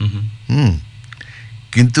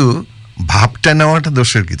 কিন্তু ভাবটা নেওয়াটা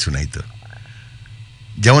দোষের কিছু নাই। তো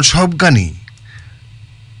যেমন সব গানই,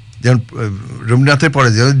 যেমন রবীন্দ্রনাথের পরে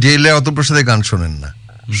জেলে অতপ্রসাদের গান শোনেন না,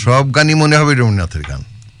 সব গানই মনে হবে রবীন্দ্রনাথের গান,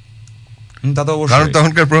 কারণ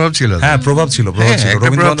তখনকার প্রভাব ছিল। হ্যাঁ, প্রভাব ছিল।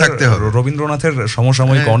 রবীন্দ্রনাথের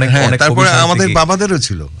সমসাময়িক অনেক অনেক। তারপরে আমাদের বাবাদেরও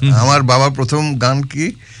ছিল। আমার বাবা প্রথম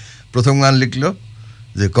গান লিখলো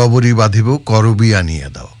যে কবরী বাঁধিব করবি আনিয়ে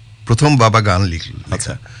দাও, প্রথম বাবা গান লিখল।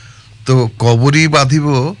 আচ্ছা, তো কবরী বাঁধিব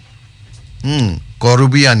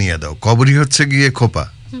করবি আনিয়ে দাও, কবরী হচ্ছে গিয়ে খোপা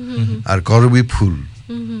আর করবি ফুল।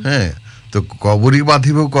 হ্যাঁ, তো কবরী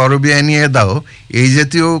বাঁধিব করবি আনিয়ে দাও, এই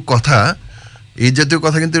জাতীয়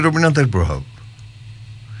কথা কিন্তু রবীন্দ্রনাথের প্রভাব।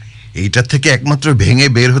 এইটার থেকে একমাত্র ভেঙে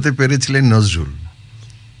বের হতে পেরেছিলেন নজরুল,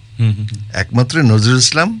 একমাত্র নজরুল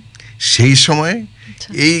ইসলাম সেই সময়।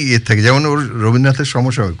 এই থেকে যেমন ওর রবীন্দ্রনাথের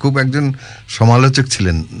সমসাময়িক খুব একজন সমালোচক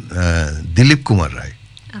ছিলেন দিলীপ কুমার রায়।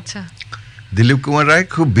 আচ্ছা, দিলীপ কুমার রায়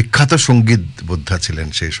খুব বিখ্যাত সঙ্গীত বোদ্ধা ছিলেন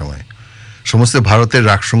সেই সময়। সমস্ত ভারতের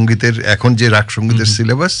রাগ সঙ্গীতের, এখন যে রাগ সঙ্গীতের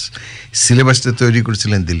সিলেবাসটা তৈরি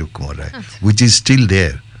করেছিলেন দিলীপ কুমার রায়, উইচ ইজ স্টিল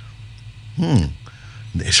দেয়ার।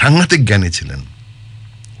 সাংঘাতিক জ্ঞানী ছিলেন।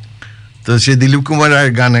 তো সে দিলীপ কুমার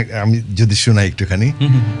রায়ের গান আমি যদি শোনাই একটুখানি,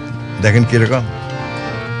 দেখেন কিরকম।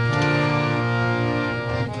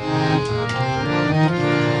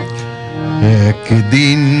 এক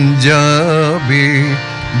একদিন যাবে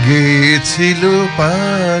গেছিল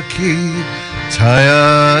পাখি ছায়া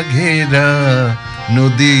ঘেরা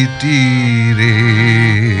নদী তীরে,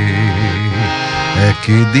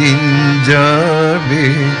 একদিন যাবে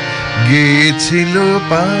গেছিল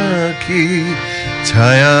পাখি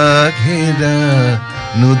ছায়া ঘেরা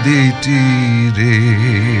নদী তীরে,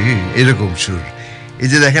 এরকম সুর। এই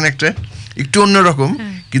যে দেখেন একটা একটু অন্যরকম,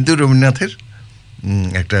 কিন্তু রবীন্দ্রনাথের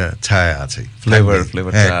একটা ছায়া আছে,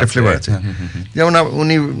 একটা ফ্লেভার আছে। যেমন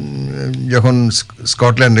উনি যখন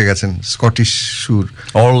স্কটল্যান্ডে গেছেন, স্কটিশ সুর,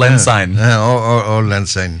 হ্যাঁ অরল্যান্ড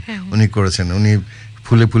সাইন উনি করেছেন, উনি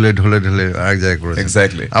ফুলে ফুলে ঢলে ঢলে আরেক জায়গায় করেছেন।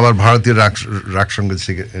 আবার ভারতীয় রাগ সঙ্গীত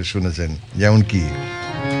শুনেছেন, যেমন কি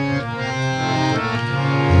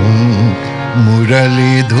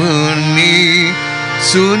মুরালি ধুনি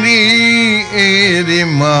सुनी एरे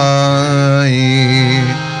माए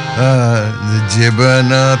जब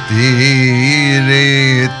बनाती रे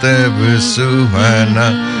तब सुहाना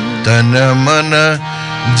तन मन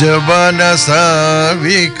जबाना सा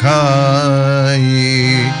विखाए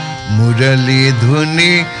मुरली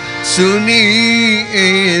धुनी सुनी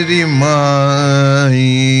एरे माए।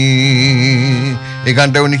 এই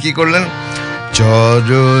গানটা উনি কি করলেন,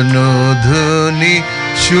 চরণ ধ্বনি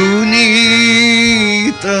শুনি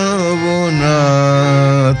তব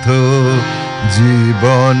নাথ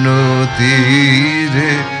জীবন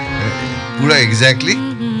তীরে, পুরা এক্স্যাক্টলি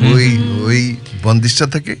ওই বন্দিশটা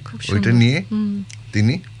থেকে ওইটা নিয়ে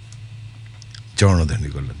তিনি চরণধ্বনি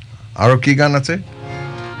করলেন। আরো কি গান আছে,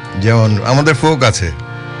 যেমন আমাদের ফোক আছে,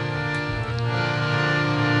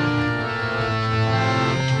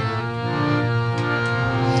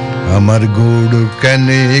 আমার গুড়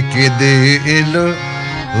কানে কেঁদে এলো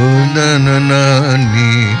ও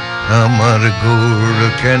নানি, আমার গুড়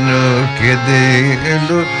কেন কেঁদে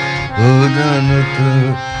এলো ও তো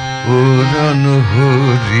ও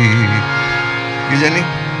হরি, কি জানি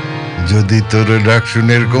যদি তোর ডাক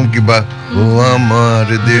শুনে এরকম, কিবা ও আমার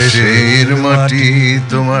দেশের মাটি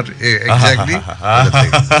তোমার, এক্স্যাক্টলি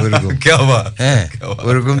হ্যাঁ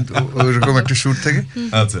ওইরকম একটা সুর থেকে।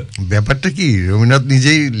 আচ্ছা, ব্যাপারটা কি রবীন্দ্রনাথ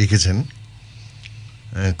নিজেই লিখেছেন,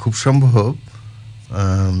 খুব সম্ভব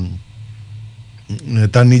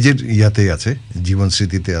তার নিজের ইয়াতে আছে, জীবন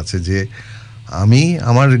স্মৃতিতে আছে, যে আমি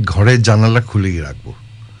আমার ঘরের জানালা খুলেই রাখবো,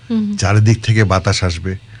 চারিদিক থেকে বাতাস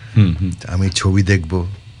আসবে, আমি ছবি দেখবো,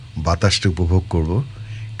 বাতাসটা উপভোগ করব,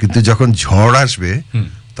 কিন্তু যখন ঝড় আসবে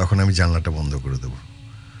তখন আমি জানলাটা বন্ধ করে দেব।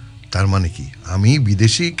 তার মানে কি, আমি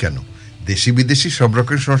বিদেশি কেন, দেশি বিদেশি সব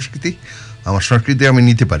রকমের সংস্কৃতি, আমার সংস্কৃতি আমি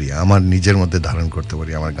নিতে পারি, আমার নিজের মধ্যে ধারণ করতে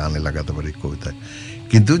পারি, আমার গানে লাগাতে পারি, কবিতায়,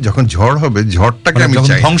 কিন্তু যখন ঝড় হবে ঝড়টাকে আমি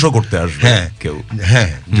চাই ধ্বংস করতে আসবে কেউ,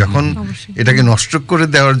 হ্যাঁ যখন এটাকে নষ্ট করে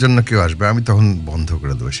দেওয়ার জন্য কেউ আসবে, আমি তখন বন্ধ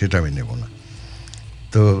করে দেবো, সেটা আমি নেব না।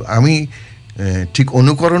 তো আমি ঠিক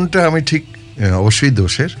অনুকরণটা আমি ঠিক অবশ্যই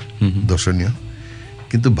দোষণীয়,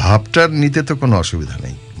 কিন্তু ভাবটা নিতে তো কোনো অসুবিধা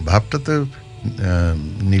নেই, ভাবটা তো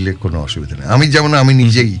নিলে কোনো অসুবিধা নেই। আমি যেমন আমি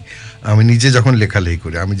নিজে যখন লেখালেখি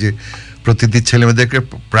করি, আমি যে প্রতিটি ছেলেমেয়েদেরকে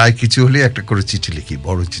প্রায় কিছু হলে একটা করে চিঠি লিখি,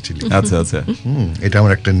 বড় চিঠি লিখি। আচ্ছা আচ্ছা, এটা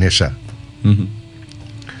আমার একটা নেশা।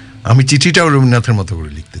 আমি চিঠিটাও রবীন্দ্রনাথের মতো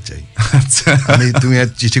করে লিখতে চাই। তুমি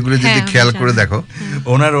চিঠিগুলো যদি খেয়াল করে দেখো,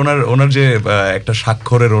 ওনার যে একটা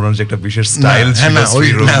স্বাক্ষরের ওনার যে একটা বিশেষ স্টাইল ছিল,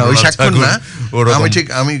 ওই স্বাক্ষর না,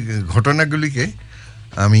 আমি ঘটনাগুলিকে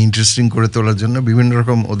আমি ইন্টারেস্টিং করে তোলার জন্য বিভিন্ন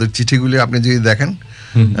রকম ওদের চিঠিগুলি আপনি যদি দেখেন,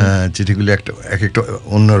 চিঠিগুলি একটা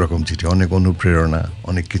অন্যরকম চিঠি, অনেক অনুপ্রেরণা,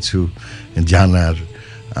 অনেক কিছু জানার,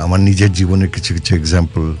 আমার নিজের জীবনের কিছু কিছু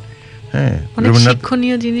এক্সাম্পল, হ্যাঁ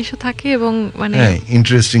শিক্ষণীয় জিনিসও থাকে এবং মানে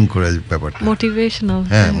ইন্টারেস্টিং করে ব্যাপারটা, মোটিভেশনাল।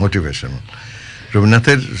 হ্যাঁ মোটিভেশনাল।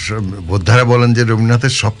 রবীন্দ্রনাথের বোদ্ধারা বলেন যে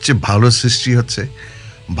রবীন্দ্রনাথের সবচেয়ে ভালো সৃষ্টি হচ্ছে,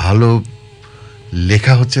 ভালো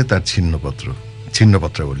লেখা হচ্ছে তার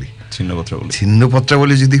ছিন্নপত্রাবলী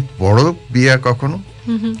যদি পড়ো বিয়া কখনো,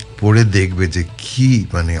 পড়ে দেখবে যে কি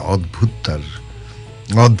মানে অদ্ভুত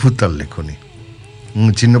তার লেখনী।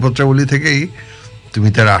 ছিন্নপত্রাবলী থেকেই তুমি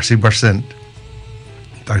তার 80%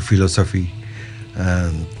 তার ফিলোসফি,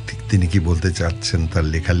 তিনি কি বলতে চাচ্ছেন, তার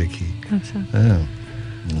লেখালেখি, হ্যাঁ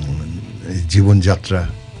জীবনযাত্রা,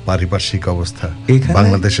 পারিপার্শ্বিক অবস্থা,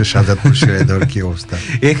 বাংলাদেশের সাজাদপুর সিরাজদহের কি অবস্থা।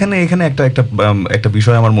 এখানে একটা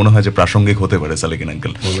বিষয় আমার মনে হয় যে প্রাসঙ্গিক হতে পারে সালেকিন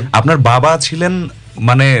আঙ্কেল। আপনার বাবা ছিলেন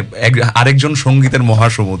মানে আরেকজন সঙ্গীতের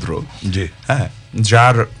মহাসমুদ্র, জি হ্যাঁ,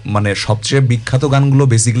 যার মানে সবচেয়ে বিখ্যাত গানগুলো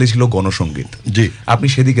বেসিক্যালি ছিল গণসঙ্গীত। জি, আপনি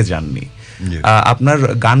সেদিকে যাননি। আপনার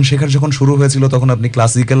গান শেখার যখন শুরু হয়েছিল তখন আপনি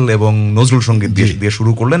ক্লাসিক্যাল এবং নজরুল সঙ্গীত দিয়ে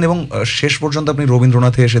শুরু করলেন এবং শেষ পর্যন্ত আপনি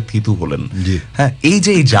রবীন্দ্রনাথে এসে থিতু হলেন। হ্যাঁ, এই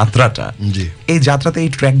যে এই যাত্রাতে এই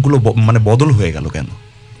ট্র্যাকগুলো মানে বদল হয়ে গেল কেন?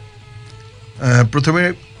 প্রথমে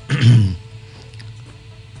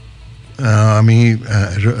আমি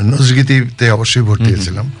নজরুলগীতিতে অবশ্যই ভর্তি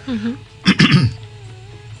হয়েছিলাম।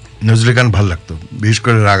 নজরুল গান ভালো লাগতো, বিশেষ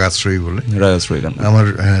করে রাগ আশ্রয়ী বলে। রাগ আশ্রয়ী গান আমার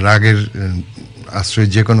রাগের আশ্রয়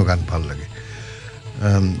যে কোনো গান ভালো লাগে।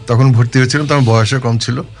 তখন ভর্তি হয়েছিলাম, তখন বয়সও কম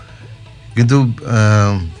ছিল। কিন্তু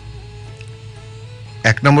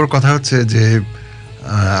এক নম্বর কথা হচ্ছে যে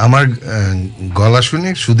আমার গলা শুনে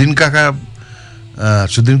সুদিন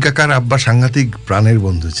কাকার আব্বা সাংঘাতিক প্রাণের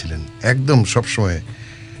বন্ধু ছিলেন, একদম সবসময়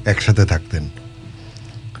একসাথে থাকতেন।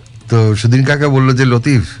 তো সুদিন কাকা বললো যে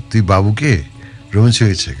লতিফ, তুই বাবুকে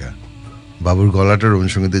রবীন্দ্রসঙ্গীত শেখা, বাবুর গলাটা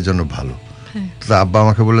রবীন্দ্রসঙ্গীতের জন্য ভালো। তো আব্বা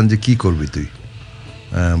আমাকে বললেন যে কি করবি তুই?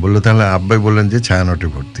 বললো তাহলে আব্বাই বললেন যে ছায়ানটে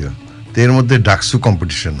ভর্তি হ। তো এর মধ্যে ডাকসু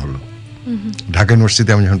কম্পিটিশন হলো ঢাকা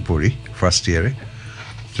ইউনিভার্সিটিতে, আমি যখন পড়ি ফার্স্ট ইয়ারে।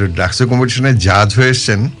 তো ডাকসু কম্পিটিশনে জাজ হয়ে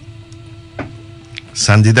এসছেন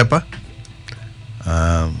সানজিদ আপা,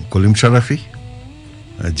 কলিম শরাফি,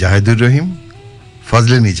 জাহেদুর রহিম,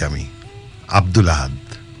 ফজলে নিজামি, আব্দুল আহাদ,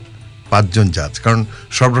 5 জন জাজ। কারণ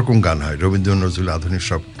সব রকম গান হয়, রবীন্দ্র নজরুল আধুনিক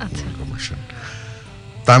সব কম্পিটিশন।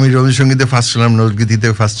 তা আমি রবীন্দ্রসঙ্গীতে ফার্স্ট হলাম, নজরুলগীতিতে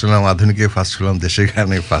ফার্স্ট হলাম, আধুনিকে ফার্স্ট হলাম, দেশের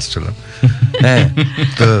গানে ফার্স্ট হলাম। হ্যাঁ,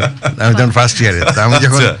 তো আমি যখন ফার্স্ট ইয়ারে, তা আমি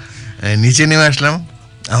যখন নিচে নেমে আসলাম,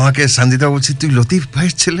 আমাকে সঞ্জিতা বলছি, তুই লতিফ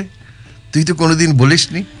ভাইয়ের ছেলে, তুই তো কোনোদিন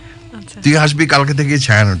বলিসনি, তুই আসবি কালকে থেকে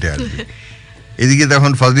ছায়ানটে আসবি। এদিকে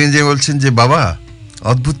তখন ফজলিন যে বলছেন যে বাবা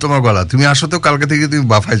অদ্ভুত তোমার গলা, তুমি আসো তো কালকে থেকে, তুমি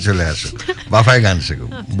বাফায় চলে আসো, বাফায় গান শেখো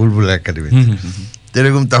বুলবুল একাডেমি।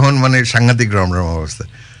 এরকম তখন মানে সাংঘাতিক রমরম অবস্থা।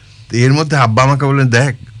 তো এর মধ্যে আব্বা আমাকে বললেন,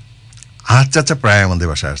 দেখ আহাদ চাচা প্রায় আমাদের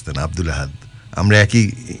বাসায় আসতেন, আব্দুল আহাদ, আমরা একই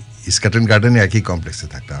স্কাটন গার্ডেনে একই কমপ্লেক্সে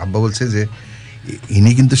থাকতাম। আব্বা বলছে যে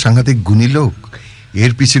ইনি কিন্তু সাংঘাতিক গুণী লোক,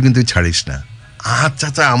 এর পিছু কিন্তু ছাড়িস না। আহাদ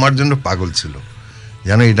চাচা আমার জন্য পাগল ছিল,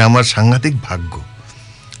 জানো, এটা আমার সাংঘাতিক ভাগ্য।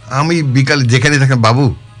 আমি বিকালে যেখানে থাকেন, বাবু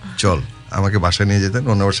চল, আমাকে বাসায় নিয়ে যেতেন।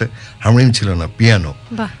 অন্য বাসায় হারমোনিয়াম ছিল না,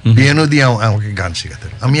 পিয়ানো দিয়ে আমাকে গান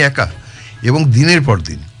শেখাতেন, আমি একা। এবং দিনের পর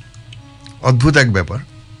দিন অদ্ভুত এক ব্যাপার,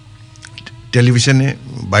 টেলিভিশনে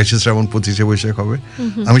 22শে শ্রাবণ 25শে বৈশাখ হবে,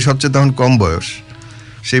 আমি সবচেয়ে তখন কম বয়স,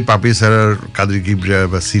 সেই পাপি স্যার, কাদের কিবরিয়া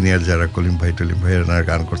বা সিনিয়র যারা টলিম ভাই এনারা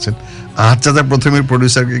গান করছেন। আহাদ চাচা প্রথমে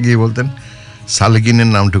প্রডিউসারকে গিয়ে বলতেন সালেকিনের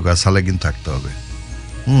নাম ঢুকা, সালেকিন থাকতে হবে।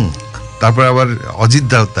 তারপর আবার অজিত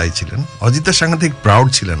দাও তাই ছিলেন, অজিত দা সাংঘাতিক প্রাউড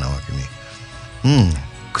ছিলেন আমাকে নিয়ে।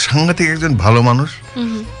 সাংঘাতিক একজন ভালো মানুষ।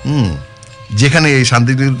 যেখানে এই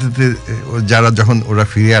শান্তিনিকেতনে যারা যখন ওরা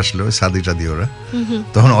ফিরে আসলো সাদিটা দিয়ে ওরা,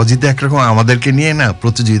 তখন অজিত একরকম আমাদেরকে নিয়ে না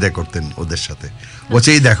প্রতিযোগিতা করতেন ওদের সাথে।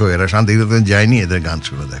 বলছেই দেখো এরা শান্তিনিকেতনে যায়নি, এদের গান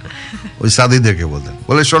শুনে দেখো। ওই সাদিদেরকে বলতেন,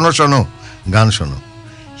 বলে শোনো শোনো গান শোনো।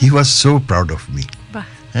 হি was so proud of me.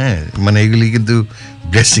 হ্যাঁ, মানে এগুলি কিন্তু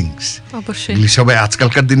ব্লেসিংস, এগুলি সবাই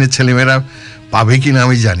আজকালকার দিনের ছেলেমেয়েরা পাবে কিনা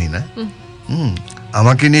আমি জানি না।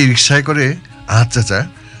 আমাকে নিয়ে রিক্সায় করে আহাদ চাচা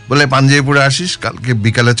বলে পাঞ্জাবিপুরে আসিস, কালকে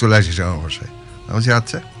বিকালে চলে আসিস আমার বাসায়। আমি বলছি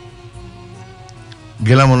আচ্ছা।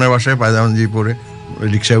 গেলাম ওনার বাসায়, পাঞ্জাবি পরে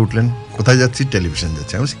রিক্সায় উঠলেন। কোথায় যাচ্ছি? টেলিভিশন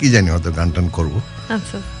যাচ্ছি। আমি কি জানি, হয়তো গান টান করবো।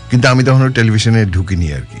 কিন্তু আমি তখন টেলিভিশনে ঢুকিনি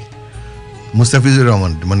আর কি। মুস্তাফিজুর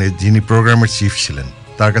রহমান, মানে যিনি প্রোগ্রামের চিফ ছিলেন,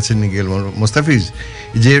 তার কাছে নিয়ে গেলাম। মুস্তাফিজ,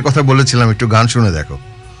 যে এর কথা বলেছিলাম একটু গান শুনে দেখো।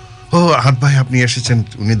 ও আহাদ ভাই আপনি এসেছেন।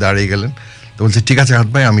 উনি দাঁড়িয়ে গেলেন। তো বলছে ঠিক আছে আহাদ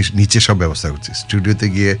ভাই, আমি নিচে সব ব্যবস্থা করছি। স্টুডিওতে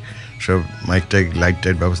গিয়ে সব মাইক টাইক লাইট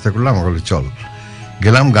টাইট ব্যবস্থা করলাম। আমার বলে চল।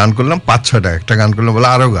 গেলাম, গান করলাম 5-6টা। একটা গান করলাম, বলে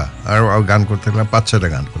আরও গান করতে গেলাম, 5-6টা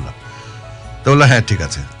গান করলাম। তো বললো হ্যাঁ ঠিক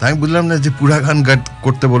আছে। তাই আমি বুঝলাম না যে পুরা গান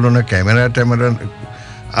করতে বললো না, ক্যামেরা ট্যামেরা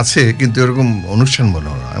আছে কিন্তু এরকম অনুষ্ঠান মনে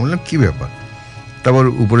হলো। আমি বললাম কী ব্যাপার। তারপর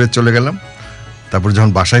উপরে চলে গেলাম। তারপর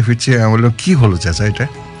যখন বাসায় ফিরছি আমি বললাম কি হলো চাচা এটা?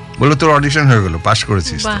 বললো তোর অডিশন হয়ে গেল, পাস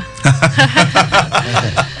করেছিস।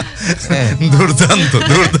 দুর্দান্ত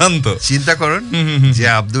দুর্দান্ত। চিন্তা করেন যে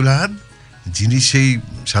আব্দুল আহাদ, যিনি সেই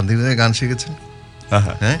শান্তিনিকেতনে গান শিখেছেন,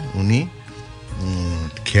 হ্যাঁ, উনি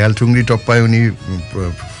খেয়াল ঠুংরি টপ্পায় উনি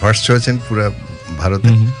ফার্স্ট হয়েছেন পুরা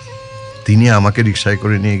ভারতে। তিনি আমাকে রিক্সায়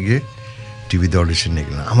করে নিয়ে গিয়ে টিভিতে অডিশন নিয়ে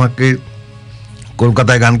গেলেন। আমাকে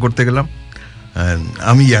কলকাতায় গান করতে গেলাম,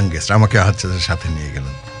 আমি ইয়াংগেস্ট, আমাকে আহাদ চাচার সাথে নিয়ে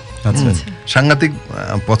গেলেন। সাংঘাতিক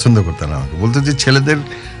পছন্দ করতেন আমাকে, বলতো যে ছেলেদের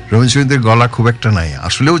রবীন্দ্রসঙ্গীতের গলা খুব একটা নাই।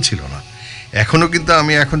 আসলেও ছিল না। এখনো কিন্তু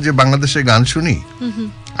আমি এখন যে বাংলাদেশে গান শুনি,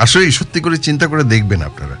 আসলে সত্যি করে চিন্তা করে দেখবেন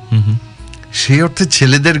আপনারা, সেই অর্থে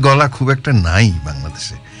ছেলেদের গলা খুব একটা নাই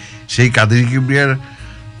বাংলাদেশে। সেই কাদের কিবরিয়ার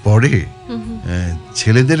পরে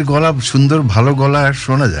ছেলেদের গলা, সুন্দর ভালো গলা আর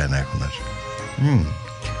শোনা যায় না এখন আর।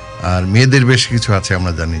 আর মেয়েদের বেশ কিছু আছে,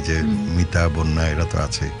 আমরা জানি যে মিতা, বন্যা, এরা তো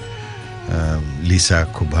আছে, লিসা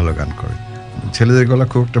খুব ভালো গান করে। ছেলেদের গলা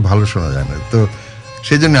খুব একটা ভালো শোনা যায় না। তো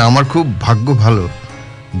সেই জন্য আমার খুব ভাগ্য ভালো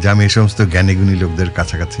যে আমি এই সমস্ত জ্ঞানীগুণী লোকদের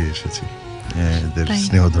কাছাকাছি এসেছি। এদের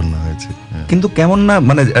স্নেহধন্য হয়েছে। কিন্তু কেমন না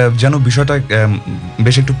মানে যেন বিষয়টা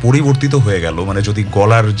বেশ একটু পরিবর্তিত হয়ে গেল, মানে যদি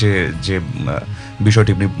গলার যে যে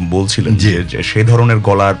বিষয়টি আপনি বলছিলেন যে সেই ধরনের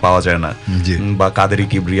গলা আর পাওয়া যায় না, বা কাদেরি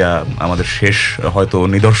কিবরিয়া আমাদের শেষ হয়তো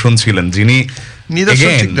নিদর্শন ছিলেন, যিনি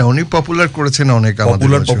উনি পপুলার করেছেন, অনেক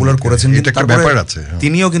পপুলার করেছেন, এটা একটা ব্যাপার আছে।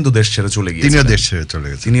 তিনিও কিন্তু দেশ ছেড়ে চলে গিয়েছেন,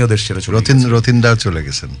 তিনিও দেশ ছেড়ে রথীন্দ্রনাথ চলে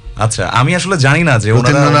গেছেন। আচ্ছা, আমি আসলে জানি না যে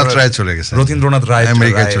রথীন্দ্রনাথ রায় চলে গেছেন, রথীন্দ্রনাথ রায়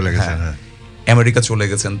আমেরিকায় চলে গেছেন, আমেরিকা চলে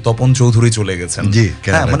গেছেন, তপন চৌধুরী চলে গেছেন,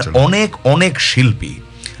 মানে অনেক অনেক শিল্পী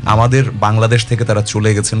আমাদের বাংলাদেশ থেকে তারা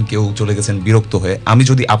চলে গেছেন। কেউ চলে গেছেন বিরক্ত হয়ে। আমি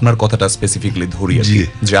যদি আপনার কথাটা স্পেসিফিকলি ধরি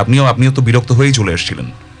যে আপনিও তো বিরক্ত হয়েই চলে এসেছিলেন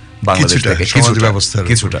বাংলাদেশ থেকে,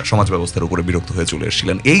 কিছুটা সমাজ ব্যবস্থার উপরে বিরক্ত হয়ে চলে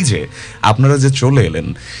এসেছিলেন। এই যে আপনারা যে চলে এলেন,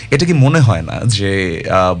 এটা কি মনে হয় না যে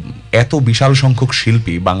এত বিশাল সংখ্যক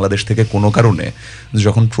শিল্পী বাংলাদেশ থেকে কোনো কারণে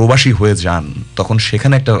যখন প্রবাসী হয়ে যান, তখন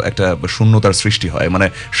সেখানে একটা শূন্যতার সৃষ্টি হয়? মানে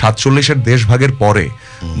 47-এর দেশভাগের পরে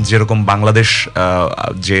যেরকম বাংলাদেশ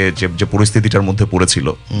যে পরিস্থিতিটার মধ্যে পড়েছিল,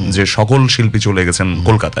 যে সকল শিল্পী চলে গেছেন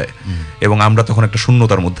কলকাতায়, এবং আমরা তখন একটা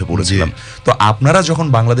শূন্যতার মধ্যে পড়েছিলাম। তো আপনারা যখন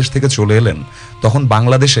বাংলাদেশ থেকে চলে এলেন, তখন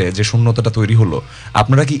বাংলাদেশে যে শূন্যতাটা তৈরি হলো,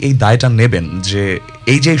 আপনারা কি এই দায়টা নেবেন যে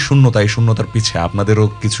এই যে শূন্যতা, এই শূন্যতার পিছে আপনাদেরও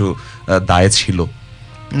কিছু দায় ছিল?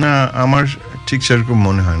 না, আমার ঠিক সেরকম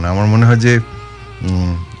মনে হয় না। আমার মনে হয় যে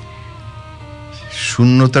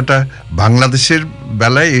শূন্যতাটা বাংলাদেশের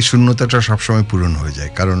বেলায় এই শূন্যতাটা সবসময় পূরণ হয়ে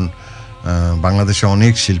যায়, কারণ বাংলাদেশে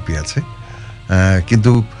অনেক শিল্পী আছে।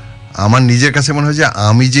 কিন্তু আমার নিজের কাছে মনে হয় যে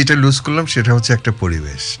আমি যেটা লুজ করলাম সেটা হচ্ছে একটা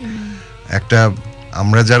পরিবেশ, একটা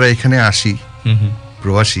আমরা যারা এখানে আসি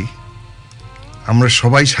প্রবাসী, আমরা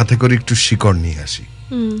সবাই সাথে করে একটু শিকড় নিয়ে আসি।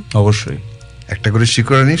 অবশ্যই একটা করে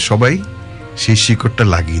শিকড় নিয়ে সবাই সেই শিকড়টা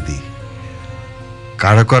লাগিয়ে দিই।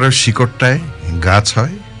 কারো কারো শিকড়টায় গাছ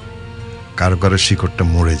হয়, কারো কারো শিকড়টা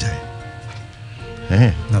মরে যায়।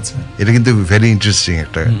 হ্যাঁ, এটা কিন্তু ভেরি ইন্টারেস্টিং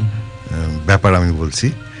একটা ব্যাপার। আমি বলছি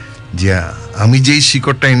যে আমি যেই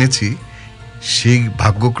শিকড়টা এনেছি, সেই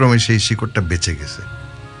ভাগ্যক্রমে সেই শিকড়টা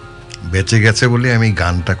বেঁচে গেছে বলে আমি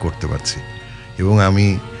গানটা করতে পারছি, এবং আমি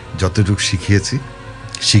যতটুকু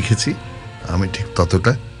শিখেছি আমি ঠিক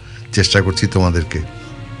ততটা চেষ্টা করছি তোমাদেরকে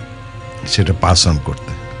সেটা পাস অন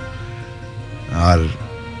করতে। আর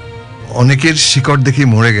অনেকের শিকড় দেখি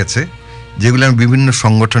মরে গেছে, যেগুলো আমি বিভিন্ন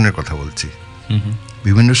সংগঠনের কথা বলছি,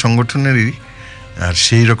 বিভিন্ন সংগঠনেরই আর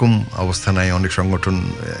সেই রকম অবস্থা নাই। অনেক সংগঠন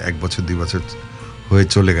 1 বছর 2 বছর হয়ে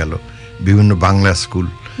চলে গেল, বিভিন্ন বাংলা স্কুল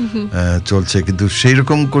চলছে, কিন্তু সেই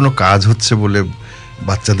রকম কোনো কাজ হচ্ছে বলে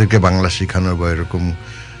বাচ্চাদেরকে বাংলা শেখানোর বা এরকম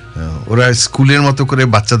ওরা স্কুলের মতো করে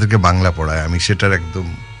বাচ্চাদেরকে বাংলা পড়ায়। আমি সেটার একদম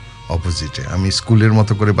অপোজিটে। আমি স্কুলের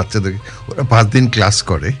মতো করে বাচ্চাদেরকে, ওরা 5 দিন ক্লাস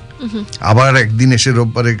করে, আবার একদিন এসে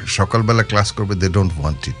রোববারে সকালবেলা ক্লাস করবে, দে ডোন্ট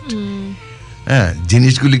ওয়ান্ট ইট। হ্যাঁ,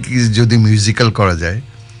 জিনিসগুলি কি যদি মিউজিক্যাল করা যায়,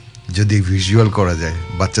 যদি ভিজুয়াল করা যায়,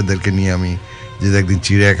 বাচ্চাদেরকে নিয়ে আমি যদি একদিন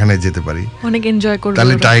চিড়িয়াখানায় যেতে পারি, অনেক এনজয় করবে,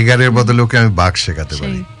 তাহলে টাইগারের বদলে ওকে আমি বাঘ শেখাতে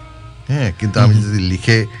পারি। হ্যাঁ, কিন্তু আমি যদি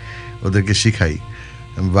লিখে ওদেরকে শিখাই,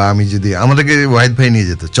 বা আমি যদি আমাদেরকে ওয়াহিদ ভাই নিয়ে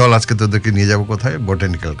যেত, চল আজকে তোদেরকে নিয়ে যাবো কোথায়,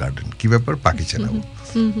 বোটানিক্যাল গার্ডেন, কি ব্যাপার, পাখি চেনাবো,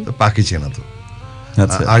 তো পাখি চেনাতো।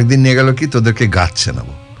 আরেকদিন নিয়ে গেল কি, তোদেরকে গাছ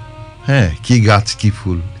চেনাবো। হ্যাঁ, কি গাছ, কি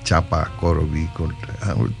ফুল, চাপা, করবি কোনটা,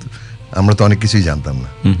 আমরা তো অনেক কিছুই জানতাম না।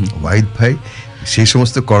 ওয়াহিদ ভাই সেই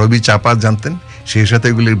সমস্ত করবি, চাপা জানতেন, সেই সাথে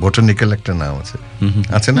এগুলির বোটানিক্যাল একটা নাম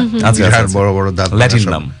আছে না, বড় বড় দাঁত, ল্যাটিন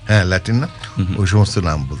নাম। হ্যাঁ, ল্যাটিন নাম, ওই সমস্ত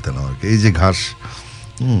নাম বলতেন আমাকে। এই যে ঘাস,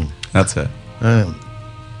 আচ্ছা, হ্যাঁ,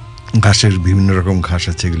 ঘাসের বিভিন্ন রকম ঘাস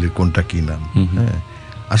আছে, এগুলির কোনটা কি নাম। হ্যাঁ,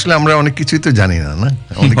 আসলে আমরা অনেক কিছুই তো জানি না,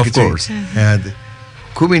 অনেক কিছু। হ্যাঁ,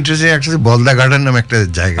 খুব ইন্টারেস্টিং একটা বলদা গার্ডেন নামে একটা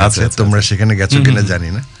জায়গা আছে, তোমরা সেখানে গেছো কিনা জানি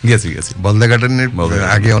না। গেছি। বলদা গার্ডেনের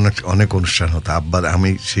আগে অনেক অনুষ্ঠান হতো, আব্বার, আমি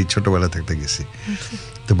সেই ছোটবেলা থাকতে গেছি।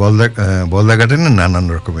 তো বলদা গার্ডেনে নানান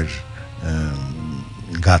রকমের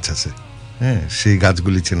গাছ আছে। হ্যাঁ, সেই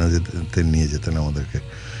গাছগুলি চেনা যেতে নিয়ে যেতেন আমাদেরকে।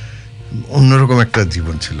 অন্যরকম একটা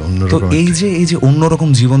জীবন ছিল, অন্যরকম। এই যে অন্যরকম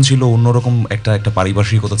জীবন ছিল, অন্যরকম একটা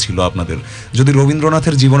পারিপার্শ্বিকতা ছিল আপনাদের। যদি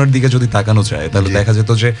রবীন্দ্রনাথের জীবনের দিকে যদি তাকানো যায়, তাহলে দেখা যেত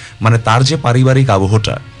যে মানে তার যে পারিবারিক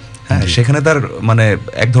আবহটা, হ্যাঁ, সেখানে তার মানে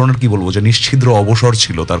এক ধরনের কি বলবো, যে নিশ্ছিদ্র অবসর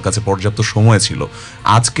ছিল, তার কাছে পর্যাপ্ত সময় ছিল।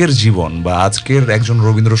 আজকের জীবন বা আজকের একজন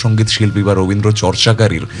রবীন্দ্রসঙ্গীত শিল্পী বা রবীন্দ্র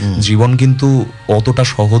চর্চাকারীর জীবন কিন্তু অতটা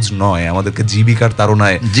সহজ নয়। আমাদেরকে জীবিকার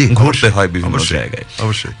তাড়নায় ঘুরতে হয় বিভিন্ন জায়গায়।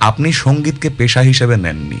 অবশ্যই আপনি সঙ্গীতকে পেশা হিসেবে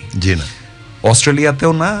নেননি। জি না,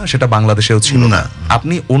 অস্ট্রেলিয়াতেও না, সেটা বাংলাদেশেও ছিল না।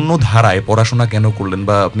 আপনি অন্য ধারায় পড়াশোনা কেন করলেন,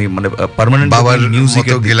 বা আপনি মানে পার্মানেন্ট বাবার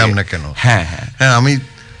মিউজিকে গেলাম না কেন? হ্যাঁ, আমি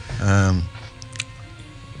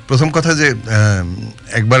প্রথম কথা যে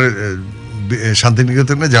একবার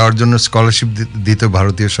শান্তিনিকেতনে যাওয়ার জন্য স্কলারশিপ দিত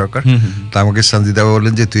ভারতীয় সরকার, তা আমাকে সঞ্জিতা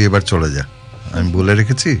বললেন যে তুই এবার চলে যা। আমি বলে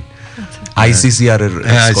রেখেছি, ICCR এর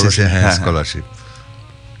স্কলারশিপ।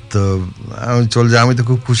 তো আমি চলে যাই, আমি তো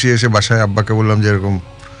খুব খুশি। এসে বাসায় আব্বাকে বললাম যে এরকম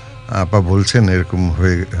আপা বলছেন এরকম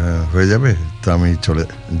হয়ে যাবে, তো আমি চলে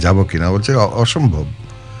যাব কিনা। বলছে অসম্ভব,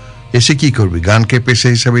 এসে কি করবি, গানকে পেশা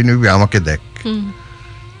হিসাবে নিবি, আমাকে দেখ।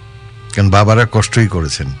 কারণ বাবারা কষ্টই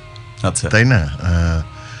করেছেন, আচ্ছা তাই না?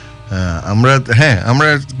 আমরা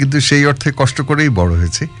কিন্তু সেই অর্থে কষ্ট করেই বড়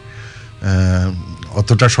হয়েছি।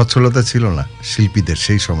 অতটা সচ্ছলতা ছিল না শিল্পীদের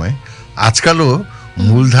সেই সময়। আজকালও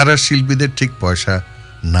মূলধারার শিল্পীদের ঠিক পয়সা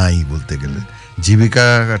নাই বলতে গেলে,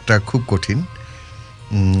 জীবিকাটা খুব কঠিন।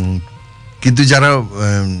 কিন্তু যারা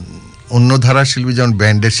অন্য ধারার শিল্পী, যেমন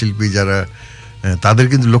ব্যান্ডের শিল্পী যারা, তাদের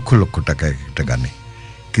কিন্তু লক্ষ লক্ষ টাকা একটা গানে।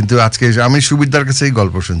 কিন্তু আজকে আমি সুবীরদার কাছে এই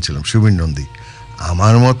গল্প শুনছিলাম, সুবীর নন্দী।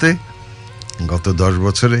 আমার মতে গত 10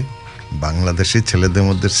 বছরে বাংলাদেশের ছেলেদের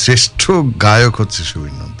মধ্যে শ্রেষ্ঠ গায়ক হচ্ছে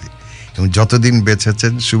সুবীর নন্দী, এবং যতদিন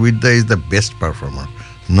বেঁচেছেন সুবীরদা is the best performer,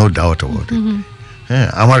 no doubt about it. হ্যাঁ,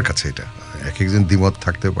 আমার কাছে এটা, এক একজন দ্বিমত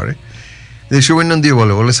থাকতে পারে। সুবীর নন্দী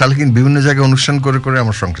বলে সালেকিন বিভিন্ন জায়গায় অনুষ্ঠান করে করে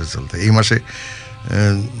আমার সংসার চলতে, এই মাসে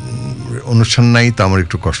অনুষ্ঠান নাই তো আমার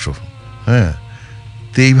একটু কষ্ট। হ্যাঁ,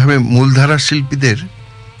 তো এইভাবে মূলধারার শিল্পীদের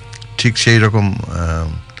ঠিক সেই রকম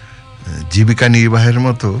জীবিকা নির্বাহের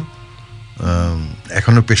মতো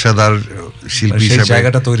এখনো পেশাদার শিল্পী হিসেবে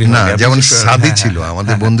না। যেমন সাদি ছিল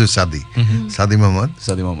আমাদের বন্ধু, সাদি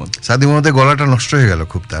মোহাম্মদের গলাটা নষ্ট হয়ে গেল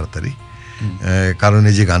খুব তাড়াতাড়ি, কারণ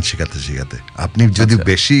এই যে গান শেখাতে আপনি যদি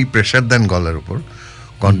বেশি প্রেশার দেন গলার উপর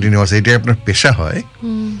কন্টিনিউয়াস, এটাই আপনার পেশা হয়,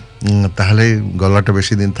 তাহলে গলাটা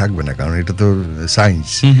বেশি দিন থাকবে না। কারণ এটা তো সায়েন্স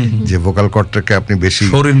যে ভোকাল কর্ডটাকে আপনি বেশি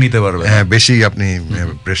শরীর নিতে পারবে, হ্যাঁ, বেশি আপনি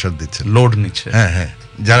প্রেশার দিচ্ছেন, লোড নিচ্ছে। হ্যাঁ,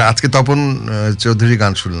 যারা আজকে তপন চৌধুরী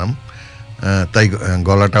গান শুনলাম, তাই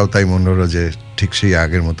গলাটাও তাই মনে হলো যে ঠিক সেই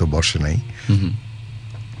আগের মতো বসে নাই।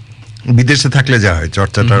 বিদেশে থাকলে যা হয়,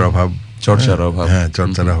 চর্চার অভাব,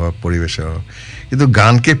 পরিবেশের অভাব। কিন্তু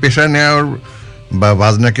গানকে পেশা নেওয়ার বা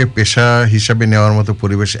বাজনাকে পেশা হিসাবে নেওয়ার মতো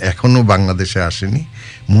পরিবেশ এখনো বাংলাদেশে আসেনি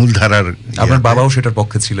মূলধারার। আপনার বাবাও সেটার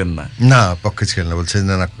পক্ষে ছিলেন না? পক্ষে ছিলেন না, বলছেন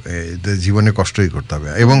না জীবনে কষ্টই করতে হবে।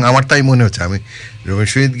 এবং আমার তাই মনে হচ্ছে, আমি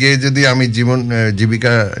রবীন্দ্রসঙ্গীত গিয়ে যদি আমি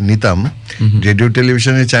জীবিকা নিতাম, রেডিও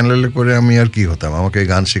টেলিভিশনের চ্যানেলে করে আমি আর কি হতাম, আমাকে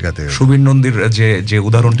গান শেখাতে হবে। সুবীর নন্দীর যে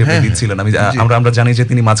উদাহরণটি আপনি দিচ্ছিলেন, আমরা জানি যে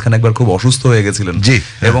তিনি মাঝখানে একবার খুব অসুস্থ হয়ে গেছিলেন,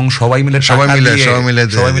 এবং সবাই মিলে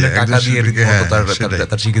টাকা দিয়ে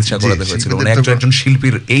তার চিকিৎসা করাতে হয়েছিল। মানে একজন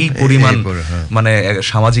শিল্পীর এই পরিমাণ মানে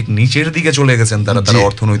সামাজিক নিচের দিকে চলে গেছেন তারা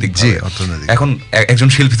অর্থনৈতিক। এখন একজন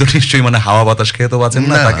শিল্পী তো নিশ্চয়ই মানে হাওয়া বাতাস খেয়ে তো বাঁচেন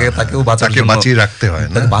না, তাকেও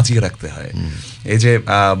বাঁচিয়ে রাখতে হয়। এই যে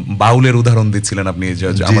বাউলের উদাহরণ দিচ্ছিলেন আপনি,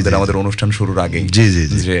 আমাদের অনুষ্ঠান শুরুর আগেই,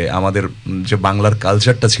 যে আমাদের যে বাংলার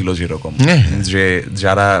কালচারটা ছিল যেরকম, যে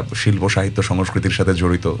যারা শিল্প সাহিত্য সংস্কৃতির সাথে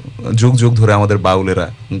জড়িত, যুগ যুগ ধরে আমাদের বাউলেরা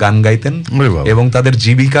গান গাইতেন এবং তাদের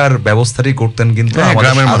জীবিকার ব্যবস্থাটি করতেন কিন্তু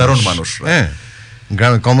আমাদের সাধারণ মানুষ।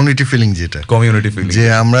 গ্রামে কমিউনিটি ফিলিং, যে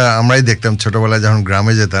আমরাই দেখতাম ছোটবেলায় যখন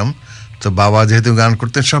গ্রামে যেতাম, তো বাবা যেহেতু গান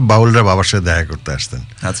করতেন, সব বাউলরা বাবার সাথে দেখা করতে আসতেন।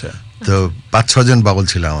 আচ্ছা, তো 5-6 জন বাউল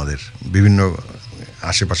ছিল আমাদের বিভিন্ন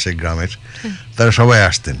আশেপাশে গ্রামের, তারা সবাই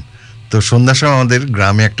আসতেন। তো সন্ধ্যার সময় আমাদের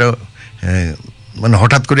গ্রামে একটা মানে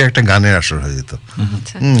হঠাৎ করে একটা গানের আসর হয়ে যেত।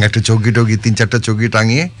 একটা চৌকি 3-4টা চৌকি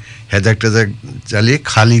টাঙিয়ে হেজাক টেজাক চালিয়ে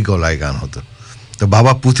খালি গলায় গান হতো। তো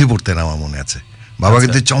বাবা পুঁথি পড়তেন, আমার মনে আছে। বাবা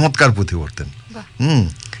কিন্তু চমৎকার পুঁথি পড়তেন।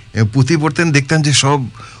 পুঁথি পড়তেন, দেখতেন যে সব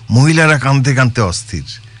মহিলারা কাঁদতে কাঁদতে অস্থির,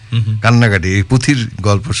 কান্নাকাটি, এই পুঁথির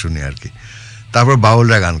গল্প শুনে আর কি। তারপর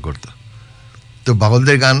বাউলরা গান করতো। তো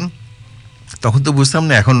বাউলদের গান তখন তো বুঝতাম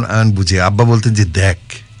না, এখন বুঝি। আব্বা বলতেন যে দেখ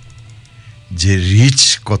যে রিচ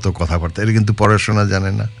কত কথাবার্তা, এটা কিন্তু পড়াশোনা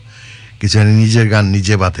জানে না কিছু, নিজের গান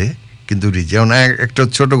নিজে বাঁধে কিন্তু রিচ। যেমন একটা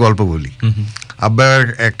ছোট গল্প বলি, আব্বা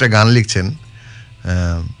একটা গান লিখছেন,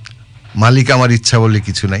 মালিক আমার ইচ্ছা বলে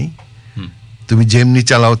কিছু নাই, তুমি যেমনি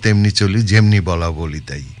চালাও তেমনি চলি, যেমনি বলাও বলি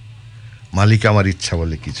তাই, মালিক আমার ইচ্ছা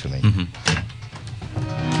বলে কিছু নাই।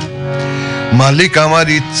 মালিক আমার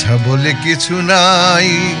ইচ্ছা বলে কিছু নাই,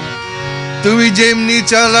 তুমি যেমনি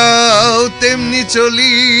চালাও তেমনি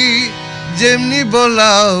চলি, যেমনি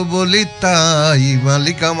বলাও বলি তাই,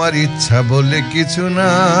 মালিক আমার ইচ্ছা বলে কিছু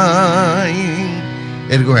নাই।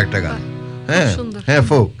 এরকম একটা গান, হ্যাঁ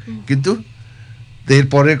ফোক। কিন্তু এর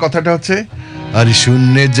পরের কথাটা হচ্ছে, আর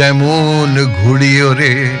শূন্যে যেমন ঘুড়ি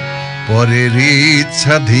ওরে পরের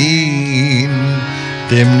ইচ্ছাধীন,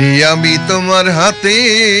 তেমনি আমি তোমার হাতে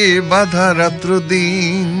বাঁধা রাত্র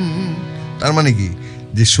দিন। তার মানে কি,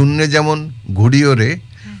 যে শূন্যে যেমন ঘুড়ি ওরে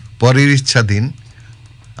পরের ইচ্ছাধীন,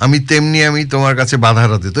 আমি তেমনি আমি তোমার কাছে বাঁধা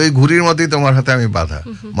রাতে, তো এই ঘুড়ির মতোই তোমার হাতে আমি বাঁধা,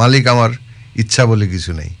 মালিক আমার ইচ্ছা বলে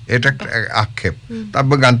কিছু নেই, এটা একটা আক্ষেপ।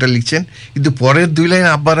 তারপর গানটা লিখছেন, কিন্তু পরের 2 লাইন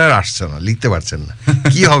আব্বার আর আসছে না, লিখতে পারছেন না,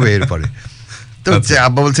 কি হবে এরপরে। তো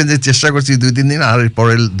আব্বা বলছেন যে চেষ্টা করছি 2-3 দিন, আর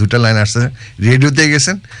পরের 2টা লাইন আসছে না। রেডিওতে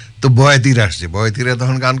গেছেন তো বয়াতির আসছে, বয়াতিরা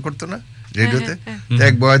তখন গান করতো না রেডিওতে, তো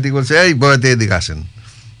এক বয়াতি বলছে এই বয়াতি এদিকে আসেন,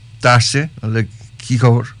 তা আসছে, বলে কি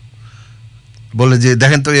খবর, বলে যে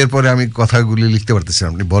দেখেন তো এরপরে আমি কথাগুলি লিখতে পারতেছি,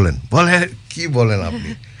 আপনি বলেন। বলে কি বলেন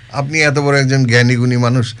আপনি এত বড় একজন জ্ঞানী গুণী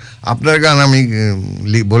মানুষ, আপনার গান আমি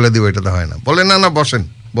বলে দিব, এটা তো হয় না। বলে না বসেন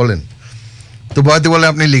বলেন। তো বয়াতি বলে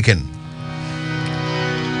আপনি লিখেন।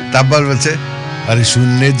 তারপর বলছে আরে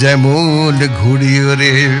শূন্যে যেমন ঘুরি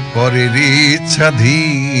রে পরের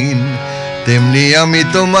ইচ্ছাধীন, তেমনি আমি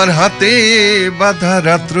তোমার হাতে বাঁধা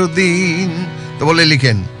রাত্র দিন। তো বলে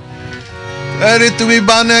লিখেন, আরে তুমি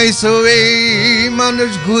বানাইছো এই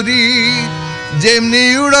মানুষ ঘুরি, যেমনি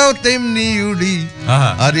উড়াও তেমনি উড়ি,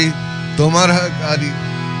 আরে তোমার আরে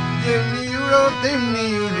যেমনি উড়াও তেমনি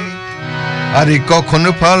উড়ি, আরে কখনো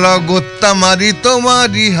ফালা গোত্তা মারি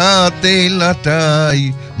তোমারই হাতে লাটাই,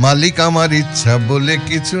 মালিক আমার ইচ্ছা বলে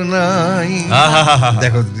কিছু নাই।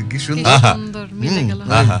 দেখো কি সুন্দর,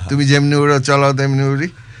 তুমি যেমনি উড়ো চলাও তেমনি উড়ি,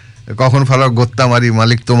 কখন ফালা গোত্তা মারি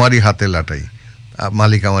মালিক তোমারই হাতে লাটাই,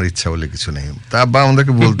 মালিক আমার ইচ্ছা বলে কিছু নেই। তা আব্বা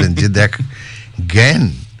আমাদেরকে বলতেন যে দেখ জ্ঞান,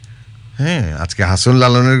 হ্যাঁ আজকে হাসন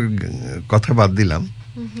লালনের কথা বাদ দিলাম,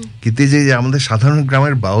 কিন্তু যে আমাদের সাধারণ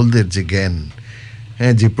গ্রামের বাউলদের যে জ্ঞান,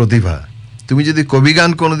 হ্যাঁ যে প্রতিভা, তুমি যদি কবি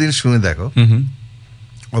গান কোনোদিন শুনে দেখো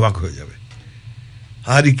অবাক হয়ে যাবে।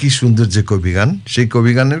 আর কি সুন্দর যে কবি গান, সেই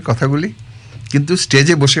কবি গানের কথাগুলি কিন্তু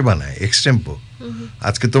স্টেজে বসে বানায় এক্সটেম্পো।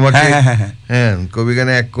 আজকে তোমাকে হ্যাঁ কবি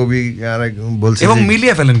গানে এক কবি আর বলছে এবং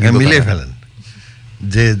মিলিয়ে ফেলেন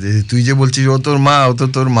যে তুই যে বলছিস ও তোর মা, ও তো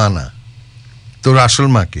তোর মা না, তোর আসল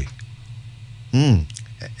মাকে।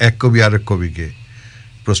 এক কবি আরেক কবিকে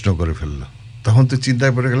প্রশ্ন করে ফেললো, তখন তো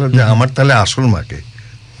চিন্তায় পড়ে গেল যে আমার তাহলে আসল মাকে।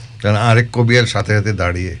 কারণ আরেক কবি আর সাথে সাথে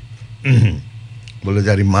দাঁড়িয়ে বলে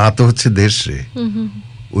জানি মা তো হচ্ছে দেশ রে,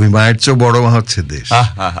 ওই মায়ের চেয়ে বড় মা হচ্ছে দেশ।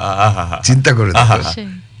 চিন্তা করে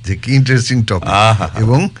যে কি ইন্টারেস্টিং টপিক,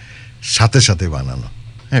 এবং সাথে সাথে বানানো।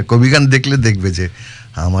 হ্যাঁ কবি গান দেখলে দেখবে যে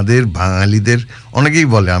আমাদের বাঙালিদের অনেকেই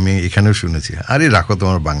বলে, আমি এখানেও শুনেছি, আরে রাখো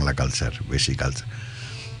তোমার বাংলা কালচার, বেশি কালচার,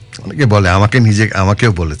 অনেকে বলে,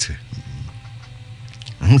 আমাকেও বলেছে।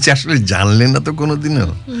 আসলে জানলেন না তো কোনোদিনও,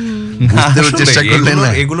 চেষ্টা করলেন না,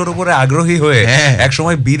 এগুলোর উপরে আগ্রহী হয়ে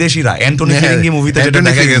একসময় বিদেশিরা অ্যান্টনি ফিরিঙ্গি মুভিতে যেটা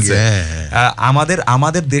দেখা গেছে,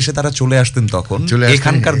 আমাদের দেশে তারা চলে আসতেন তখন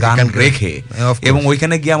এখানকার গান রেখে, এবং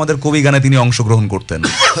ওইখানে গিয়ে আমাদের কবি গানে তিনি অংশগ্রহণ করতেন।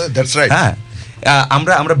 হ্যাঁ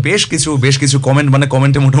আমরা বেশ কিছু কমেন্ট, মানে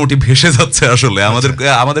কমেন্টে মোটামুটি ভেসে যাচ্ছে আসলে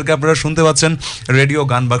আমাদেরকে আপনারা শুনতে পাচ্ছেন রেডিও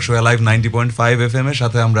গান বাক্স লাইভ 90.5 FM এর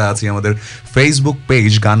সাথে আমরা আছি আমাদের ফেসবুক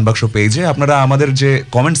পেজ গান বাক্স পেজে। আপনারা আমাদের যে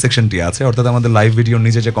কমেন্ট সেকশনটি আছে, অর্থাৎ আমাদের লাইভ ভিডিওর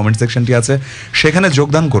নিচে যে কমেন্ট সেকশনটি আছে, সেখানে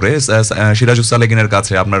যোগদান করে সিরাজুস সালেকিনের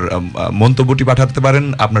কাছে আপনার মন্তব্যটি পাঠাতে পারেন,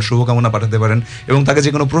 আপনার শুভকামনা পাঠাতে পারেন, এবং তাকে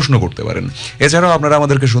যে কোনো প্রশ্ন করতে পারেন। এছাড়াও আপনারা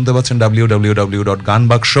আমাদেরকে শুনতে পাচ্ছেন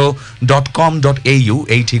www.ganbaksho.com.au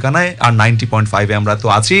এই ঠিকানায়, আর 90.5 আমরা তো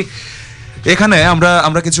আছি এখানে।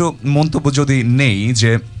 আমরা কিছু মন্তব্য যদি নেই,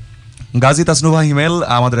 যে গাজী তাসনুভা হিমেল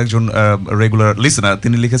আমাদের একজন রেগুলার লিসেনার,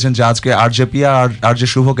 তিনি লিখেছেন যে আজকে আরজে পিয়া আর যে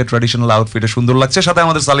শুভকে ট্র্যাডিশনাল আউটফিটে সুন্দর লাগছে, সাথে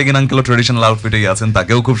আমাদের সালেকিন আঙ্কেলও ট্র্যাডিশনাল আউটফিটেই আছেন,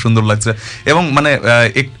 তাকেও খুব সুন্দর লাগছে। এবং মানে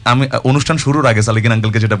আমি অনুষ্ঠান শুরুর আগে সালেকিন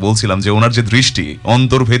আঙ্কেলকে যেটা বলছিলাম যে ওনার যে দৃষ্টি,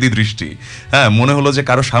 অন্তর্ভেদী দৃষ্টি, হ্যাঁ মনে হলো যে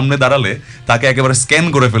কারো সামনে দাঁড়ালে তাকে একেবারে স্ক্যান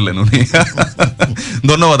করে ফেললেন উনি।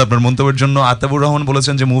 ধন্যবাদ আপনার মন্তব্যের জন্য। আতাবুর রহমান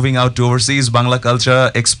বলেছেন যে moving out to overseas, Bangla culture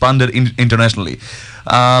expanded internationally.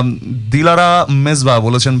 Dilara Mejba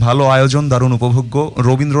বলেছেন ভালো আয়োজন, দারুণ উপভোগ্য,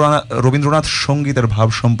 রবীন্দ্রনাথ সঙ্গীতের ভাব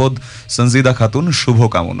সম্পদ, সঞ্জিদা খাতুন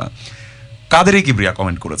শুভকামনা। কাদেরি কিবরিয়া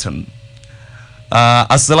কমেন্ট করেছেন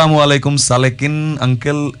আসসালামু আলাইকুম Salekin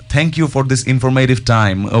uncle, thank you for this informative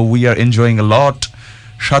time, we are enjoying a lot.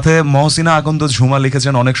 সাথে মহসিনা আকন্দ ঝুমা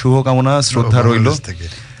লিখেছেন অনেক শুভকামনা, শ্রদ্ধা রইল।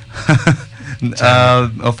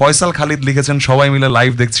 ফয়সাল খালিদ লিখেছেন সবাই মিলে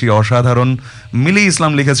লাইভ দেখছি, অসাধারণ। মিলি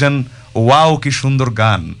ইসলাম লিখেছেন ওয়াও কি সুন্দর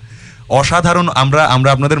গান, অসাধারণ। আমরা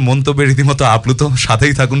আপনাদের মন্তব্যে রীতিমতো আপ্লুত,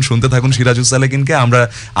 সাথেই থাকুন, শুনতে থাকুন সিরাজুস সালেকিনকে। আমরা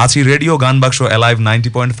আছি রেডিও গান বাক্স লাইভ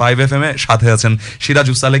 90.5 FM এ, সাথে আছেন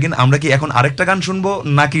সিরাজুস সালেকিন। আমরা কি এখন আরেকটা গান শুনবো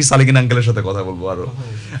নাকি সালেকিন আঙ্কেলের সাথে কথা বলবো আরো?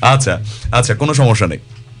 আচ্ছা কোনো সমস্যা নেই।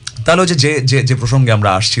 তাহলে যে প্রসঙ্গে আমরা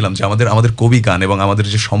আসছিলাম, যে আমাদের কবি গান এবং আমাদের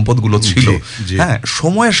যে সম্পদগুলো ছিল, হ্যাঁ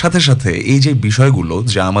সময়ের সাথে সাথে এই যে বিষয়গুলো,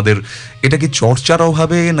 যে আমাদের এটা কি চর্চার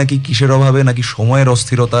অভাবে নাকি কিসের অভাবে, নাকি সময়ের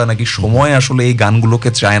অস্থিরতা, নাকি সময় আসলে এই গানগুলোকে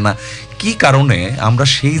চায় না, কি কারণে আমরা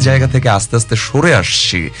সেই জায়গা থেকে আস্তে আস্তে সরে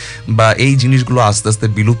আসছি, বা এই জিনিসগুলো আস্তে আস্তে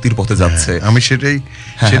বিলুপ্তির পথে যাচ্ছে? আমি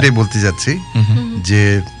সেটাই বলতে যাচ্ছি, যে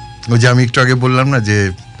ওই যে আমি একটু আগে বললাম না যে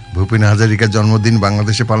ভূপেন হাজারিকার জন্মদিন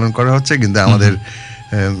বাংলাদেশে পালন করা হচ্ছে, কিন্তু আমাদের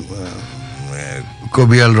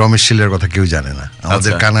কবিয়াল রমেশ শীলের কথা কেউ জানে না,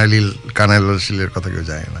 আমাদের কানাইলাল শীলের কথা কেউ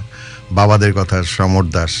জানে না, বাবাদের কথা সমর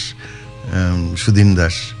দাস, সুদিন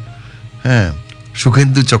দাস, হ্যাঁ,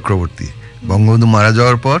 সুখেন্দু চক্রবর্তী। বঙ্গবন্ধু মারা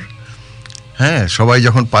যাওয়ার পর সবাই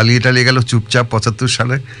যখন পালিয়ে টালিয়ে গেল চুপচাপ 75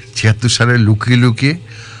 সালে 76 সালে লুকিয়ে লুকিয়ে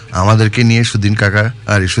আমাদেরকে নিয়ে সুদিন কাকা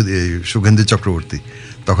আর সুখেন্দু চক্রবর্তী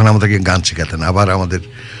তখন আমাদেরকে গান শেখাতেন। আবার আমাদের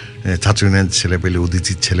ছাত্র ইউনিয়ন ছেলেপেলে,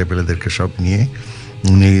 উদীচিত ছেলেপেলেদেরকে সব নিয়ে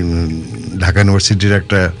উনি ঢাকা ইউনিভার্সিটির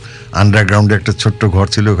একটা আন্ডারগ্রাউন্ডে একটা ছোট্ট ঘর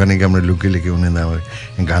ছিল, ওখানে গিয়ে আমরা লুকিয়ে লুকিয়ে উনি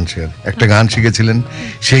গান শেখান। একটা গান শিখেছিলেন,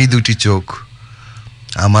 সেই দুটি চোখ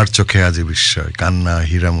আমার চোখে আজ বিস্ময়, কান্না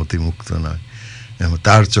হীরামতি মুক্ত নয়,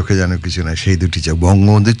 তার চোখে যেন কিছু নয়, সেই দুটি চোখ।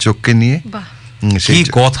 বঙ্গবন্ধুর চোখকে নিয়ে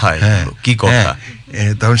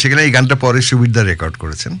তখন সেখানে এই গানটা পরে সুবিধা রেকর্ড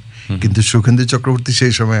করেছেন, কিন্তু সুখেন্দু চক্রবর্তী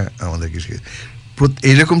সেই সময় আমাদেরকে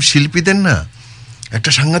এইরকম শিল্পীদের না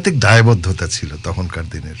একটা সাংঘাতিক দায়বদ্ধতা ছিল তখনকার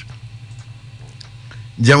দিনের।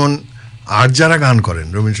 যেমন আর যারা গান করেন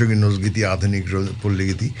রবীন্দ্রসঙ্গীত, নজগীতি, আধুনিক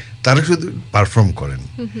পল্লীগীতি, তারা শুধু পারফর্ম করেন,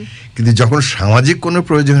 কিন্তু যখন সামাজিক কোনো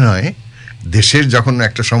প্রয়োজন হয়, দেশের যখন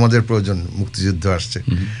একটা সমাজের প্রয়োজন, মুক্তিযুদ্ধ আসছে,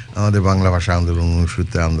 আমাদের বাংলা ভাষা আন্দোলন,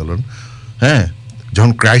 অনুসূচিত আন্দোলন,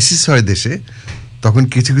 যখন ক্রাইসিস হয় দেশে, তখন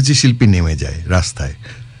কিছু কিছু শিল্পী নেমে যায় রাস্তায়।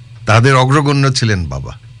 তাদের অগ্রগণ্য ছিলেন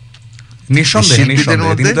বাবা।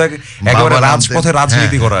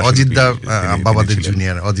 বাবাদের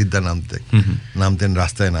জুনিয়র অজিতদা নামতেন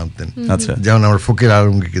রাস্তায় নামতেন, যেমন আমার ফকির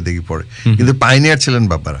আলমগীরকে দেখি পড়ে, কিন্তু পাইনিয়ার ছিলেন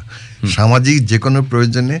বাবারা। সামাজিক যে কোনো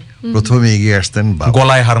প্রয়োজনে প্রথমে এগিয়ে আসতেন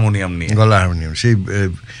গলায় হারমোনিয়াম নিয়ে। সেই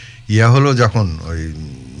হলো যখন ওই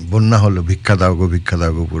বন্যা হলো, ভিক্ষা দাও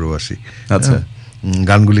গো পুরবাসী,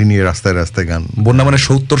 গানগুলি নিয়ে রাস্তায় রাস্তায় গান। বন্যা মানে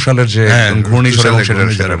 70 সালের যে ঘূর্ণিঝড়।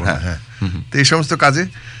 তো এই সমস্ত কাজে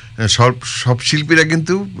সব শিল্পীরা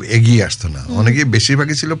কিন্তু এগিয়ে আসতো না, অনেকে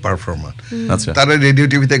বেশিরভাগই ছিল পারফর্মার। তারা রেডিও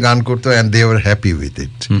টিভিতে গান করতো and they were happy with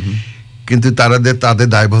it, কিন্তু তাদের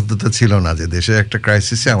দায়বদ্ধতা ছিল না যে দেশে একটা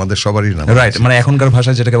ক্রাইসিসে আমাদের সবারই নাম, রাইট, মানে এখনকার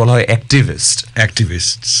ভাষায় যেটাকে বলা হয় অ্যাক্টিভিস্ট।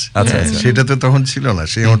 আচ্ছা, সেটা তো তখন ছিল না।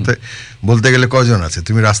 সেই অর্থে বলতে গেলে কজন আছে,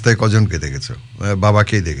 তুমি রাস্তায় কজনকে দেখেছো?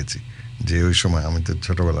 বাবাকেই দেখেছি, যে ওই সময় আমি তো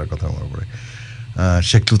ছোটবেলার কথা মনে পড়ে।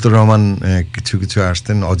 শেখ লুতুর রহমান কিছু কিছু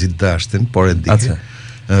আসতেন, অজিতদা আসতেন পরের দিকে,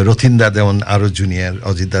 রথীনদা যেমন আরো জুনিয়র,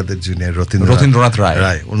 অজিতদাদের জুনিয়র রথীন্দ্রনাথ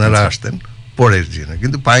রায়, ওনারা আসতেন পরের জুনিয়র,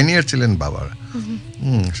 কিন্তু পাইনিয়ার ছিলেন বাবারা।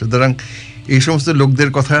 সুতরাং এই সমস্ত লোকদের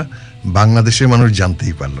কথা বাংলাদেশের মানুষ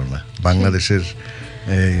জানতেই পারলো না, বাংলাদেশের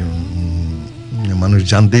মানুষ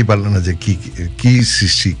জানতেই পারলো না যে কি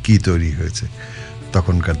সৃষ্টি, কি তৈরি হয়েছে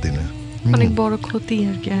তখনকার দিনে। অনেক বড় ক্ষতি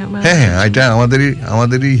আর কি। হ্যাঁ, এটা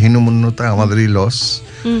আমাদেরই হীনমন্যতা, আমাদেরই লস,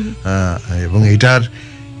 এবং এটার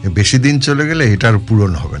বেশি দিন চলে গেলে এটার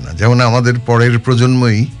পূরণ হবে না। যেমন আমাদের পরের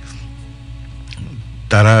প্রজন্মই,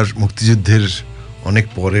 তারা মুক্তিযুদ্ধের অনেক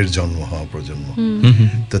পরের জন্ম হওয়া প্রজন্ম,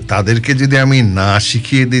 তো তাদেরকে যদি আমি না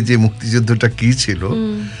শিখিয়ে দিই যে মুক্তিযুদ্ধটা কি ছিল,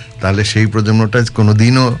 তাহলে সেই প্রজন্মটা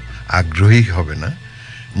কোনোদিনও আগ্রহী হবে না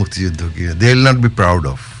মুক্তিযুদ্ধ কি, they will not be proud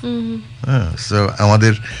of. So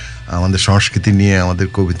আমাদের সংস্কৃতি নিয়ে, আমাদের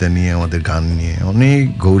কবিতা নিয়ে, আমাদের গান নিয়ে অনেক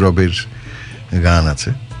গৌরবের গান আছে।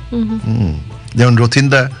 যেমন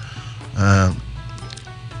রথীনদা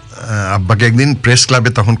আব্বাকে একদিন প্রেস ক্লাবে,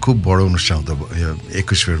 তখন খুব বড় অনুষ্ঠান হতো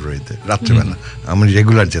 21 ফেব্রুয়ারিতে রাত্রিবেলা, আমি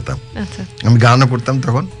রেগুলার যেতাম, আমি গানও করতাম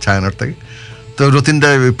তখন ছায়ানট থেকে। তো রথীনদা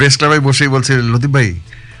প্রেস ক্লাবে বসেই বলছে, লতিফ ভাই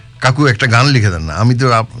কাকু একটা গান লিখে দেন না। আমি তো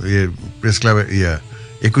প্রেস ক্লাবে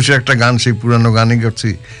 21-এর একটা গান, সেই পুরানো গানই করছি,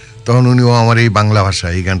 তখন উনিও আমার এই বাংলা ভাষা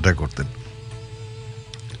এই গানটা করতেন।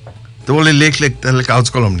 তো বলে লেখ তাহলে কাগজ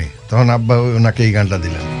কলম নেই, তখন আব্বা ওনাকে এই গানটা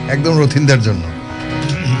দিলেন একদম রথীনদার জন্য।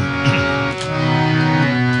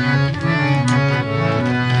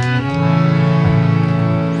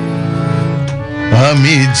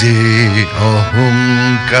 আমি যে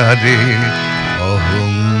অহংকারী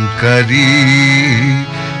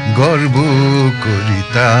গর্ব করি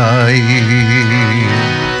তাই,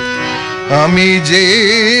 আমি যে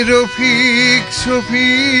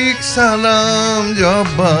শফিক সালাম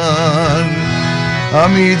জব্বার,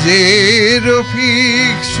 আমি যে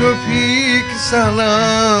শফিক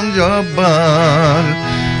সালাম জব্বার,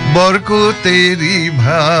 বরকতেরি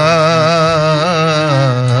ভাই,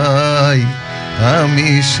 আমি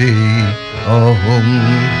সেই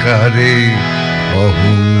অহংকারী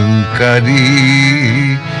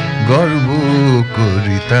গর্ব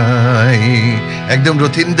করি তাই। একদম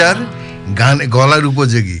রথীনদার গান, গলার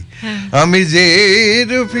উপযোগী। আমি যে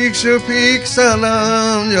শফিক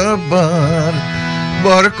সালাম জব্বার,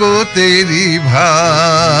 বরকতেরি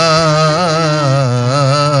ভাই,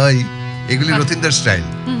 এগুলি রথীন্দ্র স্টাইল।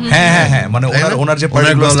 হ্যাঁ, মানে ওনার যে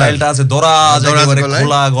পার্টিকুলার স্টাইলটা আছে, দরাজ একেবারে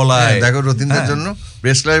খোলা গলায়। দেখো রথীন্দ্রের জন্য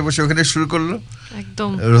প্রেসলায় বসে ওখানে শুরু করলো, একদম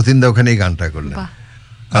রথীন্দ্র ওখানেই গানটা করলেন।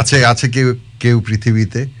 আছে কেউ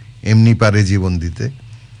পৃথিবীতে এমনি পারে জীবন দিতে,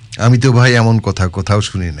 আমি তো ভাই এমন কথা কোথাও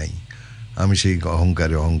শুনি নাই, আমি সেই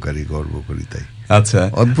অহংকারী গর্ব করি তাই। আচ্ছা,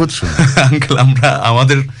 অদ্ভুত শুনে আঙ্কেল, আমরা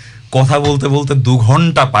আমাদের কথা বলতে বলতে 2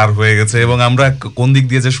 ঘন্টা পার হয়ে গেছে এবং আমরা কোন দিক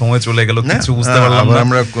দিয়ে যে সময় চলে গেল কিছু বুঝতে পারলাম না।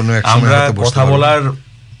 আমরা কথা বলার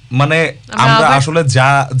মানে আমরা আসলে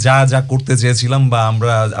যা করতে চেয়েছিলাম বা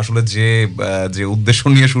আমরা আসলে যে উদ্দেশ্য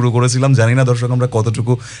নিয়ে শুরু করেছিলাম, জানি না দর্শক আমরা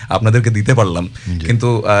কতটুকু আপনাদেরকে দিতে পারলাম, কিন্তু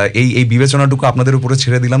এই বিবেচনাটুকু আপনাদের উপরে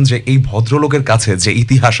ছেড়ে দিলাম যে এই ভদ্রলোকের কাছে যে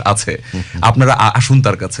ইতিহাস আছে, আপনারা আসুন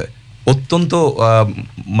তার কাছে। অত্যন্ত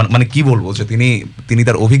মানে কি বলবো, যে তিনি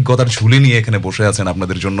তার অভিজ্ঞতার ঝুলি নিয়ে এখানে বসে আছেন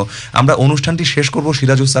আপনাদের জন্য। আমরা অনুষ্ঠানটি শেষ করব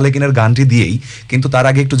সিরাজুস সালেকিনের গানটি দিয়েই, কিন্তু তার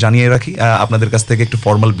আগে একটু জানিয়ে রাখি, আপনাদের কাছ থেকে একটু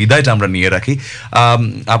ফর্মাল বিদায়টা আমরা নিয়ে রাখি।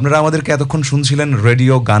 আপনারা আমাদেরকে এতক্ষণ শুনছিলেন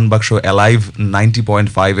রেডিও গান বাক্স অ্যালাইভ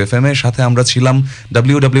 90.5 FM এর সাথে আমরা ছিলাম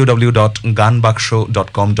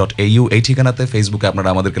www.ganbaksho.com.au এই ঠিকানাতে। ফেসবুকে আপনারা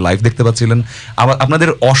আমাদেরকে লাইভ দেখতে পাচ্ছিলেন। আপনাদের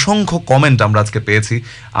অসংখ্য কমেন্ট আমরা আজকে পেয়েছি,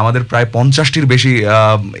 আমাদের প্রায় 50টির বেশি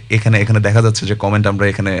এখানে দেখা যাচ্ছে যে কমেন্ট আমরা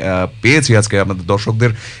এখানে পেয়েছি আজকে আপনাদের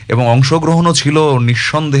দর্শকদের, এবং অংশগ্রহণও ছিল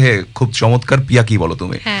নিঃসন্দেহে খুব চমৎকার। পিয়া, কি বলো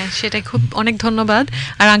তুমি? হ্যাঁ, সেটাই, খুব অনেক ধন্যবাদ।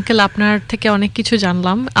 আর আঙ্কেল, আপনার থেকে অনেক কিছু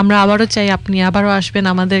জানলাম, আমরা আবারও চাই আপনি আবারও আসবেন,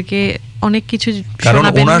 আমাদেরকে অনেক কিছু শোনাবেন। কারণ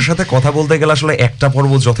ওনার সাথে কথা বলতে গেলে আসলে একটা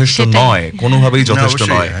পর্ব যথেষ্ট নয়, কোনোভাবেই যথেষ্ট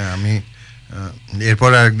নয়। আমি এরপর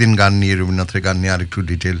আরেকদিন গান নিয়ে, রবীন্দ্রনাথের গান নিয়ে আরেকটু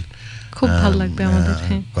ডিটেল খুব ভালো লাগবে আমাদের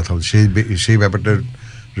কথা বলতে। সেই ব্যাপারটা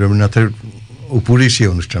রবীন্দ্রনাথের উপরেই সেই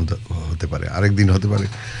অনুষ্ঠান হতে পারে, আরেকদিন হতে পারে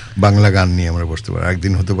বাংলা গান নিয়ে আমরা বসতে পারি,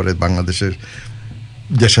 আরেকদিন হতে পারে বাংলাদেশের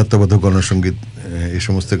দেশাত্মবোধক গণসঙ্গীত, এই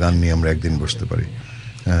সমস্ত গান নিয়ে আমরা একদিন বসতে পারি,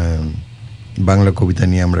 বাংলা কবিতা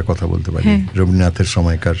নিয়ে আমরা কথা বলতে পারি, রবীন্দ্রনাথের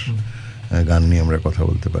সময়কার গান নিয়ে আমরা কথা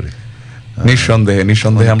বলতে পারি। নিঃসন্দেহে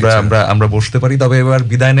আমরা বসতে পারি। তবে এবার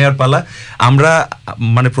বিদায় নেওয়ার পালা। আমরা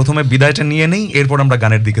মানে প্রথমে বিদায়টা নিয়ে নেই, এরপর আমরা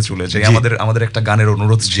গানের দিকে চলে যাই। আমাদের একটা গানের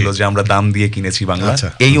অনুরোধ ছিল যে আমরা দাম দিয়ে কিনেছি বাংলা,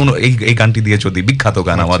 এই গানটি দিয়ে যদি, বিখ্যাত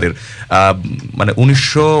গান আমাদের, মানে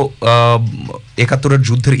 1971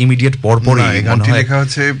 যুদ্ধের ইমিডিয়েট পরপরই গানটি লেখা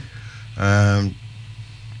হচ্ছে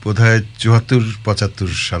বোধহয়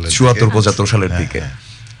 74-75 সালের দিকে।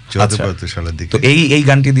 তো এই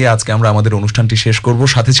গানটি দিয়ে আজকে আমরা আমাদের অনুষ্ঠানটি শেষ করব।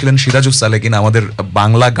 সাথে ছিলেন সিরাজুস সালেকিন, আমাদের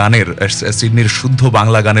বাংলা গানের, সিডনির শুদ্ধ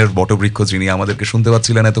বাংলা গানের বটবৃক্ষ, যিনি আমাদেরকে শুনতে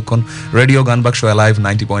পাচ্ছিলেন এতক্ষণ রেডিও গান বাক্স অ্যালাইভ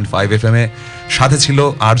 90.5 FM এ। সাথে ছিল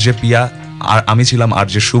আরজে পিয়া, আর আমি ছিলাম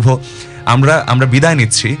আরজে শুভ। আমরা বিদায়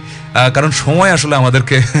নিচ্ছি, কারণ সময় আসলে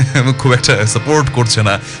আমাদেরকে খুব একটা সাপোর্ট করছে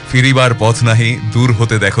না। ফিরিবার পথ নাহি, দূর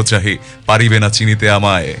হতে দেখো চাহি, পারিবে না চিনিতে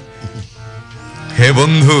আমায়, হে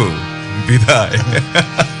বন্ধু বিদায়।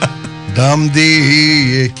 দাম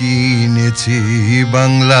দিয়ে কিনেছি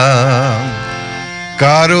বাংলা,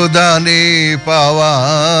 কারো দানে পাওয়া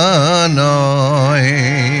নয়,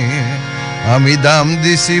 আমি দাম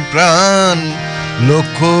দিছি প্রাণ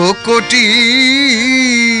লক্ষ কোটি,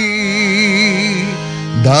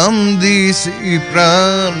 দাম দিছি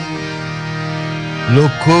প্রাণ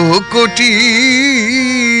লক্ষ কোটি,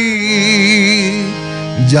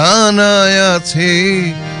 জানায় আছে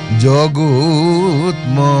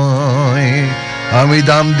জগৎময়, আমি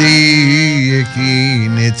দাম দিয়ে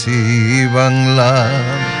কিনেছি বাংলা।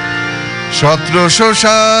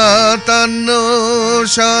 1757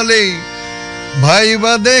 সালে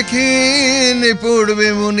ভাইবা দেখেন পড়বে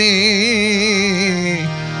মনে,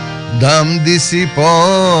 দাম দিছি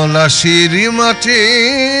পলাশির মাঠে,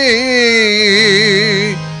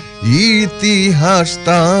 ইতিহাস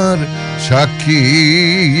তার সাক্ষী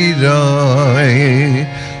রয়,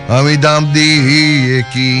 আমি দাম দিয়ে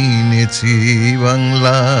কিনেছি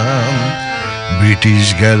বাংলা। ব্রিটিশ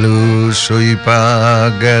গেল সইপা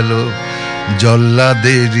গেল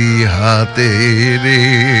জল্লাদেরই হাতে রে,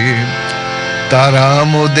 তারা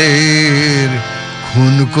মোদের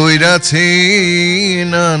খুন কইরাছে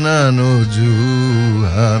নানান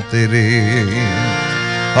অজুহাতে রে।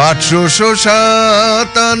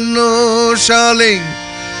 1857 সালে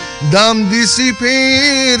দাম দিছি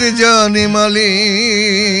ফের জানে মালে,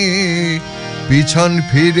 পিছন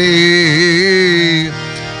ফিরে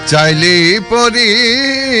চাইলে পরে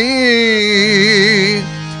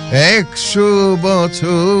 100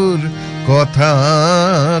 বছর কথা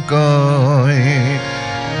কয়,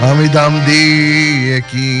 আমি দাম দিয়ে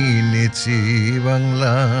কিনেছি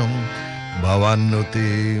বাংলা। 52তে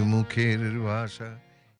মুখের ভাষা।